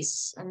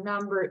 please.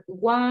 Number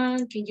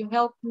 1, can you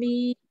help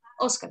me?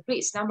 Oscar,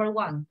 please, number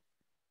 1.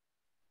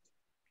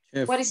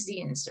 Chef. What is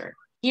the answer?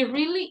 He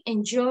really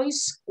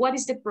enjoys, what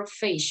is the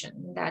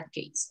profession in that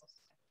case?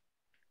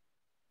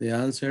 The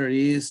answer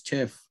is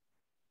chef.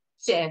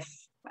 Chef.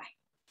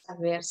 A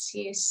ver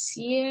si es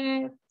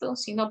cierto.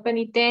 Si no,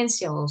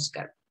 penitencia,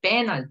 Oscar.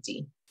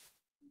 Penalty.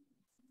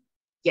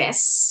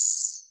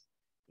 Yes.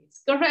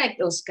 It's correct,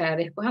 Oscar.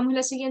 Escojamos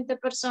la siguiente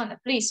persona.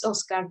 Please,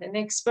 Oscar, the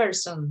next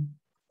person.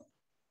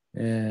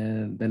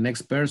 The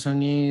next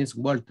person is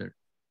Walter.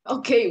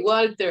 Okay,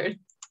 Walter.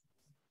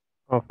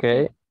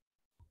 Okay.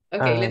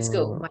 Okay, let's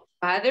go. My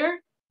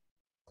father.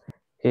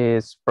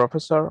 Is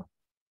professor.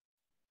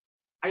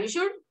 Are you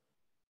sure,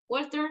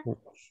 Walter?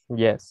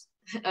 Yes.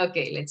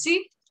 Okay, let's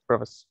see.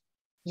 Professor.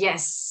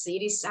 Yes,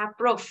 it is a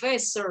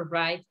professor,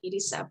 right? It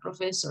is a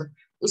professor.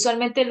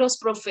 Usualmente los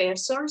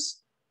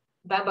professors,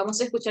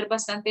 vamos a escuchar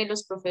bastante de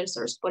los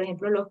professors, por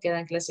ejemplo, los que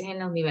dan clases en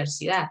la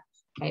universidad.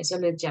 A eso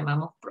les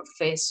llamamos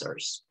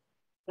professors.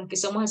 Los que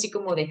somos así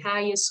como de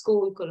high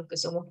school, con los que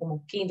somos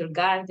como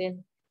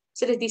kindergarten,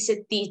 se les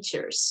dice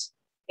teachers.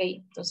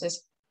 ¿Okay?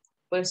 Entonces,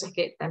 por eso es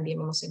que también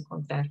vamos a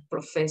encontrar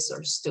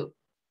professors too.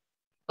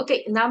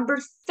 Okay, number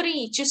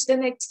 3, choose the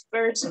next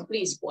person,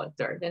 please,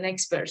 Walter, the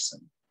next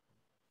person.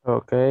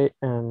 Okay,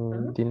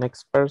 and the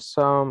next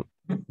person,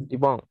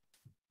 Yvonne.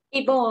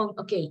 Yvonne,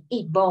 okay,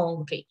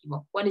 Yvonne, okay,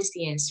 Yvonne, what is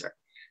the answer?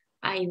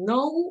 I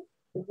know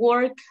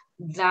work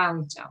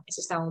downtown.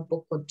 Eso está un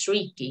poco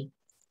tricky.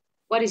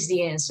 What is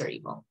the answer,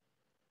 Yvonne?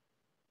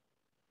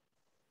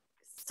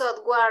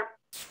 Software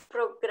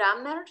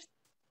programmer.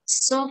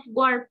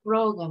 Software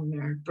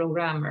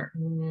programmer.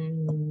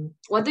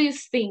 What do you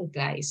think,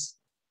 guys?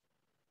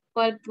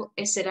 ¿Cuál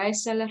será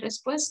esa la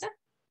respuesta?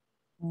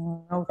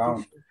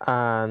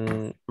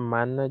 And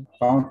manage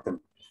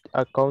accountant.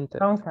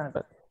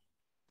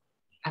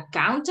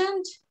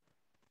 Accountant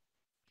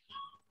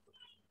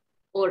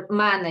or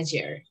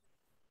manager?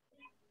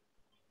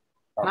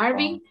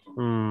 Marvin?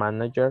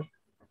 Manager.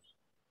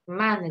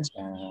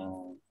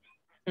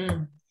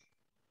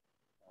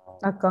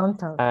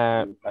 Accountant.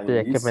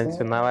 Ya que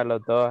mencionaba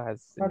los dos.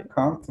 Así.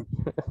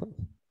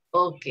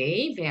 Ok,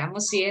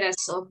 veamos si era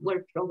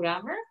software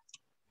programmer.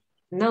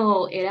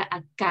 No, era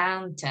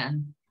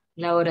accountant.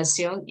 La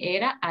oración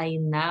era I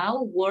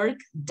now work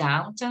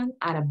downtown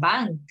at a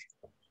bank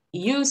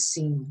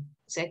using,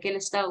 o sea que él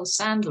está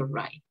usando,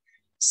 right?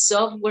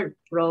 Software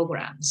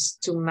programs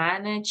to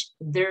manage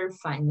their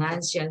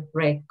financial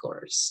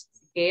records.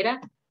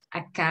 Era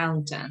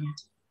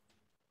accountant.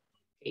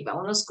 Okay,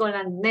 vámonos con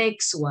la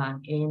next one.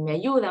 Me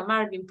ayuda,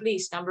 Marvin,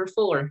 please, number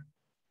 4.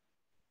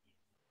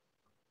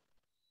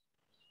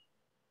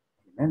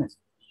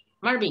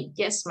 Marvin,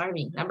 yes,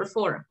 Marvin, number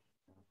 4.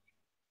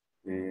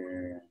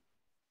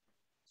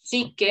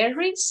 She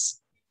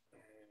carries.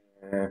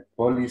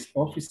 Police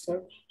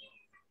officer.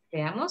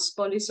 Veamos,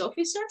 police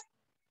officer.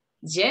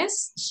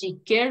 Yes, she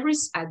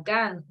carries a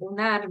gun, un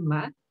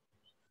arma,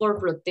 for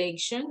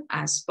protection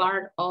as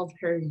part of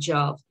her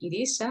job. It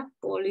is a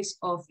police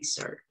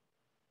officer.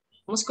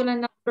 Vamos con la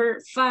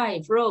number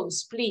 5.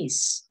 Rose,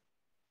 please.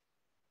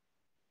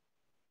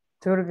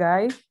 Tour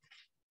guide.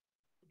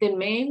 The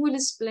man will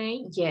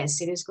explain.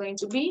 Yes, it is going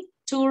to be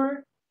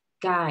tour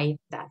guide.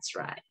 That's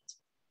right.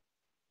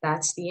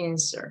 That's the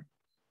answer.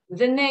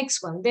 The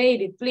next one,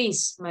 David,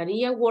 please.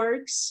 Maria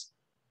works.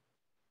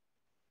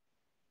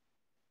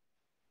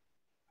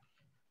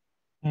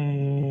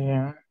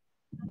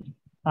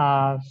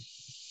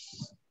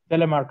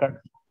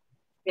 Telemarketer.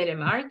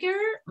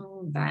 Telemarketer.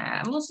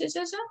 Vamos, ¿es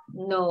eso?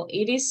 No,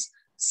 it is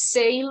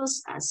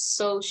sales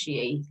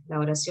associate. La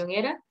oración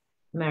era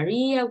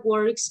Maria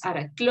works at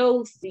a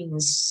clothing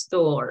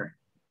store,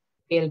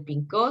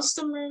 helping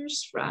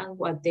customers find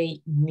what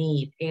they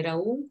need. Era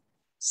un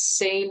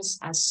sales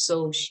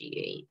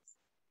associate.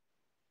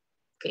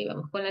 Ok,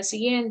 vamos con la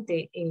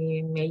siguiente.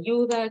 Me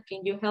ayuda.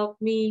 Can you help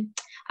me?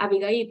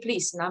 Abigail,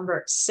 please.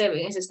 Number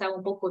 7. Ese está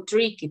un poco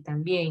tricky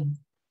también.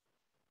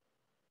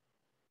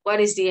 What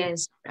is the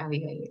answer,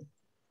 Abigail?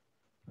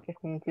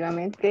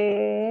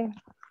 Definitivamente,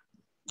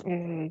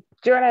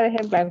 yo la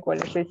dejé en blanco,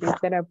 le soy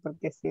sincera,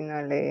 porque si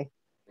no le...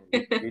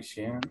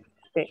 Sí.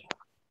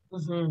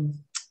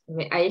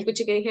 Ahí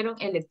escuché que dijeron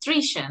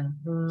electrician.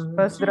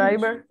 Bus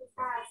driver.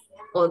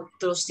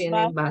 Otros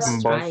tienen bus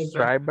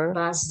driver.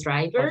 Bus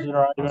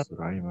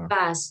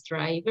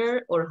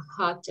driver or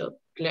hot dog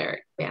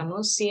clerk.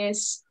 Veamos si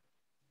es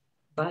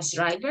bus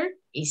driver.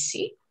 Y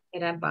sí,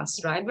 era bus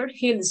driver.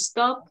 He'll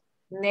stop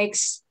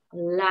next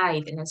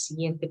light, en la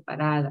siguiente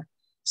parada.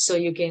 So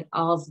you can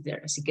off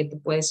there. Así que te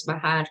puedes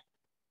bajar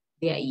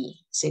de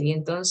ahí. Sería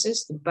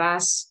entonces the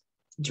bus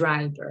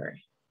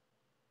driver.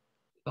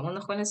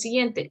 Vámonos con la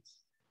siguiente.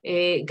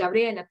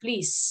 Gabriela,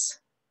 please.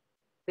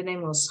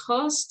 Tenemos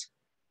host,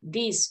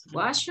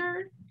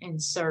 dishwasher,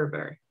 and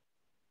server.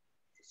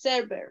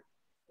 Server.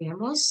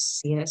 Veamos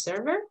si era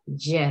server.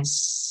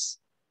 Yes.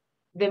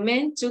 The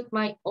man took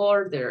my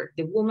order.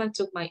 The woman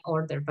took my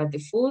order, but the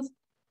food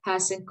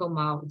hasn't come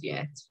out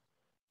yet.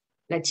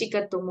 La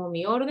chica tomó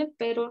mi orden,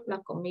 pero la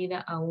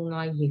comida aún no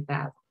ha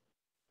llegado.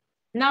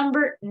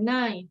 Number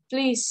 9,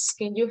 please,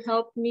 can you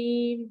help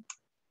me?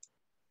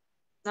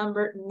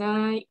 Number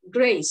 9,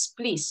 Grace,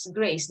 please.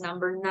 Grace,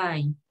 number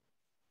 9.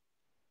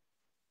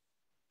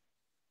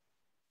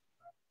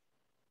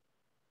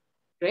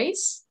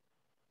 Grace?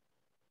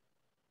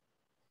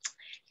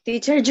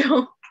 Teacher,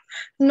 yo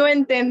no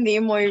entendí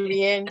muy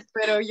bien,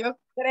 pero yo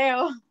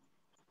creo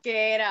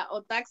que era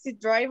o taxi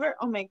driver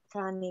o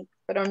mechanic,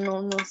 pero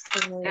no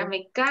sé. La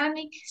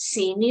mechanic,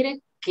 sí,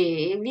 mire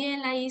qué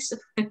bien la hizo.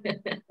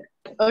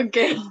 Ok.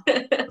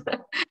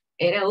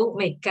 Era un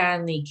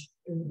mechanic.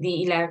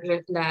 Y la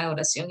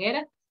oración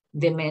era,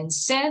 the man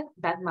said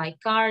that my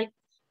car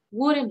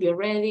wouldn't be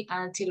ready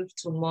until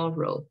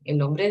tomorrow.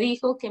 El hombre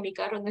dijo que mi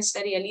carro no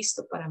estaría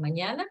listo para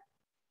mañana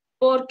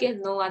porque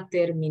no ha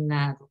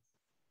terminado.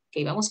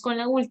 Ok, vamos con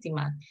la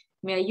última.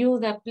 Me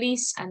ayuda,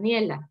 please,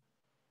 Aniela.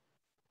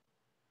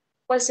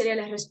 ¿Cuál sería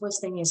la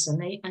respuesta en eso,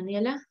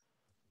 Aniela?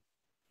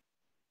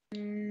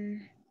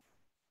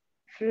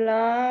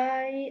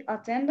 Fly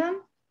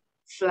attendant.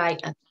 Flight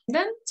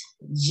attendant.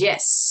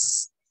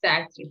 Yes,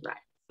 exactly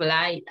right.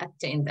 Flight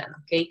attendant.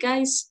 Okay,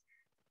 guys.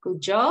 Good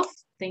job.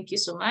 Thank you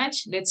so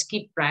much. Let's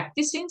keep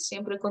practicing.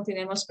 Siempre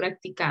continuemos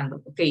practicando.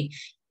 Ok.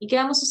 ¿Y qué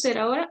vamos a hacer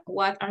ahora?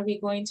 What are we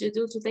going to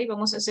do today?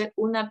 Vamos a hacer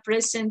una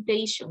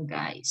presentation,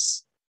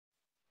 guys.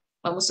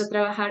 Vamos a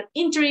trabajar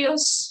in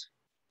trios.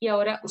 Y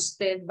ahora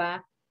usted va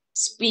a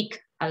speak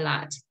a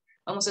lot.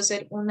 Vamos a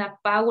hacer una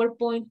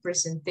PowerPoint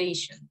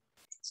presentation.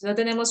 Si no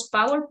tenemos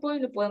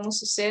PowerPoint, lo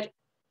podemos hacer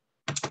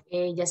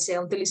ya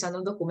sea utilizando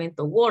un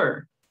documento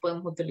Word.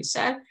 Podemos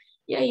utilizar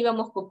y ahí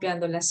vamos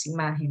copiando las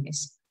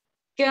imágenes.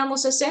 ¿Qué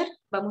vamos a hacer?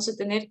 Vamos a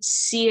tener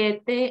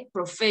 7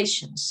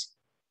 professions.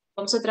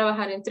 Vamos a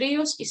trabajar en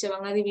tríos y se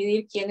van a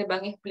dividir quienes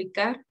van a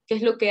explicar qué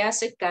es lo que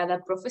hace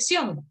cada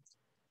profesión.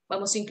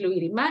 Vamos a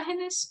incluir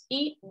imágenes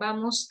y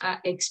vamos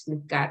a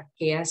explicar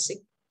qué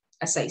hace,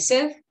 as I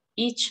said,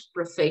 each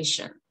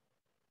profession.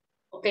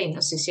 Ok,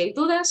 no sé si hay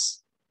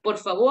dudas. Por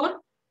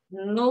favor,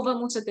 no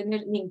vamos a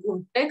tener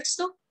ningún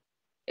texto.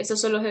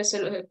 Estos solo se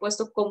los he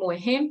puesto como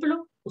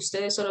ejemplo.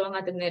 Ustedes solo van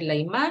a tener la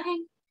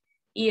imagen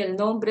y el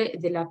nombre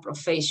de la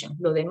profesión.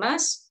 Lo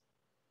demás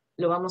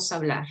lo vamos a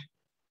hablar.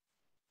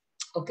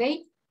 ¿Ok?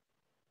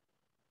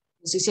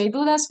 No sé si hay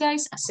dudas,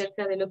 guys,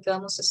 acerca de lo que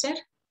vamos a hacer.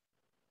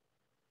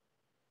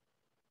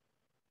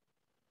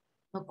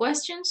 ¿No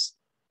questions?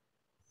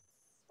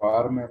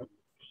 Farmer.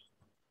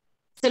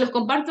 Se los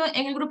comparto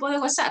en el grupo de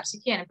WhatsApp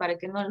si quieren, para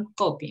que no los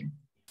copien.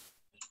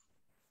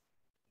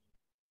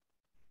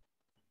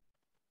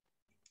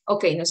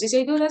 Ok, no sé si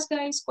hay dudas,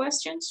 guys,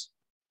 questions.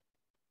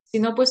 Si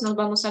no, pues nos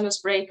vamos a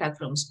los breakout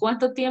rooms.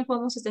 ¿Cuánto tiempo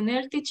vamos a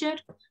tener,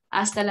 teacher?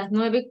 Hasta las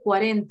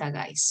 9:40,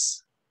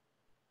 guys.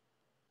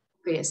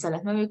 Ok, hasta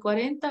las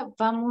 9:40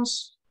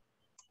 vamos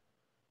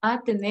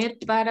a tener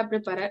para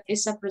preparar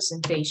esa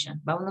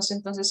presentation. Vámonos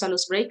entonces a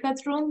los breakout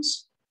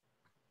rooms.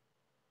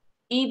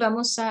 Y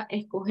vamos a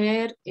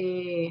escoger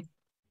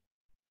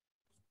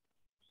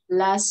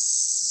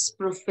las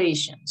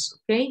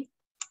professions, ¿ok?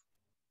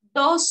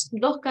 Dos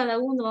cada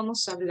uno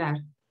vamos a hablar.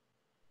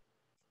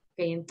 Ok,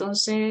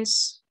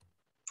 entonces,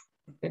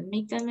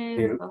 permítanme.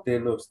 De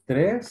los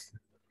 3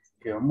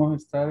 que vamos a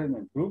estar en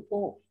el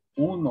grupo,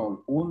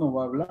 uno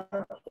va a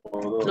hablar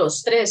o 2.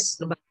 Los 3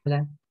 van a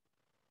hablar.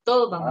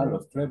 Todos van a hablar.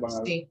 Los 3 van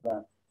a Sí.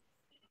 hablar.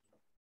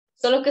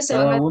 Solo que se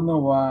van a...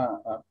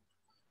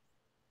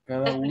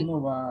 Cada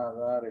uno va a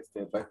dar,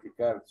 va a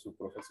explicar su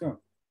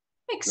profesión.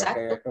 Exacto.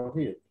 La que haya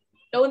cogido.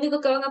 Lo único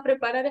que van a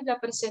preparar es la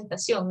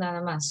presentación,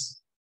 nada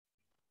más.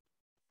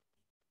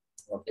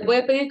 Okay. Les voy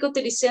a pedir que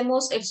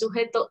utilicemos el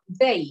sujeto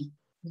they.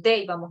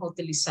 They vamos a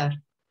utilizar.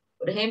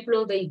 Por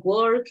ejemplo, they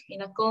work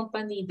in a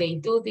company, they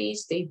do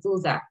this, they do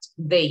that.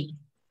 They.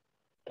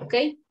 ¿Ok?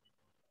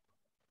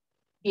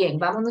 Bien,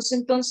 vámonos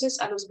entonces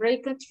a los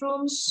breakout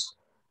rooms.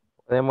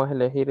 Podemos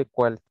elegir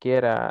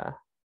cualquiera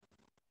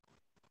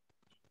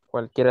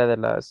de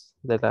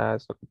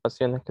las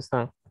ocupaciones que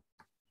están.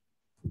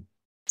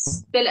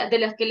 De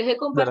las que les he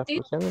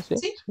compartido. ¿De las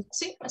funciones?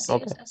 Sí, así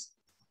okay. es.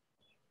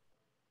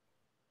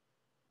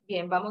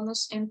 Bien,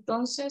 vámonos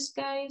entonces,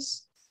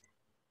 guys.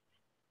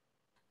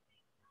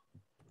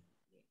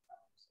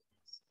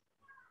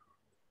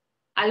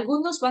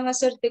 Algunos van a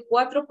ser de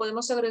 4,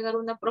 podemos agregar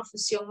una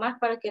profesión más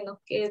para que nos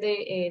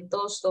quede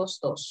 2, 2,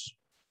 2.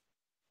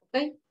 Ok,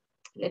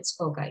 let's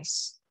go,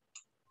 guys.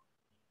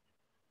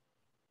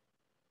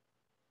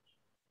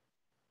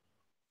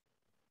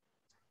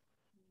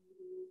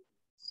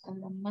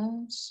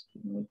 Más.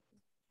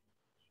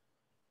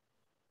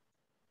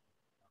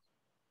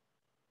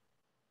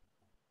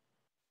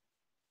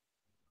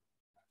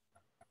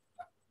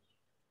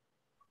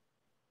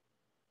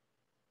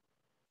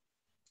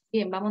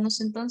 Bien, vámonos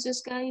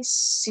entonces, guys.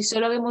 Si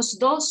solo vemos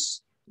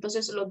 2,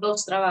 entonces los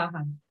 2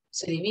 trabajan.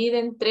 Se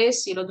dividen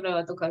 3 y el otro le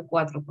va a tocar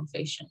 4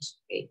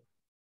 professions. Okay.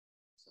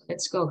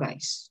 Let's go,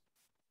 guys.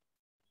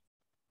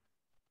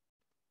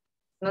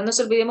 No nos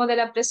olvidemos de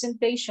la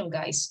presentation,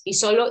 guys. Y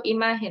solo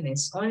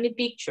imágenes, only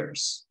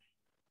pictures.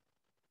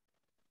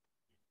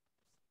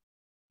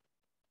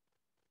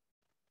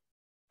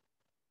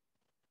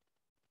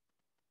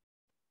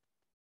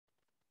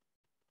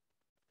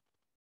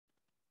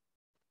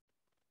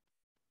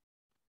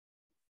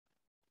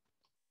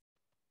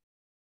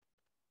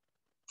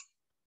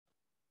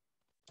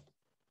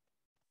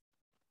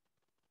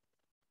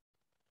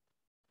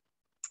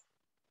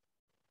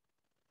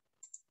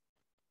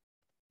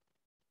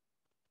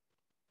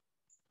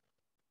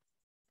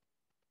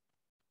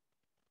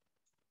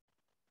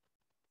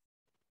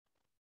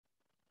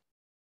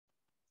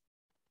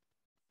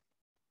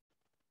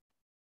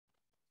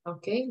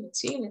 Okay, let's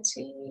see.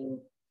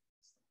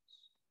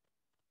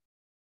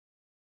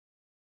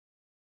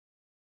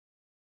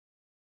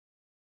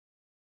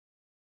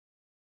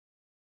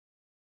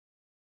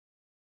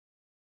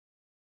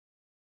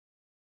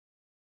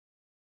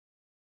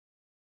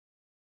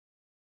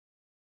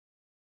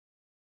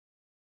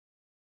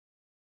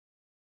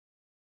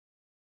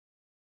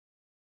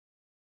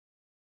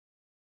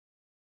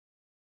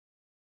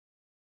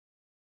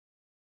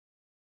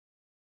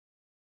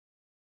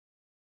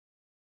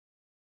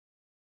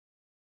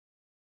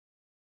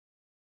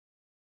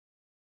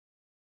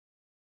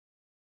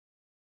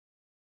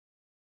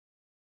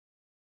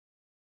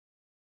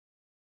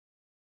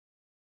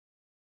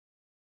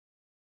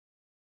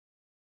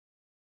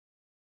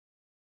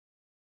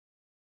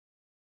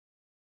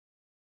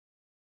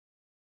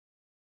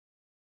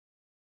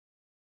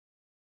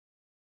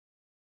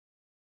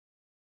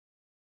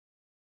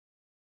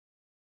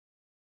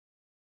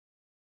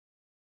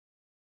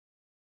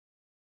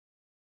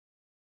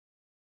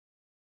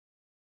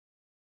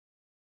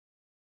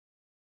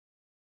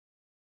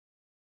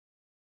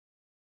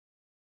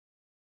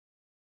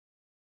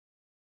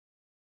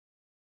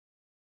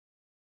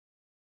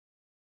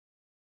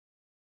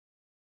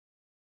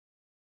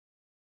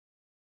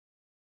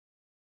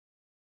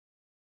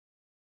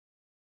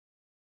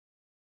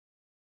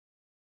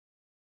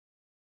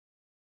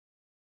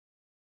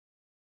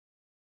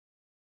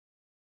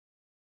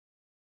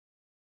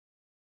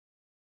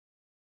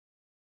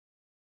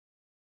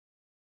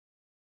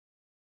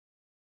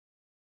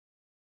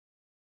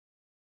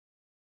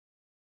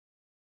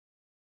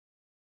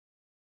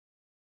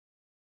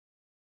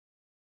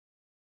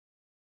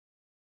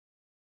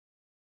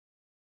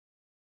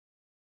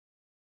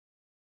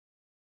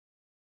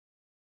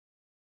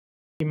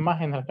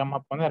 imágenes que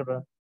vamos a poner,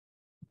 ¿verdad?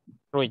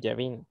 Uy, ya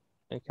vino.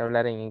 Hay que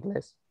hablar en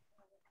inglés.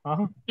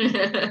 Ajá.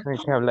 Hay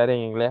que hablar en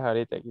inglés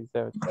ahorita. Aquí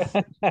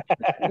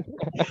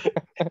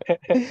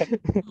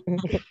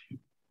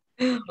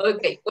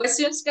Ok,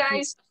 questions,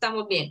 guys.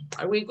 Estamos bien.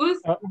 Are we good?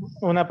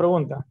 Una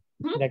pregunta,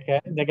 ya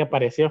que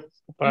apareció,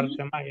 por arte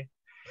de magia.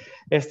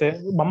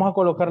 Vamos a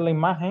colocar la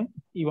imagen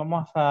y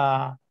vamos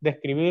a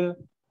describir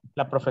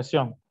la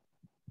profesión.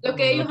 Lo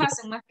que ellos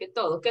hacen más que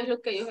todo, ¿qué es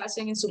lo que ellos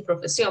hacen en su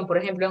profesión? Por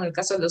ejemplo, en el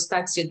caso de los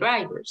taxi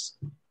drivers.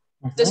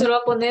 Usted solo va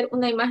a poner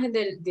una imagen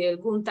de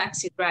algún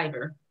taxi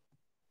driver.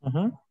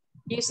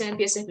 Y usted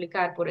empieza a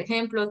explicar, por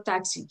ejemplo,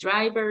 taxi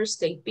drivers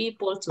take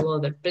people to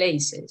other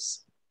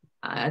places.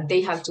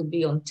 They have to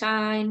be on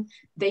time,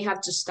 they have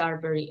to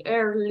start very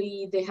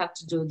early, they have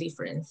to do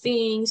different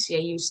things. Y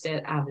ahí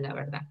usted habla,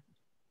 ¿verdad?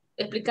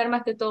 Explicar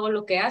más que todo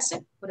lo que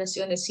hace,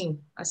 oraciones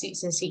así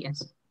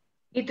sencillas.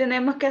 Y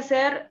tenemos que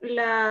hacer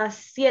las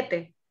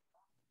 7.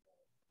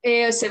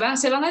 Se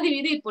van a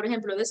dividir, por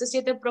ejemplo, de esas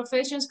 7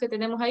 professions que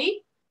tenemos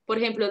ahí. Por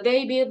ejemplo,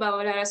 David va a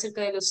hablar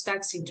acerca de los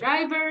taxi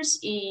drivers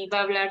y va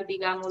a hablar,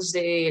 digamos,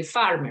 del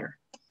farmer.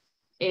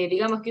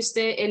 Digamos que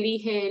usted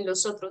elige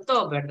los otros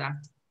 2, ¿verdad?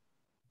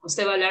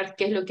 Usted va a hablar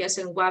qué es lo que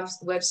hacen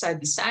website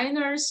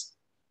designers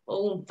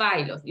o un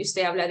pilot, y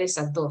usted habla de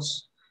esas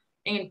 2.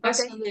 En el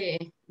caso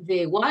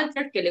de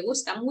Walter, que le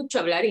gusta mucho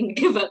hablar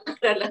inglés, va a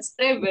hablar las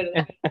 3,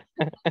 ¿verdad?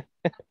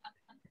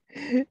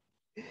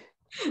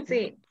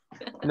 Sí.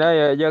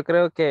 No, yo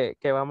creo que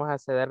vamos a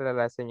cederle a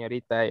la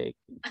señorita y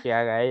que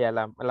haga ella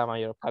la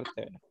mayor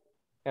parte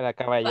de la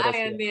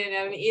caballerosidad.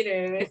 Vaya,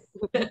 mire.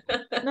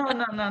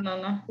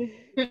 No.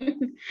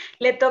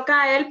 Le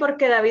toca a él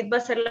porque David va a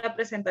hacer la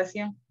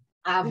presentación.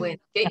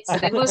 Bueno, ok.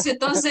 Tenemos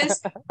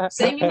entonces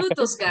 6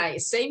 minutos,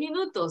 guys. 6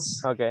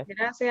 minutos. Ok.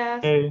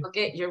 Gracias. Ok,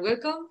 you're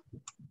welcome.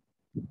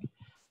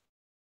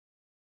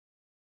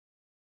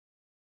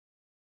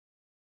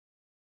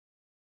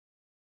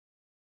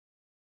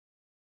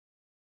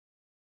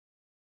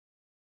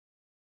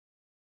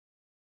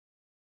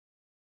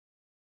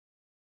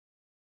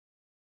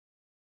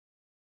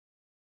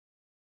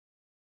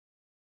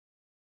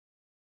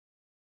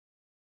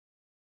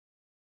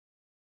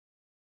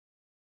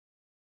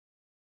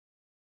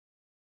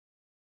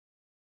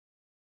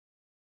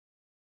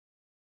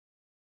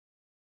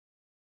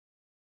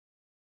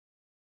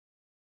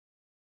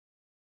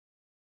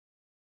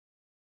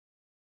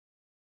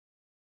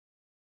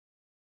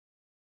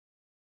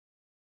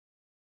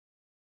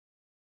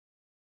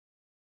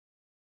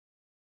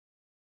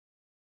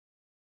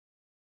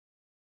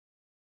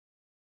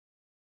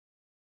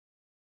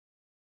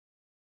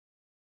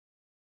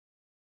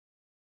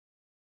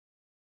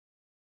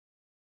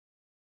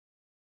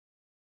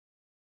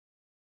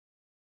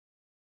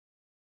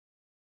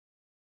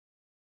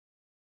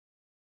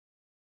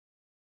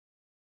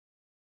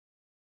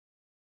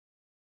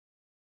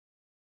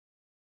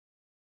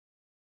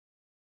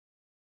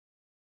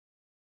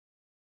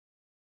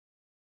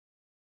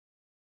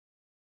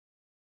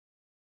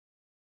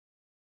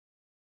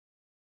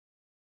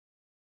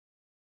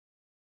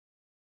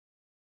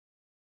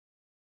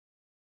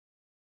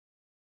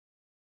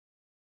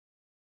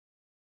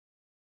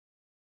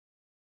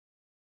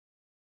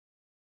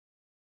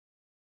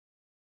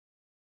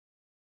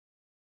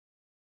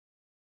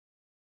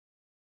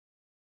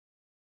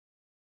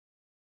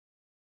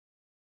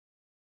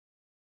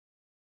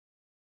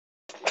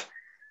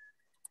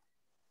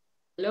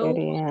 Hello.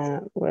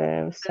 Sería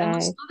website.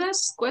 ¿Tenemos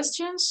dudas?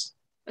 ¿Questions?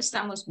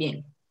 Estamos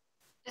bien.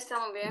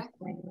 Estamos bien.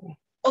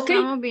 Ok.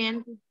 Estamos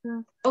bien.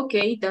 Ok,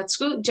 that's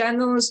good. ¿Ya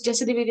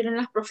se dividieron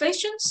las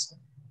professions?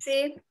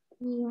 Sí.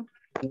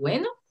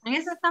 Bueno. En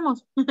eso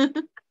estamos.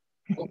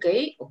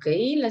 Ok,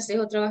 las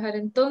dejo trabajar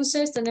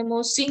entonces.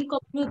 Tenemos 5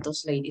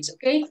 minutos, ladies,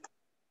 ok.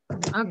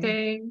 Ok.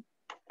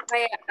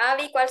 Vaya,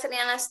 Abby, ¿cuáles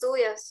serían las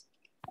tuyas?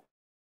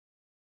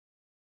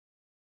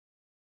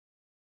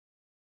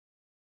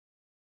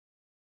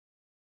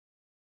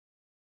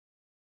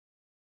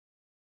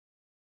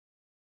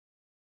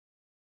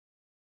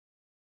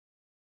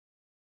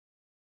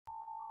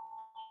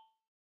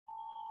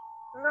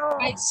 No.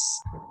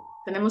 Nice.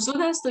 ¿Tenemos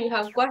dudas? Do you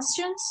have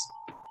questions?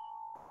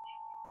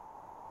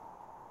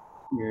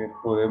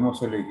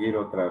 Podemos elegir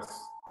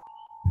otras.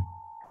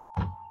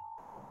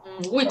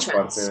 Which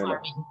ones, de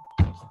Marvin?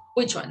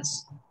 Which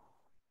ones?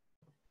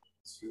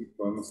 Sí,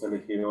 podemos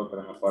elegir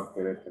otras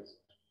aparte de estas.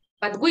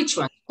 But which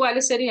ones?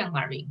 ¿Cuáles serían,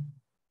 Marvin?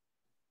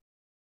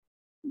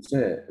 No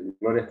sé,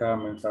 Gloria estaba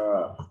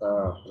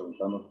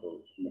preguntando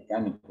por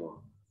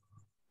mecánico.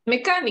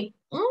 Mecánico.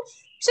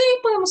 Sí,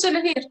 podemos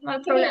elegir, no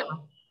hay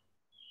problema.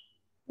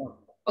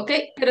 Ok,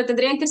 pero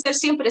tendrían que ser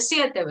siempre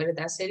 7,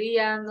 ¿verdad?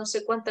 Serían no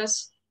sé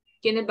cuántas,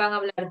 quienes van a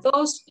hablar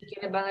 2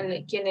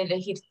 y quienes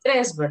elegir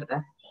 3,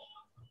 ¿verdad?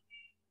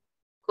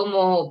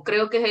 Como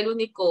creo que es el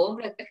único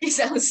hombre que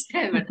quizá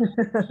usted, ¿verdad?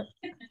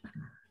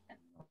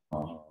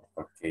 No,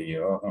 porque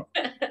yo...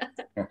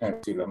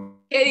 si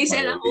 ¿Qué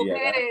dicen las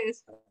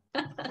mujeres?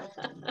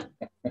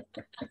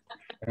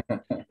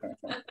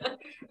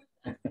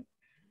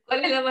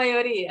 ¿Cuál es la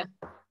mayoría?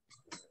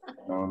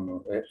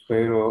 No,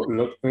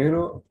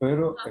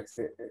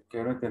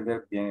 quiero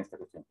entender bien esta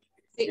cuestión.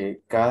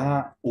 Sí.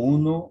 Cada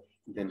uno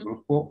del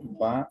grupo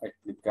va a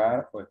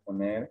explicar o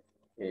exponer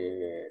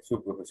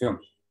su profesión.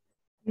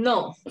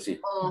 No.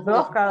 Sí.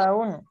 Dos cada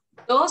uno.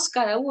 Dos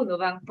cada uno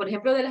van. Por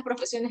ejemplo, de las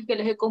profesiones que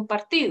les he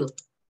compartido.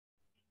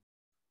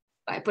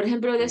 Por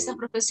ejemplo, de estas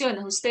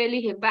profesiones, usted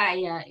elige,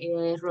 vaya,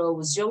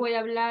 Rose, yo voy a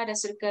hablar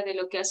acerca de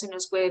lo que hacen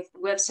los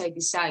website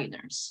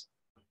designers.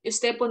 Y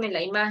usted pone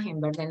la imagen,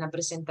 ¿verdad? En la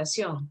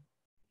presentación.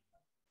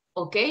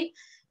 ¿Ok?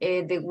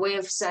 The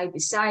website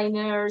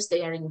designers,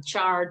 they are in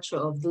charge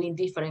of doing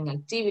different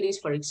activities.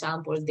 For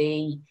example,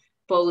 they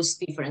post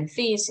different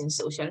things in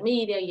social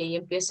media y ahí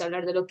empieza a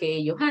hablar de lo que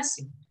ellos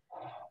hacen.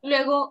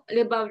 Luego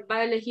le va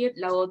a elegir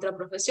la otra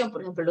profesión,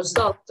 por ejemplo, los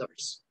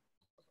doctors.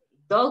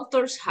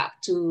 Doctors have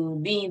to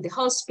be in the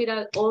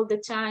hospital all the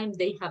time.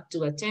 They have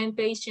to attend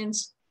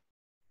patients.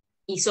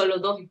 Y solo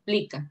dos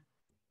explican.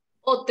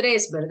 O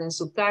tres, ¿verdad? En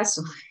su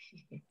caso.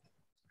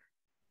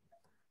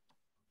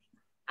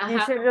 Ajá.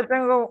 Dice, yo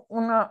tengo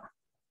una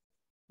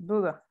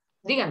duda.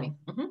 Dígame.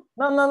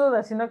 No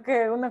duda, sino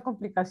que una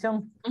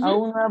complicación.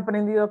 Aún no he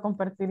aprendido a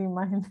compartir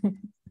imágenes.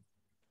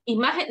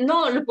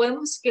 No, lo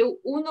podemos, que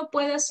uno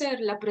puede hacer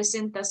la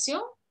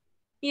presentación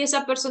y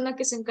esa persona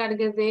que se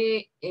encargue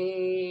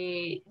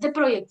de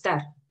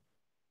proyectar.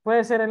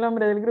 Puede ser el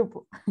hombre del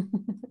grupo.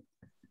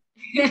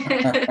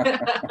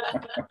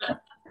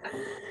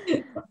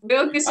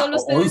 Veo que solo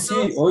ustedes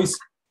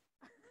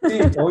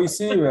hoy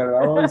sí,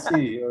 ¿verdad? Hoy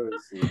sí.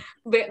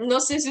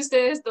 No sé si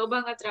ustedes dos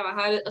van a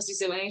trabajar o si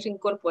se van a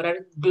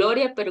reincorporar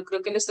Gloria, pero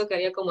creo que les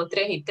tocaría como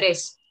 3 y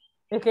 3.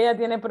 Es que ella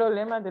tiene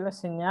problemas de la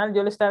señal.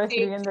 Yo le estaba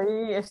escribiendo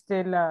ahí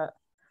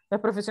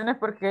las profesiones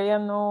porque ella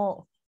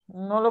no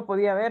lo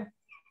podía ver.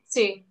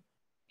 Sí.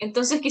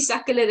 Entonces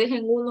quizás que le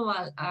dejen uno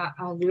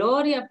a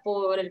Gloria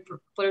por el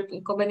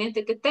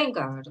inconveniente que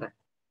tenga, ¿verdad?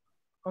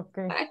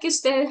 Okay. Para que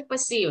ustedes,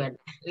 pues sí, ¿verdad?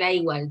 La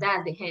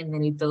igualdad de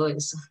género y todo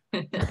eso.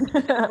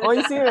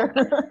 Hoy sí,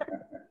 ¿verdad?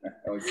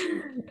 Hoy sí.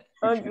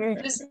 Okay.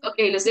 Ok,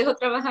 los dejo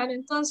trabajar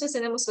entonces.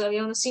 Tenemos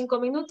todavía unos 5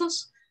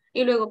 minutos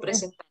y luego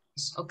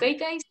presentamos. ¿Ok,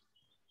 guys?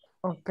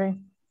 Ok.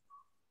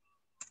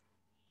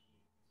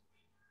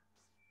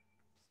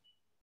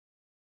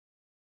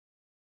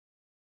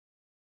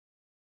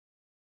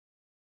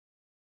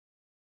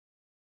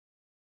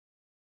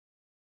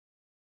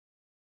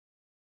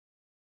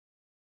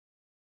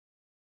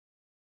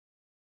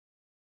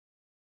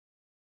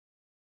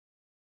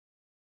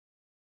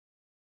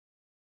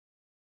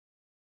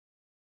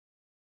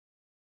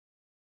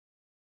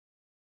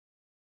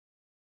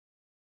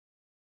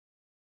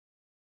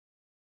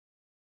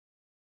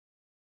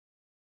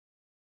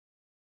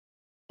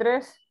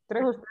 Tres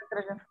usted,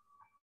 3 yo.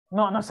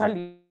 No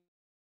salí.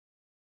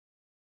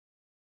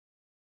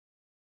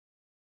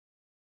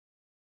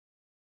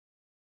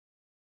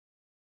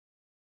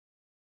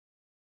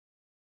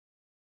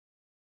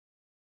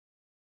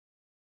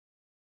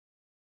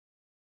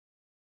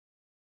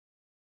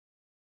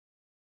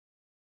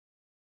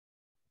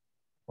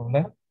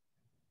 Hola.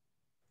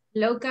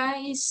 Hello,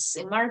 guys.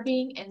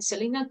 Marvin and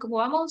Selena, ¿cómo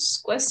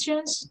vamos?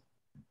 Questions?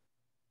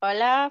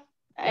 Hola,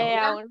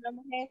 Hola. aún no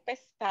hemos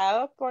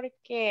empezado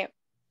porque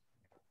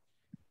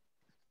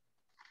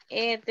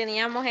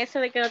teníamos eso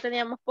de que no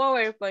teníamos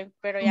PowerPoint,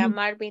 pero ya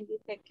Marvin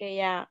dice que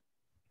ya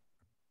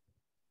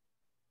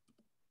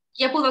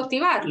 ¿Ya pudo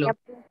activarlo?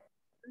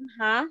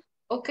 Ajá.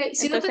 Ok,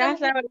 si entonces, no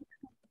tenemos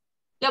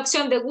la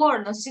opción de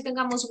Word, no sé si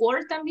tengamos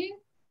Word también.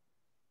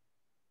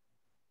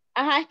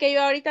 Ajá, es que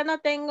yo ahorita no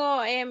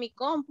tengo mi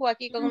compu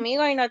aquí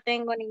conmigo y no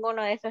tengo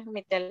ninguno de esos en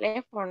mi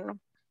teléfono.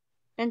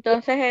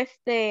 Entonces,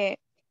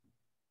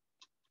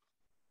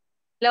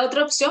 La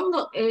otra opción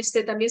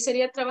también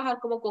sería trabajar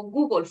como con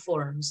Google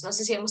Forms. No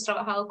sé si hemos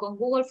trabajado con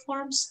Google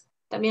Forms.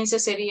 También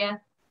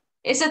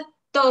ese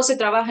todo se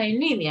trabaja en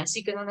línea,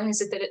 así que no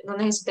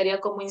necesitaría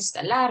como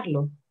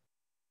instalarlo.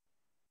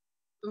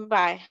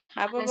 Bye.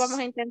 Pues vamos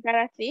a intentar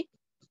así.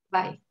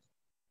 Bye.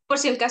 Por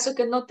si el caso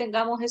que no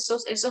tengamos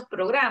esos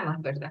programas,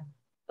 ¿verdad?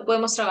 Lo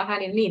podemos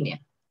trabajar en línea.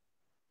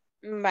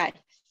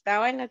 Bye. Está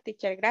bueno,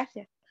 teacher.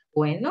 Gracias.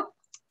 Bueno.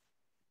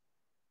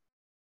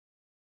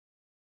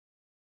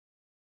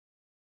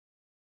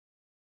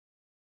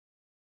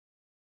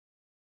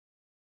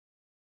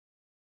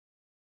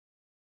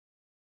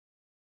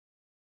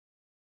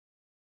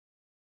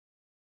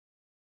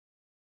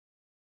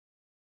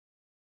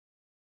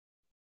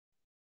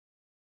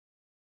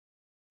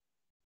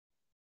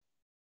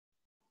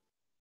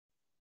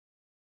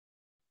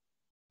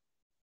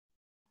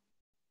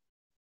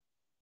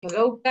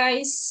 Hello,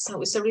 guys.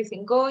 How is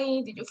everything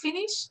going? Did you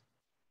finish?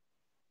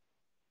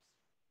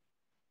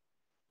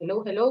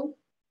 Hello, hello.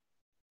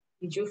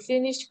 Did you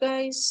finish,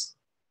 guys?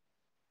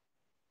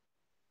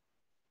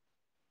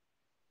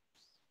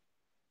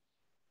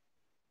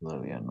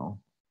 Todavía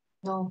no.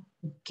 No.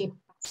 ¿Qué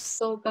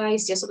pasó,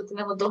 guys? Ya solo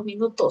tenemos 2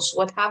 minutos.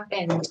 What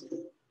happened?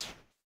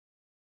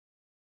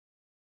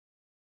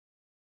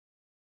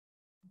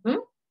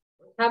 What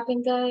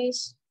happened,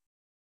 guys?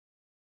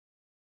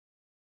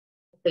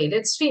 Okay,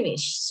 let's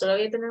finish. Solo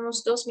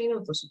tenemos 2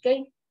 minutos,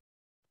 ¿ok?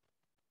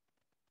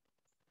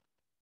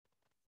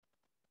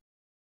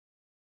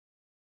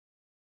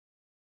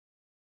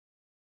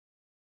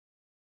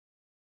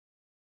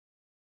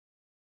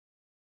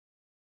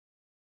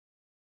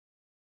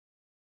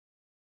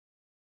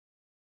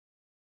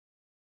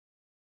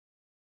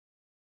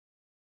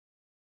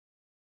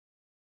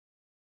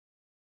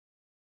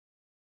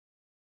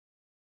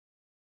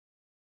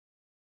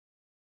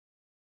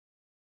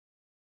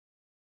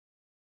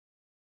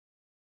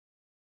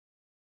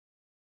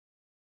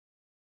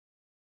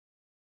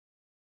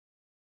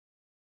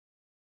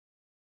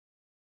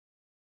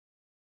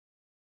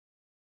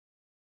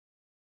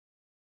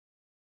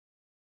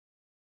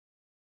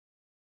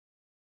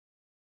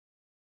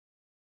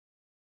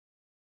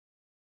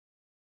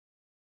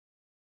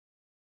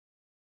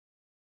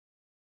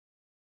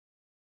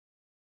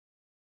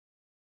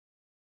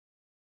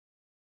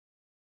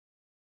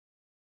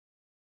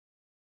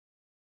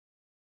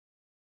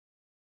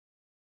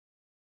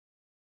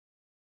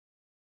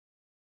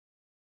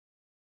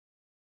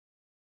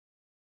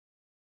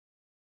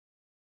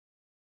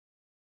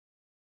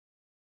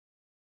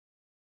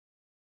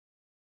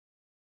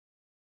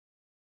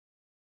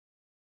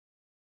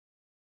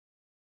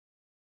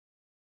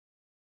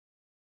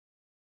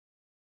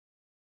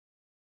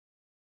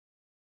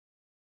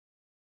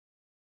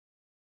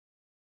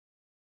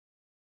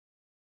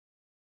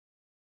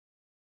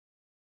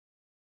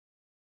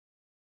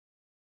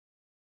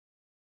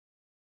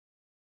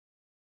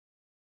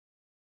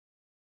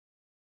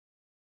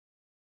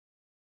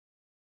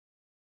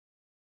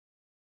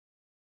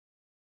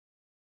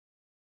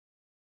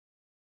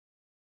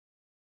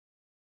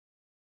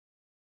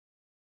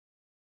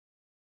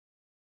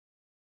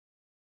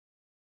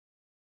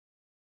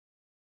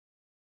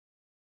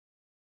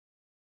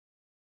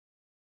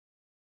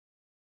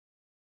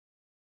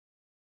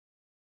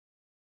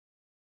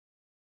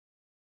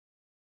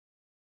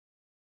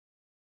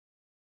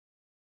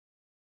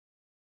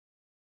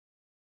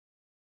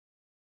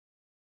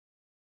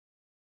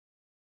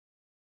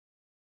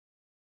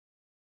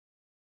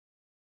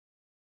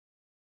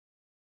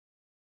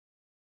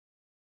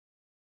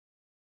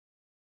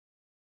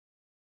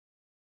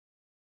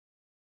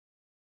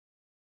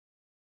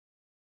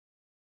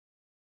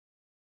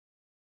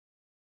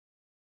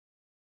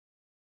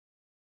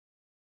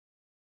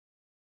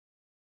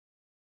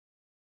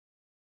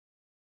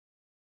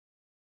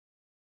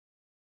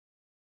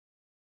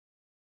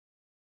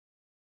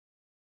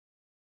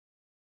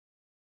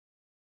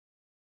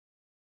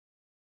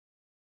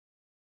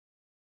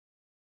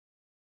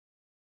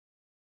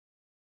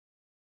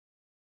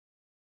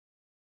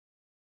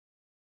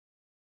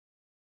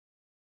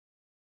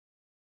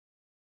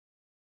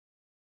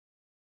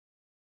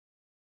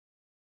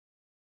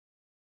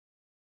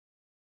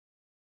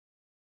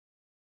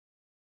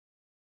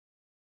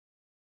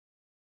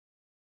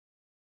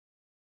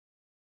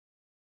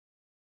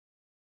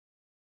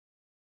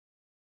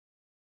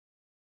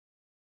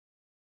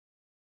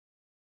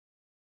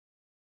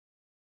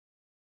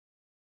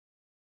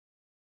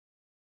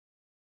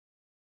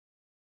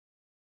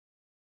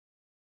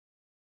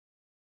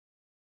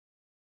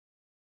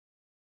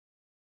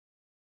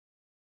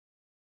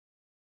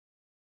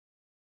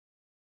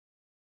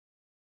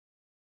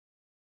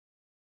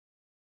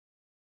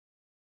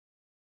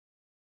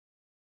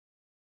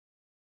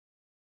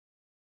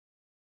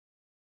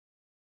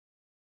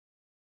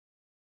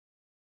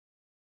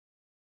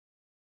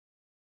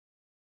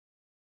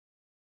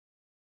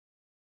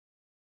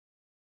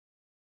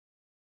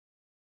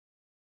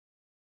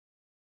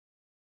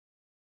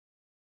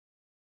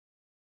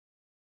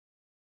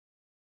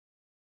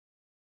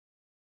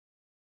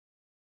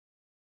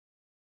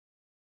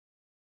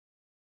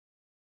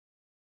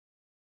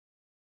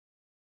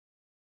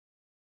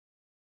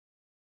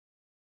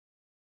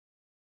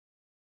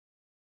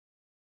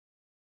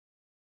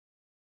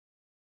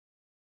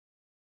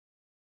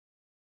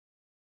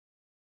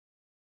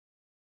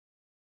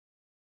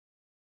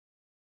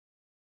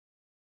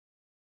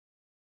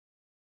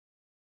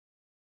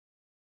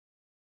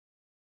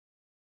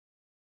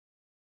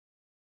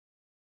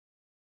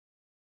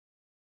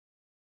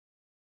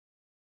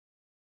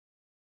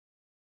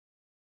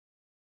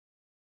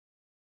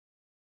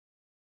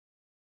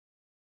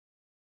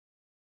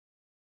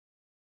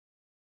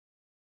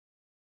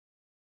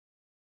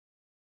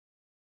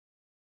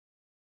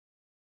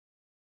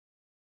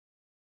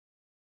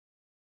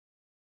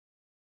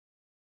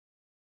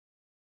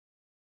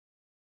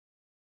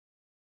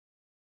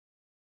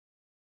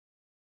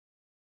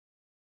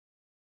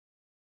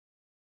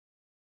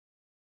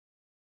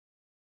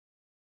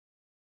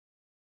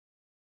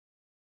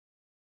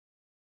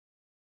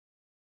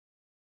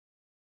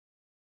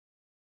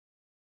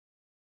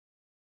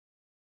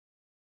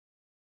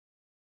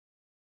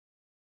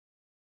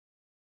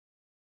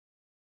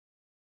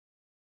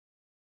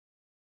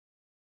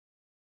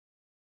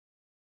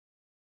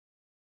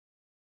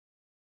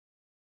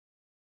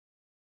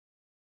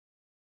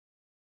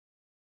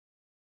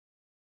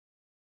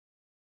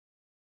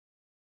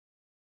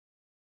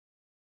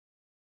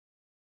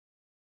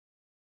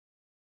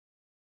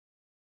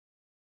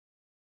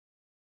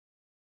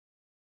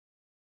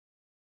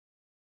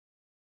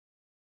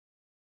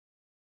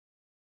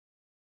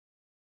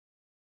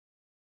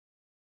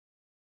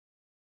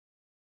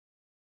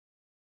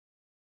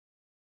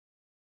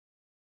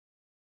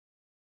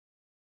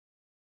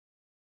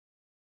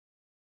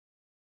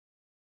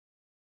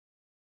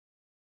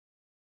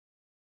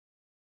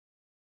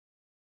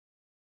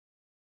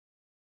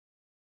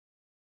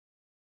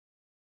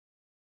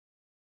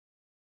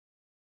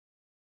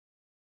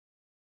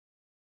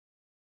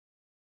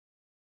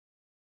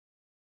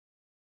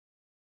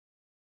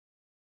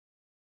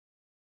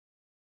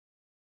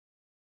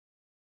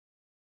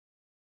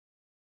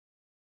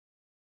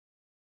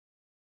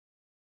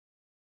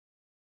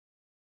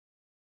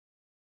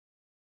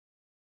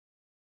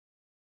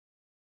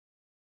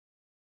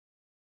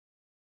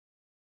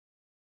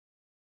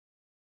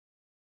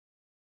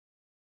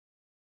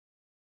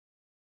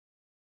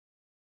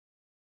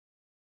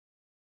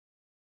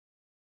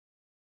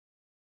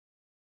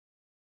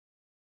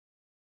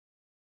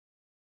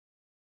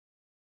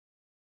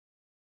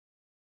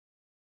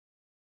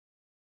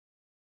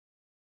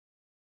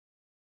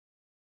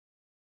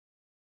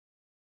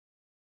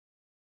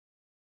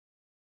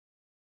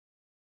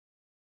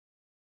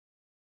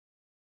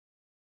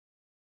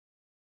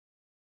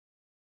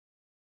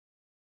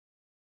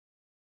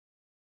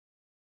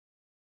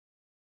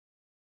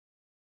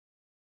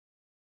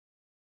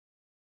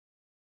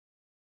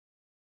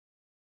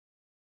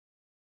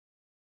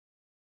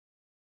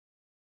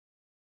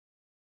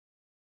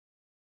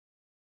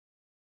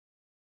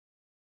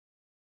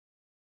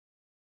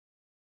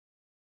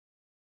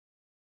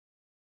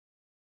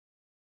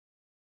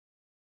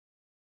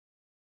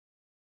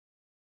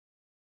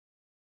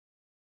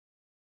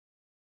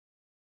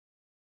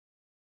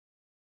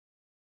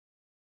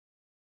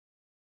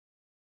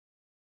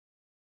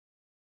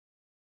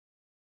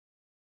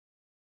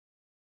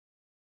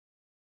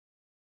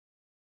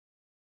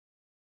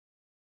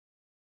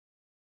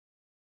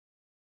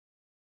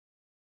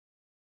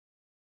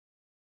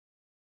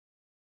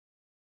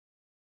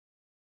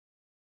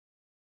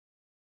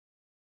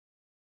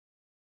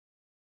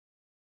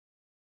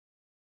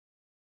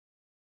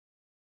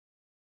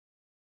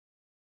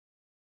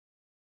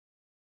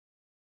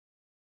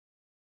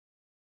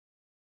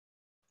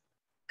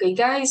 Okay,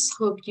 guys,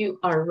 hope you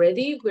are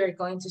ready. We're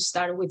going to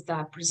start with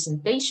the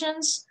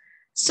presentations.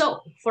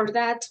 So for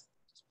that,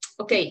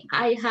 okay,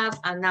 I have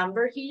a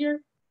number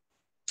here.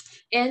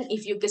 And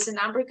if you guess a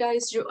number,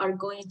 guys, you are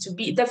going to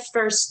be the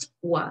first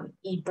one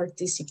in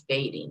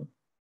participating.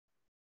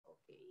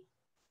 Okay,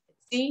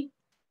 let's see.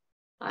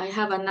 I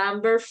have a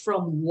number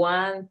from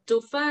 1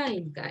 to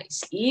 5,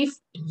 guys. If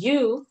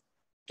you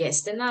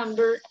guess the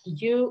number,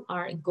 you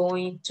are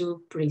going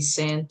to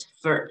present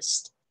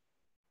first.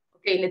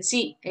 Okay, let's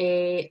see.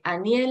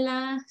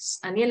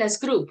 Aniela's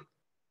group.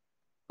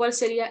 ¿Cuál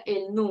sería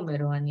el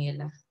número,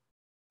 Aniela?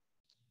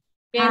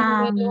 ¿Qué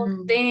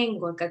número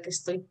tengo acá que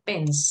estoy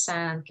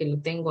pensando? Que lo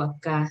tengo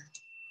acá.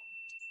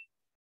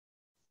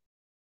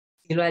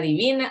 Si lo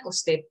adivina,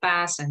 usted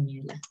pasa,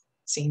 Aniela.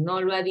 Si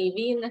no lo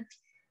adivina,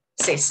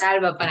 se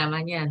salva para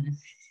mañana.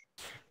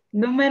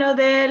 Número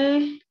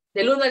del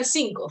 1 al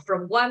 5,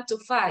 from 1 to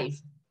 5.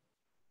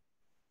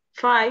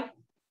 5.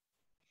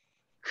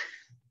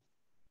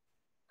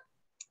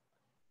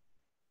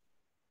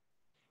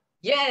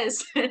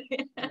 Yes. No.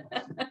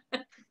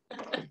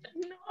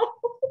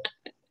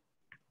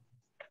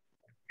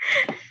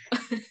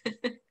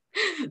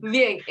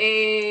 Bien,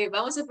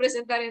 vamos a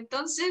presentar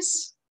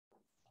entonces.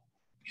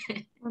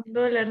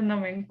 $1 no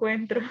me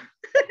encuentro.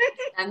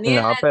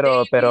 Daniela, No,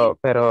 pero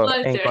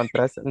Walter.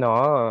 encontraste,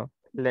 no,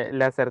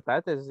 le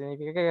acertaste, eso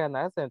significa que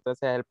ganaste,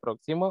 entonces el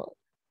próximo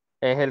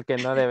es el que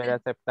no debe de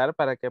aceptar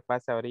para que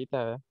pase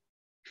ahorita, ¿verdad?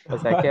 O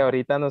sea que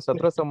ahorita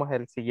nosotros somos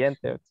el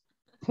siguiente.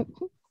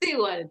 Sí,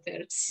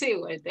 Walter, sí,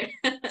 Walter.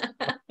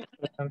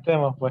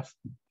 Presentemos, pues.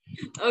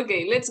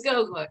 Okay, let's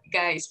go,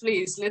 guys,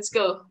 please, let's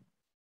go.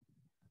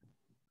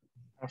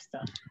 Ahí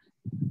está.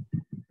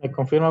 ¿Me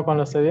confirma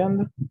cuando esté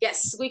viendo?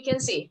 Yes, we can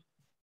see.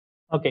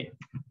 Okay.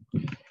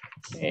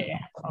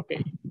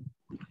 Okay.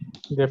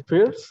 The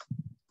first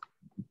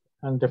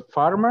and the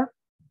farmer,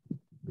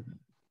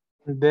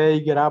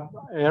 they get up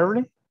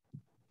early.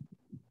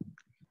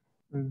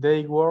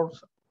 They work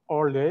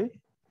all day.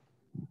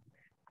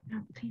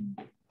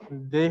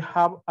 They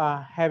have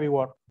a heavy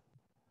work.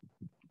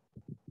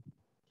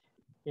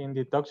 In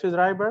the taxi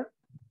driver,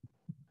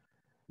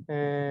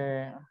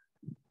 they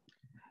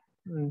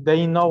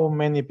know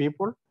many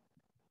people.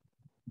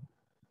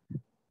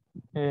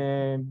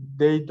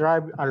 They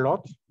drive a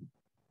lot.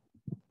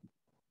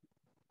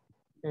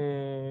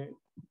 They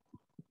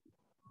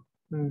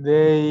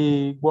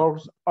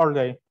work all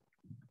day.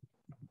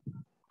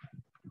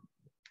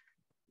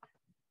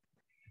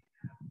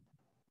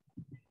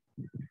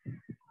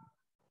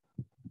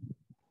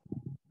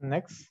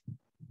 Next,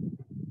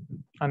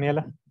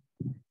 Aniela.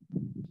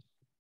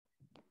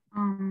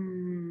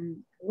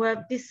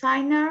 Web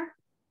designer.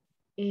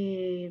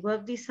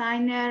 Web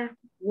designer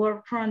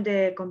work from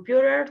the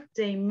computer.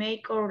 They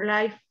make our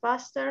life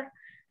faster,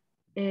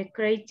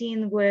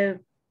 creating web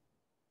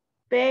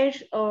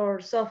page or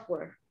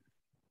software.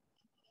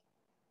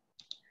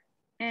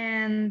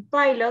 And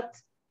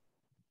pilot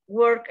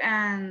work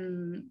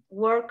on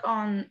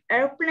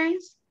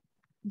airplanes.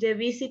 They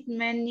visit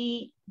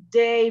many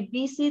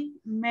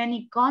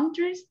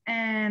countries,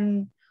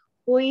 and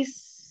who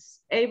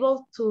is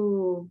able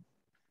to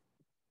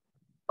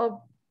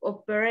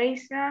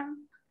operate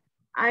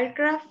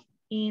aircraft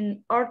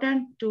in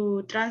order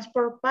to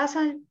transport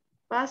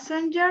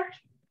passengers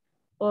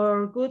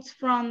or goods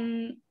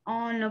from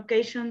one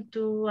location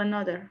to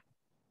another.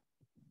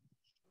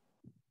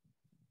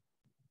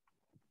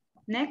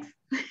 Next.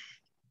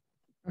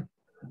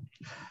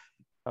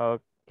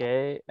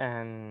 Okay,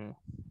 and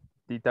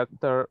the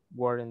doctor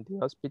work in the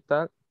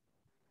hospital,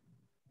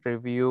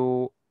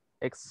 review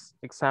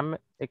examine,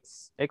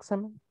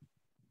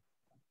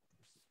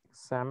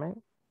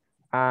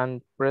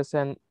 and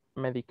present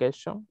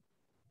medication.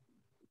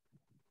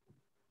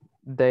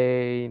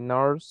 The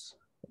nurse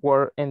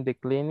work in the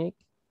clinic,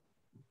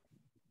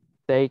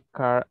 take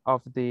care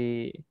of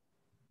the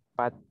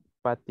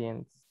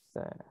patients.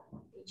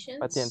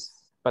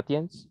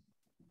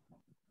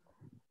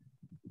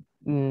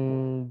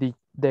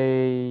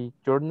 The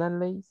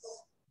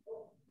journalists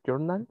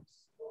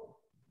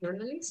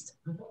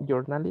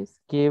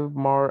give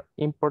more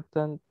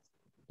important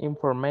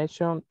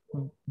information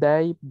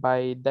day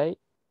by day,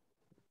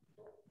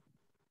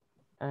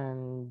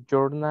 and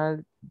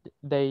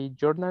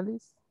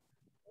journalists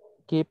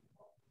keep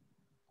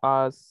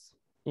us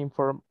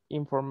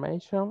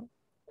information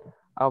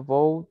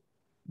about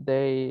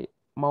the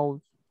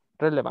most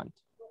relevant.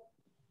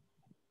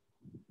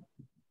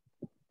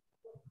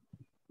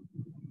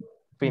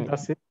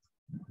 That's it.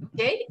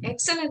 Okay,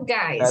 excellent,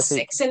 guys.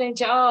 Excellent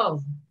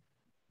job.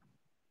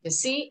 You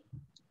see,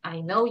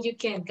 I know you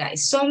can,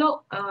 guys.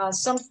 Solo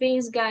some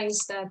things,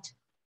 guys, that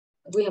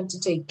we have to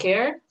take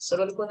care.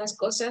 Solo algunas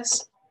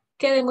cosas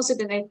que debemos de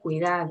tener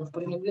cuidado.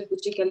 Por ejemplo,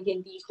 escuché que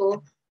alguien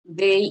dijo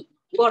they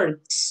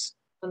works.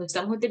 Cuando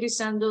estamos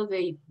utilizando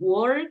they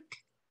work,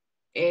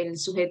 el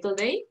sujeto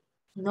they,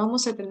 no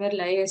vamos a tener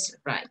la S,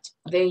 right?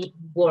 They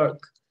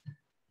work.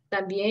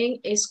 También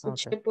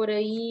escuché por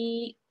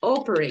ahí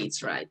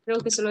operates, right? Creo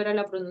que solo era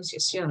la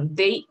pronunciación.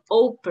 They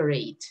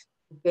operate.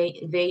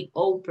 Okay, they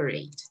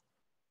operate.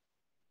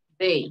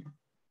 They,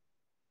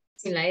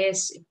 sin la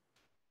S.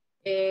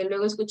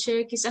 Luego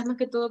escuché quizás más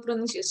que todo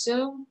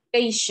pronunciación,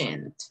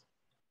 patient,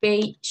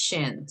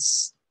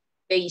 patients,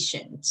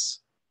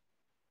 patients.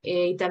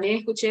 Y también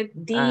escuché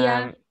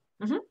día.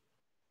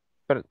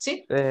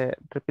 ¿Sí?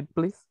 Repeat,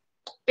 please.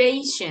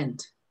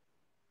 Patient.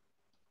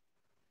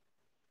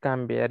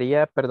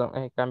 Cambiaría, perdón,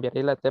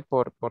 cambiaría la T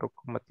por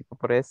como tipo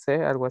por S,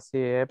 algo así,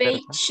 ¿verdad?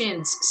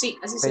 Patients, sí,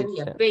 así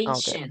sería, Patient.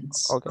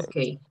 patients.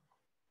 Okay.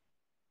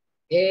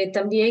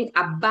 También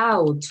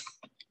about.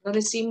 No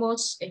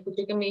decimos,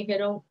 escuché que me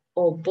dijeron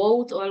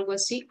about o algo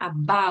así,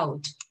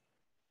 about.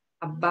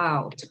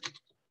 About.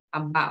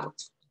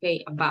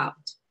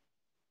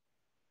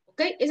 Ok,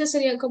 esas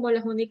serían como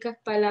las únicas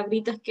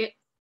palabritas que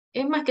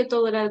es más que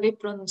todo la de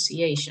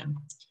pronunciation.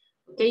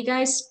 Ok,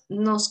 guys,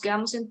 nos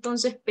quedamos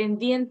entonces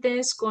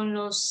pendientes con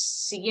los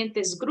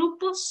siguientes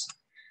grupos.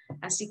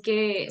 Así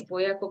que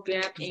voy a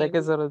copiar. Sé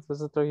que solo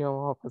nosotros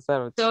íbamos a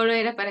pasar. Solo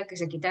era para que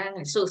se quitaran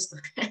el susto.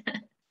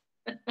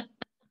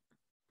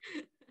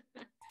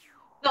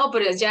 No,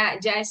 pero ya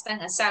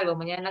están a salvo.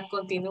 Mañana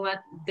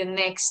continúa the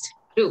next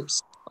groups.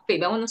 Ok,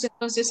 vámonos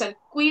entonces al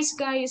quiz,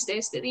 guys, de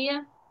este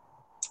día.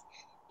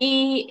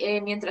 Y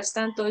mientras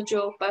tanto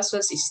yo paso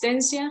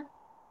asistencia.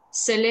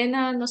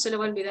 Selena, no se le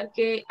va a olvidar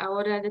que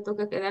ahora le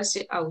toca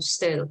quedarse a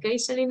usted, ¿ok,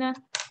 Selena?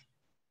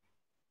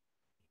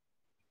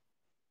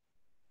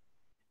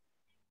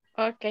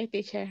 Ok,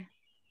 teacher.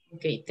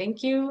 Ok, thank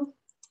you.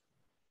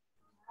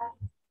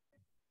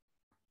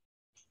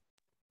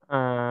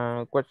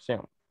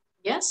 Question.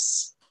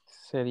 Yes.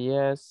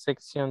 Sería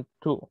sección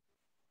 2.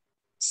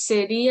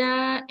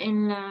 Sería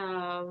en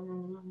la,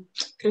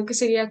 creo que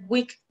sería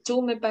week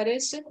 2, me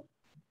parece.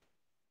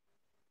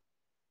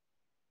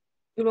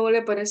 Y luego le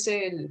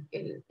aparece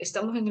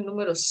estamos en el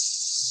número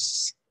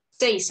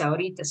 6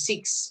 ahorita,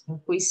 6, en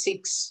quiz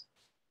 6.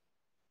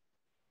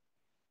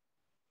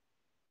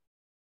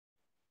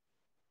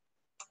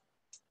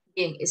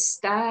 Bien,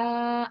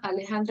 ¿está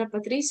Alejandra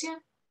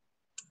Patricia?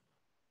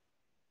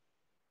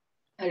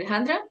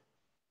 ¿Alejandra?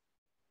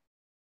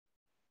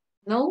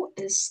 No,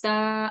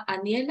 ¿está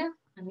Aniela?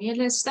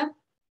 ¿Aniela está?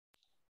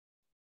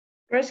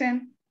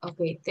 Present.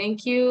 Okay,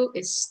 thank you.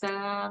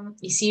 Está,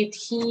 is it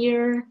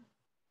here?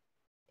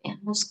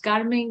 Tenemos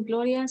Carmen,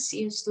 Gloria,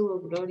 sí estuvo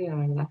Gloria,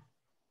 ¿verdad?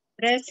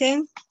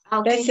 Present.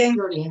 Okay, Present.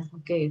 Gloria.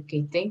 Okay,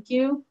 thank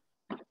you.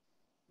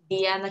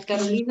 Diana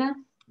Carolina,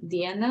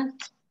 Diana.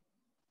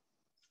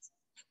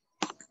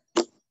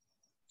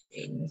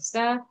 Ahí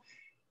está.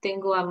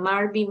 Tengo a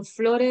Marvin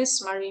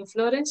Flores, Marvin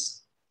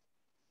Flores.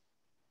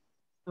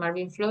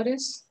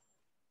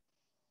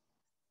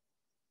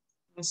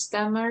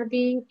 Está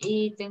Marvin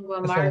y tengo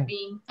a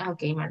Marvin.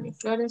 Ok, Marvin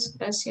Flores,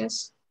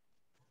 gracias.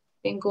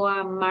 Tengo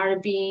a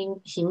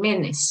Marvin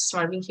Jiménez.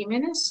 Marvin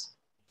Jiménez.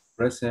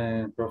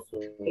 Present,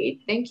 profe.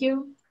 Okay, thank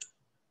you.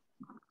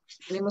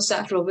 Tenemos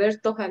a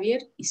Roberto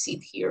Javier. Is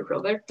it here,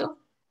 Roberto?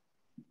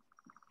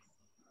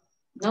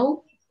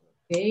 No.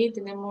 Ok,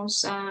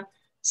 tenemos a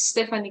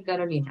Stephanie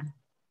Carolina.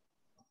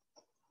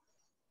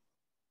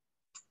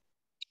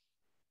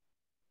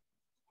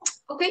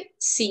 Ok,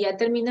 si ya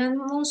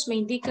terminamos, me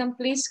indican,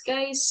 please,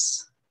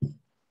 guys.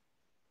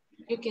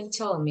 You can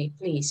tell me,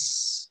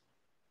 please.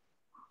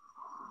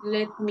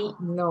 Let me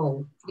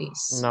know,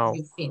 please. No.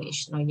 You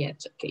finished, not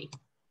yet, okay.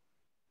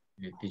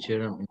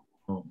 Teacher,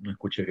 no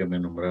escuché que me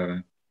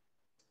nombraran.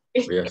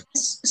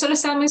 Solo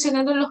estaba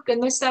mencionando los que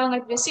no estaban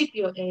al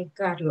principio,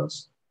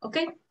 Carlos. ¿Ok?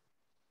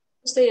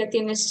 Usted ya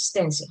tiene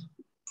asistencia.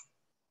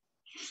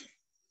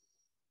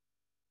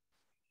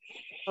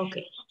 Ok.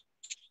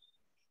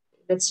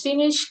 Let's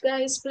finish,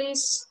 guys,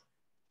 please.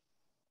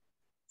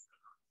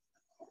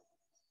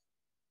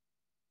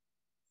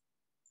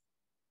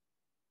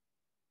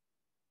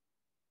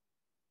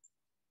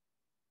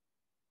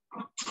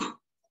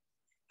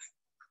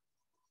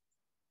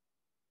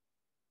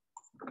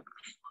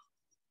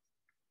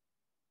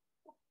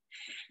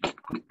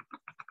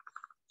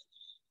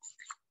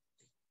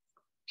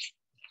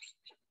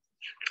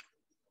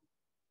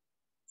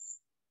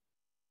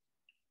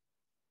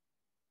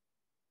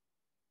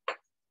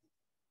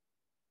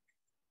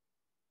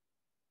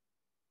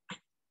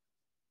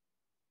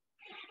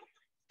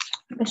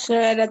 Eso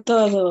era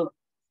todo,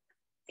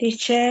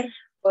 teacher.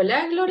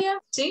 Hola, Gloria,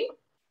 ¿sí?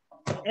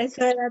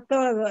 Eso era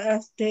todo.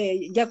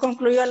 Ya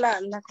concluyó la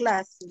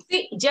clase.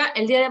 Sí, ya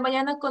el día de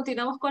mañana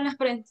continuamos con las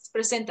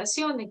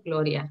presentaciones,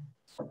 Gloria.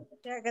 O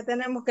sea que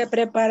tenemos que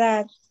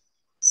preparar.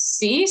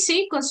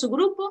 Sí, con su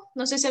grupo.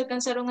 No sé si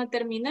alcanzaron a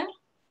terminar.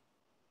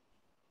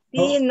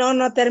 Sí,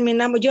 no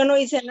terminamos. Yo no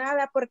hice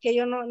nada porque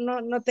yo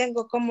no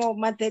tengo como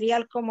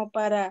material como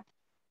para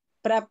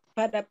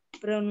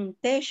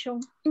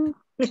pronunciation.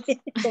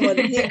 Como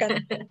decía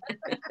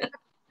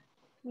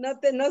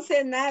no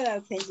sé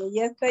nada, señor.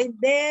 Ya estoy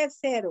de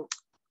cero.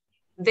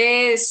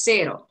 De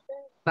cero.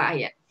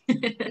 Vaya.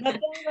 No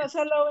tengo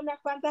solo unas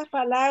cuantas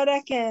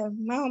palabras que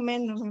más o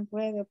menos me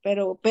puedo,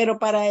 pero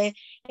para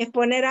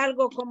exponer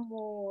algo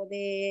como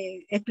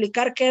de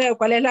explicar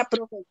cuál es la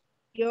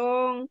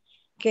profesión,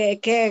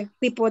 qué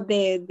tipo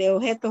de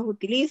objetos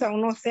utiliza, o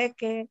no sé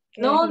qué es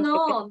No,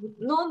 lo que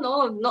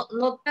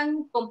no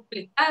tan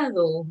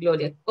complicado,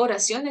 Gloria.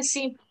 Oraciones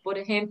simples, por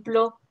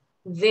ejemplo,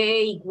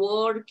 they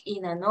work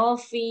in an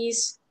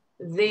office,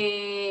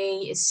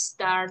 they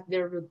start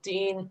their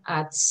routine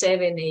at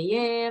 7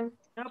 a.m.,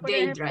 no, por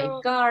they drive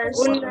ejemplo, cars.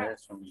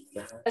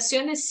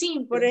 Oraciones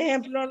simples. por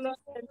ejemplo,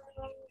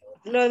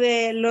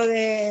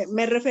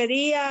 me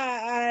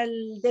refería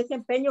al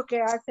desempeño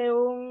que hace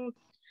un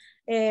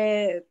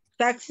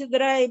taxi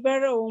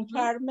driver o un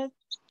farmer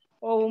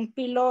o un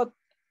piloto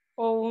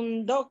o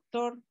un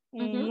doctor,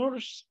 un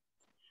nurse.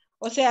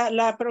 O sea,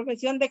 la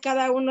profesión de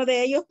cada uno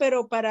de ellos,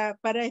 pero para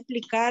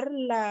explicar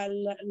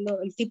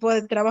el tipo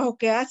de trabajo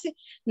que hace,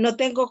 no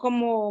tengo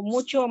como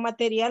mucho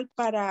material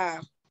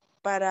para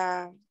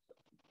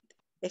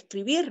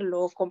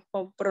escribirlo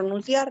o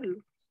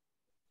pronunciarlo.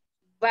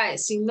 Vale,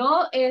 si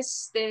no,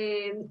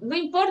 no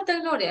importa,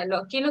 Gloria,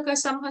 aquí lo que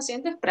estamos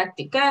haciendo es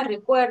practicar,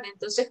 recuerden,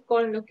 entonces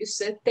con lo que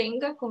usted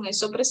tenga, con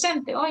eso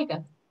presente,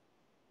 oiga.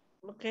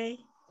 Ok.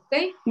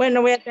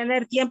 Bueno, voy a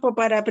tener tiempo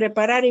para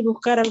preparar y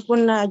buscar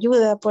alguna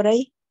ayuda por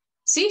ahí.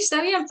 Sí,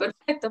 está bien,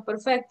 perfecto,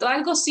 perfecto.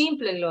 Algo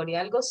simple,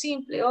 Gloria, algo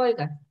simple,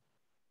 oiga.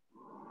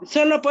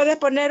 Solo puedes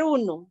poner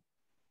uno.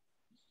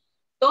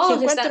 Todos si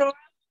encuentro...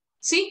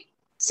 Sí,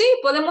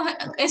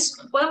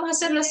 podemos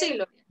hacerlo así,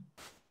 Gloria.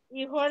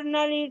 Y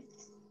journalist,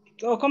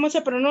 o ¿cómo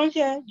se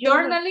pronuncia?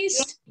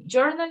 Journalist.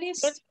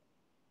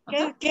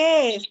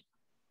 ¿Qué es?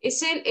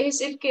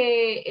 Es el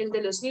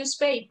de los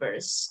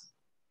newspapers,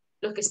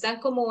 los que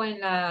están como en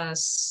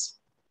los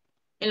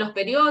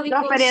periódicos.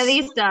 Los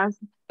periodistas.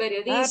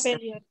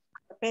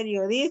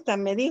 Periodista,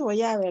 me dijo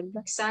ya,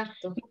 ¿verdad?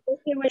 Exacto.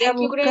 Voy a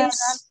buscar.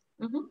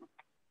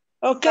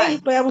 Ok,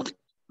 voy a buscar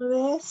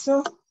de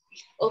eso.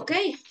 Ok,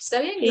 está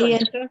bien, Y Gloria.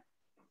 entonces,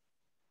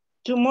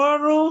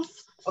 tomorrow.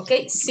 Ok,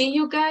 see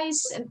you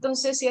guys.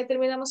 Entonces ya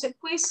terminamos el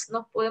quiz,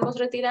 nos podemos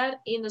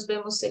retirar y nos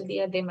vemos el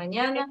día de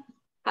mañana.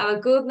 Have a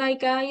good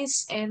night,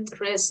 guys, and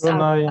rest Good up.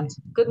 night.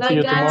 Good night, See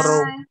you guys.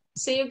 tomorrow.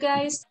 See you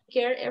guys.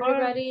 Take care,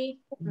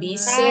 everybody. Be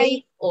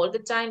safe all the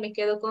time. Me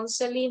quedo con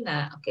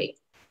Selena. Ok.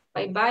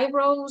 Bye bye,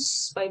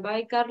 Rose. Bye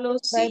bye,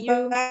 Carlos. See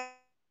you.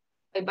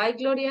 Bye bye,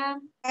 Gloria.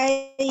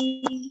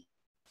 Bye.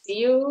 See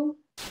you.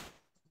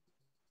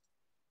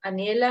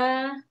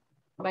 Aniela.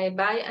 Bye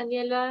bye,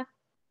 Aniela.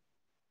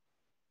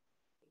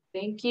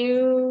 Thank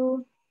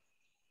you.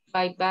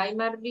 Bye bye,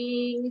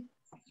 Marvin.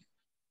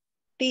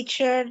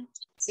 Teacher.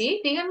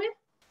 Sí, dígame.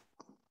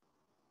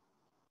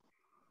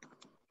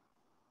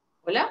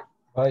 Hola.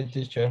 Bye,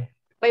 teacher.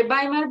 Bye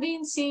bye,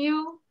 Marvin. See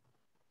you.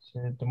 See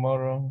you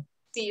tomorrow.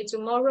 See you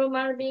tomorrow,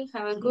 Marvin.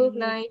 Have a good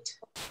night.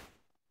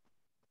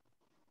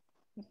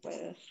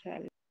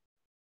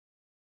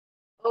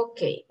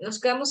 Ok, nos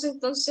quedamos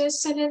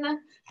entonces,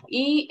 Selena,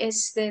 y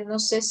no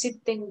sé si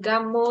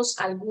tengamos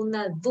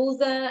alguna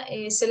duda,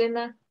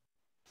 Selena.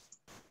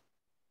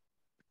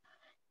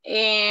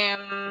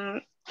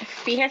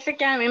 Fíjese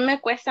que a mí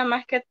me cuesta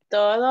más que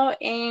todo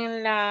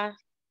en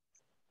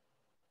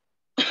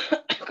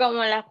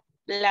como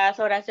las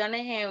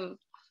oraciones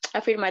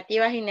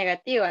afirmativas y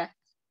negativas.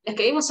 ¿Las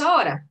que vimos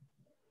ahora?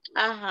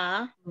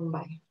 Ajá.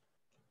 Vale.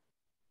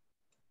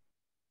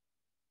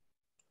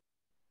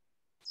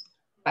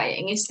 Vaya,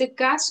 en este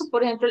caso,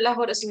 por ejemplo, las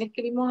oraciones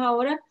que vimos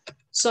ahora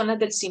son las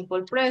del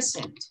simple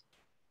present.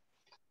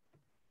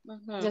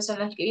 Esas son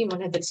las que vimos,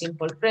 las del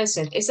simple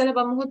present. Esas las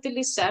vamos a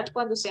utilizar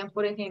cuando sean,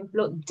 por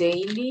ejemplo,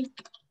 daily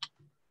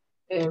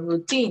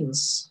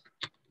routines.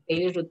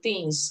 Daily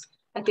routines.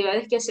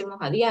 Actividades que hacemos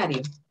a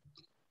diario.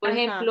 Por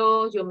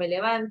ejemplo, yo me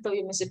levanto,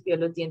 yo me cepillo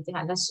los dientes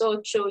a las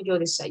 8, yo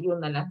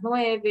desayuno a las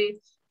 9,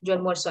 yo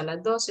almuerzo a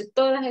las 12.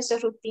 Todas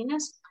esas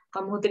rutinas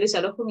vamos a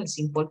utilizarlos con el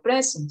simple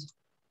present.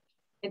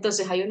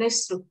 Entonces hay una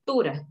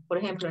estructura, por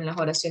ejemplo, en las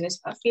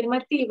oraciones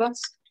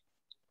afirmativas,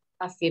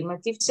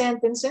 affirmative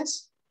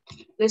sentences,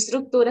 la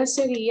estructura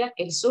sería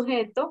el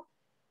sujeto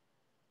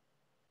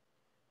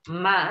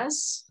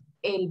más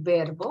el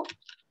verbo.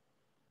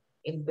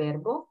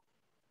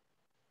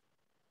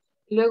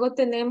 Luego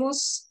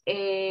tenemos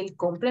el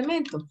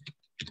complemento.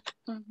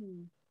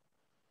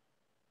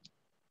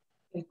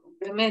 El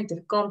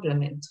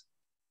complemento.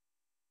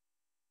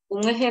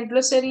 Un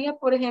ejemplo sería,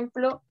 por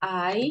ejemplo,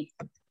 I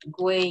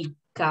wake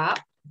up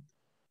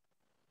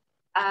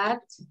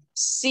at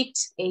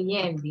 6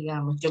 a.m.,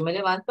 digamos. Yo me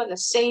levanto a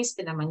las 6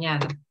 de la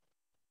mañana.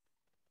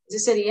 Ese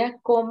sería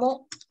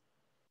como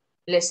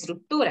la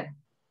estructura.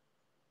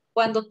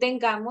 Cuando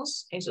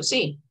tengamos, eso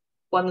sí,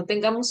 cuando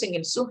tengamos en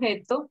el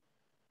sujeto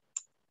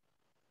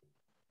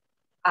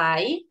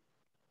I,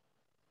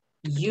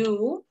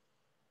 you,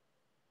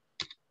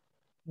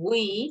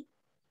 we,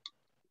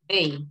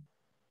 they.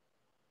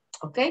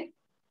 ¿Ok?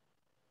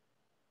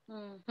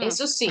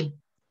 Eso sí,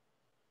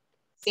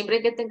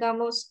 siempre que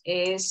tengamos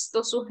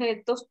estos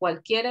sujetos,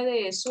 cualquiera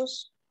de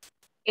esos,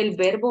 el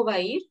verbo va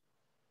a ir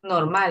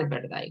normal,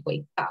 ¿verdad? I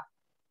wake up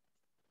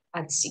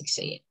at 6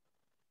 a.m.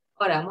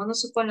 Ahora,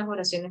 vámonos con las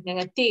oraciones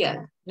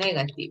negativas.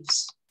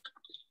 Negatives.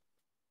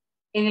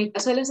 En el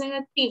caso de las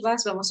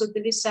negativas, vamos a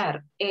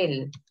utilizar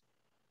el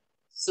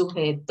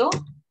sujeto,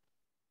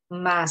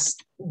 más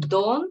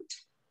don't,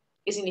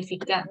 que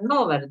significa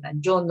no, ¿verdad?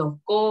 Yo no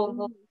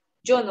como,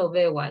 yo no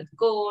bebo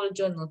alcohol,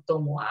 yo no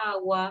tomo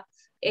agua,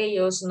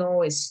 ellos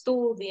no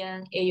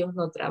estudian, ellos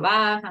no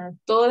trabajan.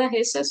 Todas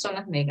esas son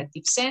las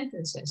negative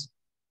sentences.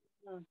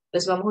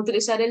 Entonces vamos a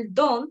utilizar el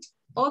don't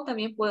o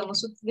también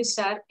podemos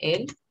utilizar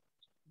el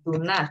do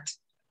not.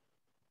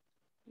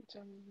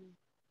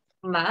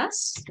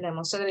 Más le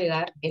vamos a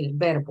agregar el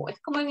verbo. Es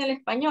como en el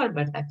español,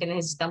 ¿verdad? Que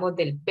necesitamos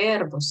del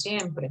verbo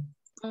siempre.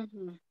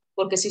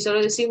 Porque si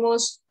solo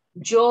decimos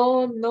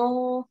yo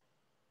no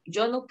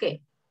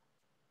qué.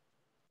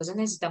 Entonces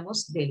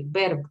necesitamos del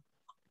verbo.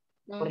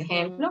 Por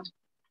ejemplo,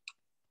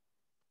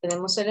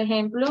 tenemos el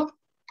ejemplo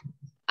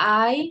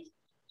I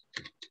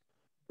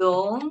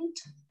don't.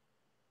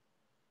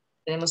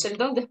 Tenemos el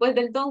don't. Después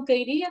del don't, ¿qué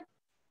iría?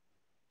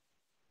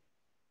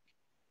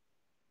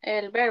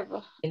 El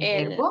verbo.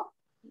 El verbo.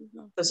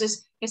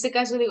 Entonces, en este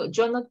caso digo,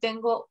 yo no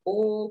tengo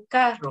un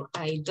carro.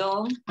 I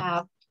don't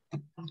have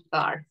a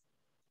car.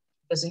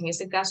 Entonces, en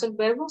este caso el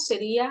verbo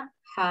sería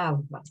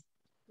have.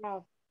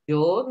 No.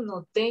 Yo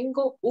no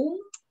tengo un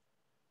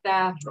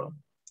carro.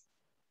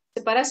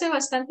 Se parece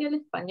bastante al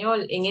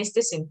español en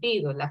este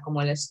sentido,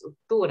 como la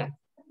estructura.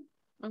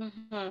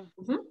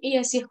 Y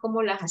así es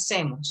como las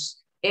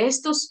hacemos.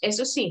 Eso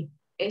sí,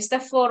 esta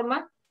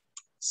forma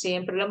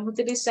siempre la vamos a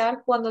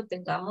utilizar cuando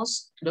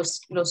tengamos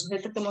los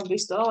sujetos que hemos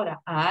visto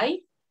ahora.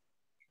 I,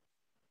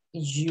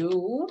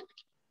 you,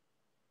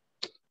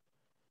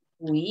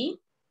 we,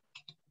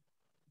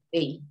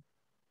 they.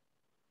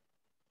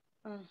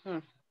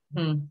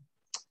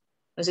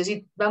 No sé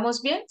si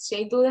vamos bien, si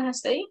hay dudas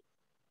hasta ahí.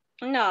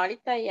 No,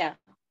 ahorita ya.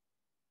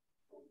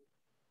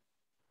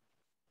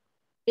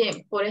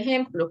 Bien, por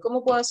ejemplo,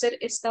 ¿cómo puedo hacer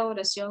esta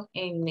oración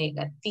en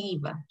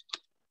negativa?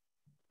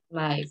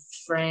 My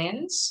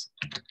friends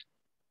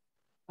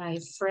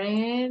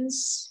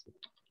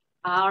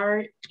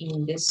are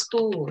in the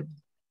school.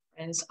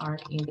 Friends are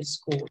in the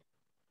school.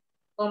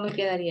 ¿Cómo me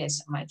quedaría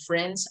esa? My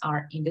friends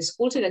are in the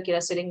school, si la quiero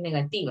hacer en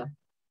negativa.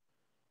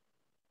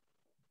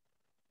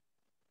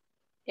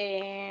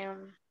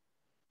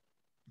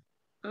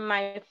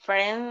 My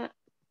friends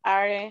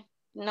are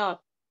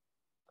not.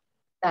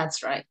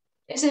 That's right.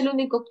 Esa es la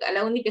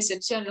única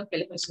excepción, lo que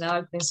les mencionaba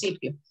al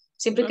principio.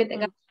 Siempre que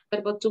tengamos el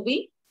verbo to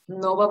be,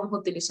 no vamos a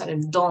utilizar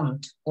el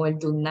don't o el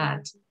do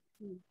not.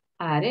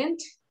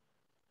 Aren't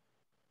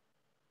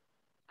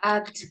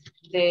at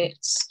the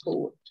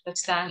school.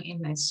 Están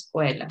en la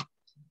escuela.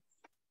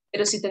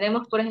 Pero si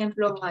tenemos, por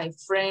ejemplo, my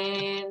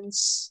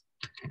friends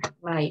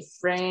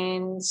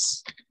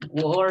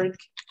work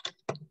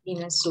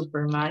in a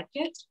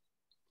supermarket.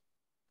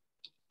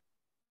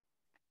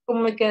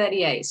 ¿Cómo me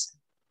quedaría eso?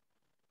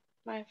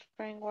 My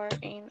friend work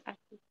in a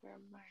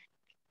supermarket.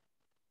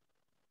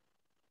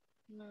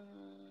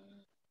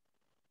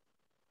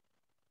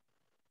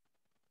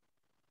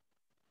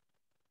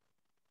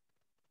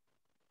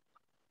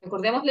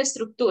 Recordemos la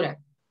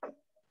estructura.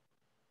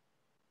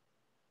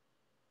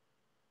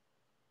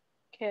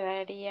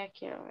 Quedaría,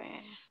 quiero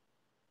ver.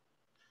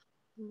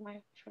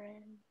 My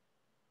friend.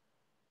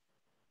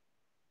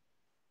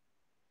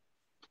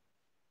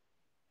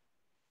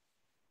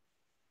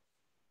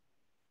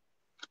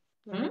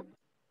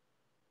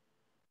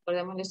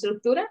 ¿Recordemos la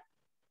estructura?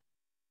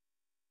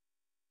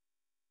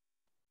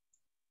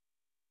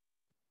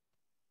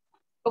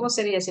 ¿Cómo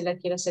sería si la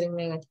quiero hacer en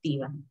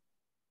negativa?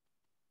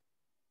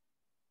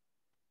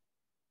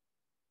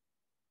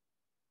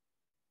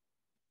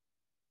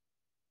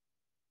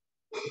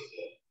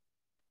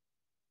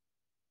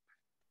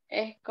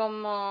 Es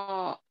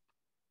como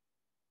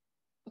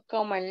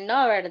el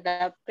no,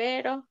 ¿verdad?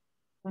 Pero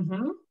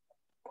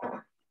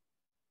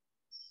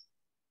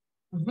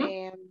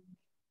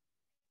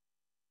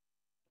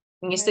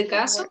en este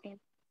caso,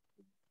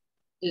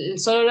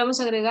 solo le vamos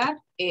a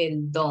agregar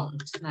el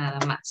don't,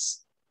 nada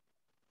más.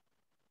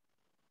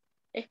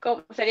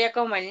 Sería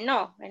como el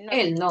no.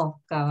 El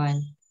no, cabal.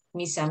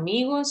 Mis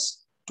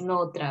amigos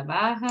no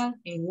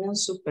trabajan en un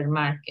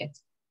supermarket.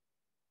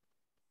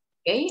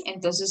 ¿Ok?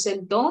 Entonces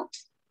el don't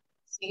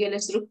sigue la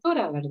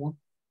estructura, ¿verdad?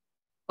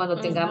 Cuando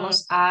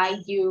tengamos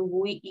I, you,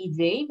 we y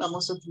they,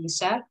 vamos a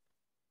utilizar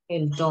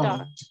el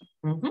don't.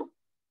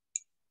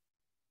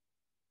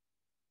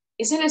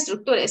 Esa es la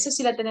estructura, esa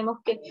sí la tenemos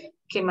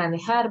que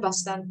manejar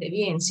bastante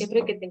bien.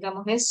 Siempre que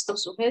tengamos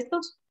estos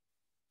sujetos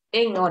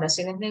en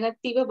oraciones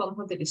negativas, vamos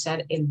a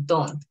utilizar el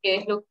don't, que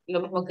es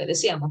lo mismo que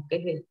decíamos,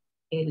 que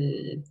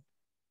es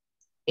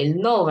el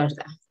no,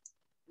 ¿verdad?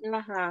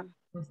 Ajá.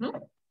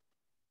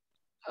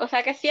 O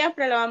sea que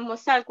siempre lo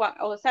vamos a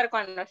usar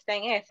cuando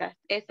estén esas.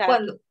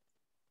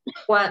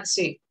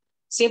 Sí.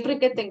 Siempre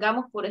que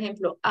tengamos, por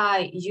ejemplo,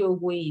 I, you,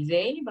 we,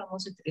 they,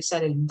 vamos a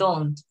utilizar el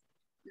don't.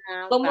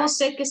 ¿Cómo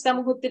sé que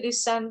estamos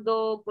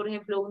utilizando, por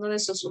ejemplo, uno de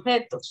esos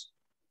sujetos?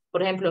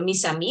 Por ejemplo,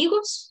 mis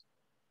amigos,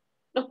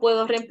 ¿los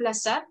puedo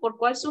reemplazar? ¿Por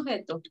cuál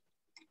sujeto?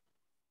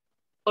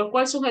 ¿Por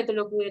cuál sujeto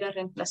lo pudiera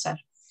reemplazar?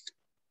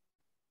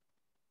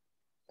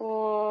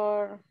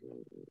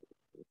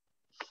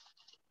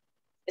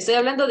 Estoy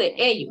hablando de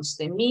ellos,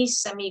 de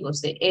mis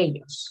amigos, de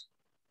ellos.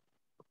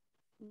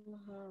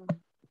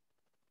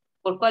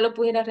 ¿Por cuál lo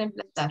pudiera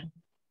reemplazar?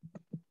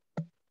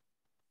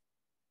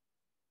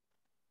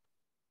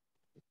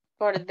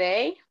 Por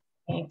they.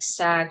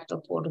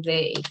 Exacto, por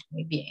they.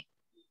 Muy bien.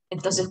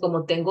 Entonces,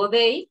 como tengo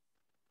they,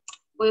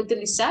 voy a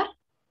utilizar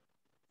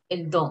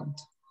el don't.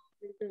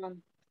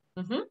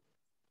 Ujú.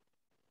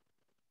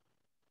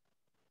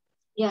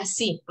 Y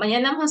así.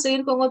 Mañana vamos a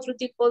seguir con otro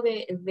tipo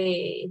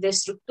de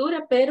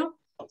estructura, pero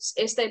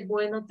esta es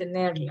bueno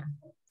tenerla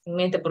en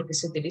mente porque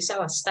se utiliza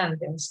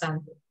bastante,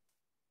 bastante.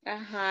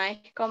 Ajá,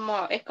 es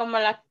como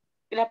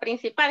la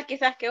principal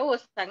quizás que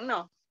usan,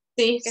 ¿no?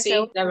 Sí, Que sí,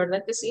 la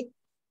verdad que sí.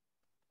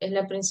 Es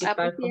la Ah, pues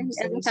principal. sí, Como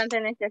se es dice.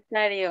 bastante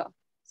necesario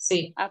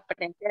Sí.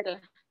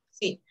 aprenderla.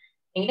 Sí.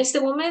 En este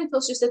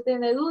momento, si usted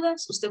tiene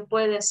dudas, usted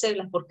puede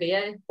hacerlas porque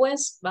ya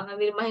después van a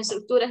haber más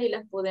estructuras y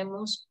las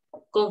podemos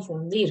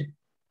confundir.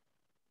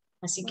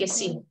 Así que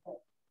sí.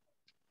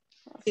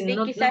 Si Sí,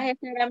 no, quizás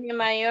esa era mi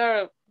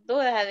mayor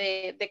duda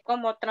de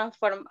cómo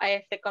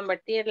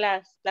convertir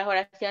las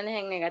oraciones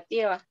en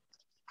negativas.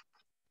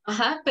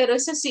 Ajá, pero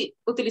ese sí,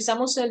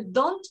 utilizamos el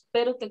don't,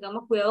 pero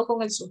tengamos cuidado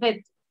con el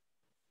sujeto.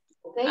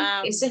 ¿Ok?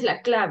 Esa es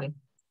la clave.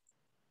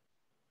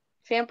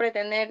 Siempre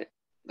tener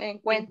en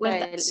cuenta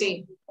el...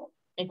 Sí,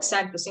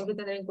 exacto, siempre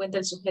tener en cuenta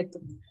el sujeto.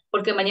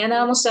 Porque mañana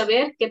vamos a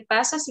ver qué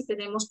pasa si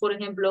tenemos, por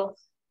ejemplo,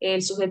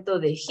 el sujeto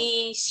de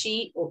he,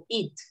 she o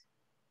it.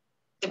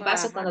 ¿Qué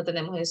pasa cuando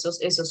tenemos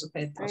esos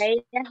sujetos?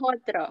 Ahí es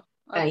otro.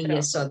 Ahí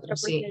es otro,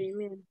 sí.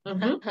 Procedimiento.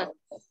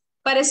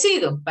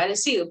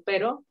 Parecido,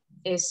 pero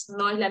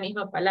no es la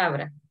misma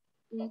palabra.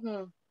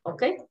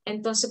 ¿Ok?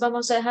 Entonces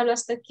vamos a dejarlo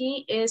hasta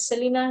aquí.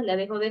 Celina, la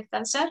dejo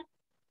descansar.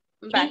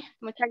 Vale,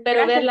 muchas gracias.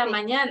 Pero verla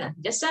mañana,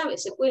 ya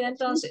sabes, se cuida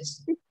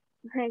entonces.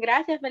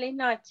 Gracias, feliz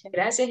noche.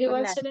 Gracias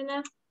igual,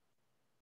 Selena.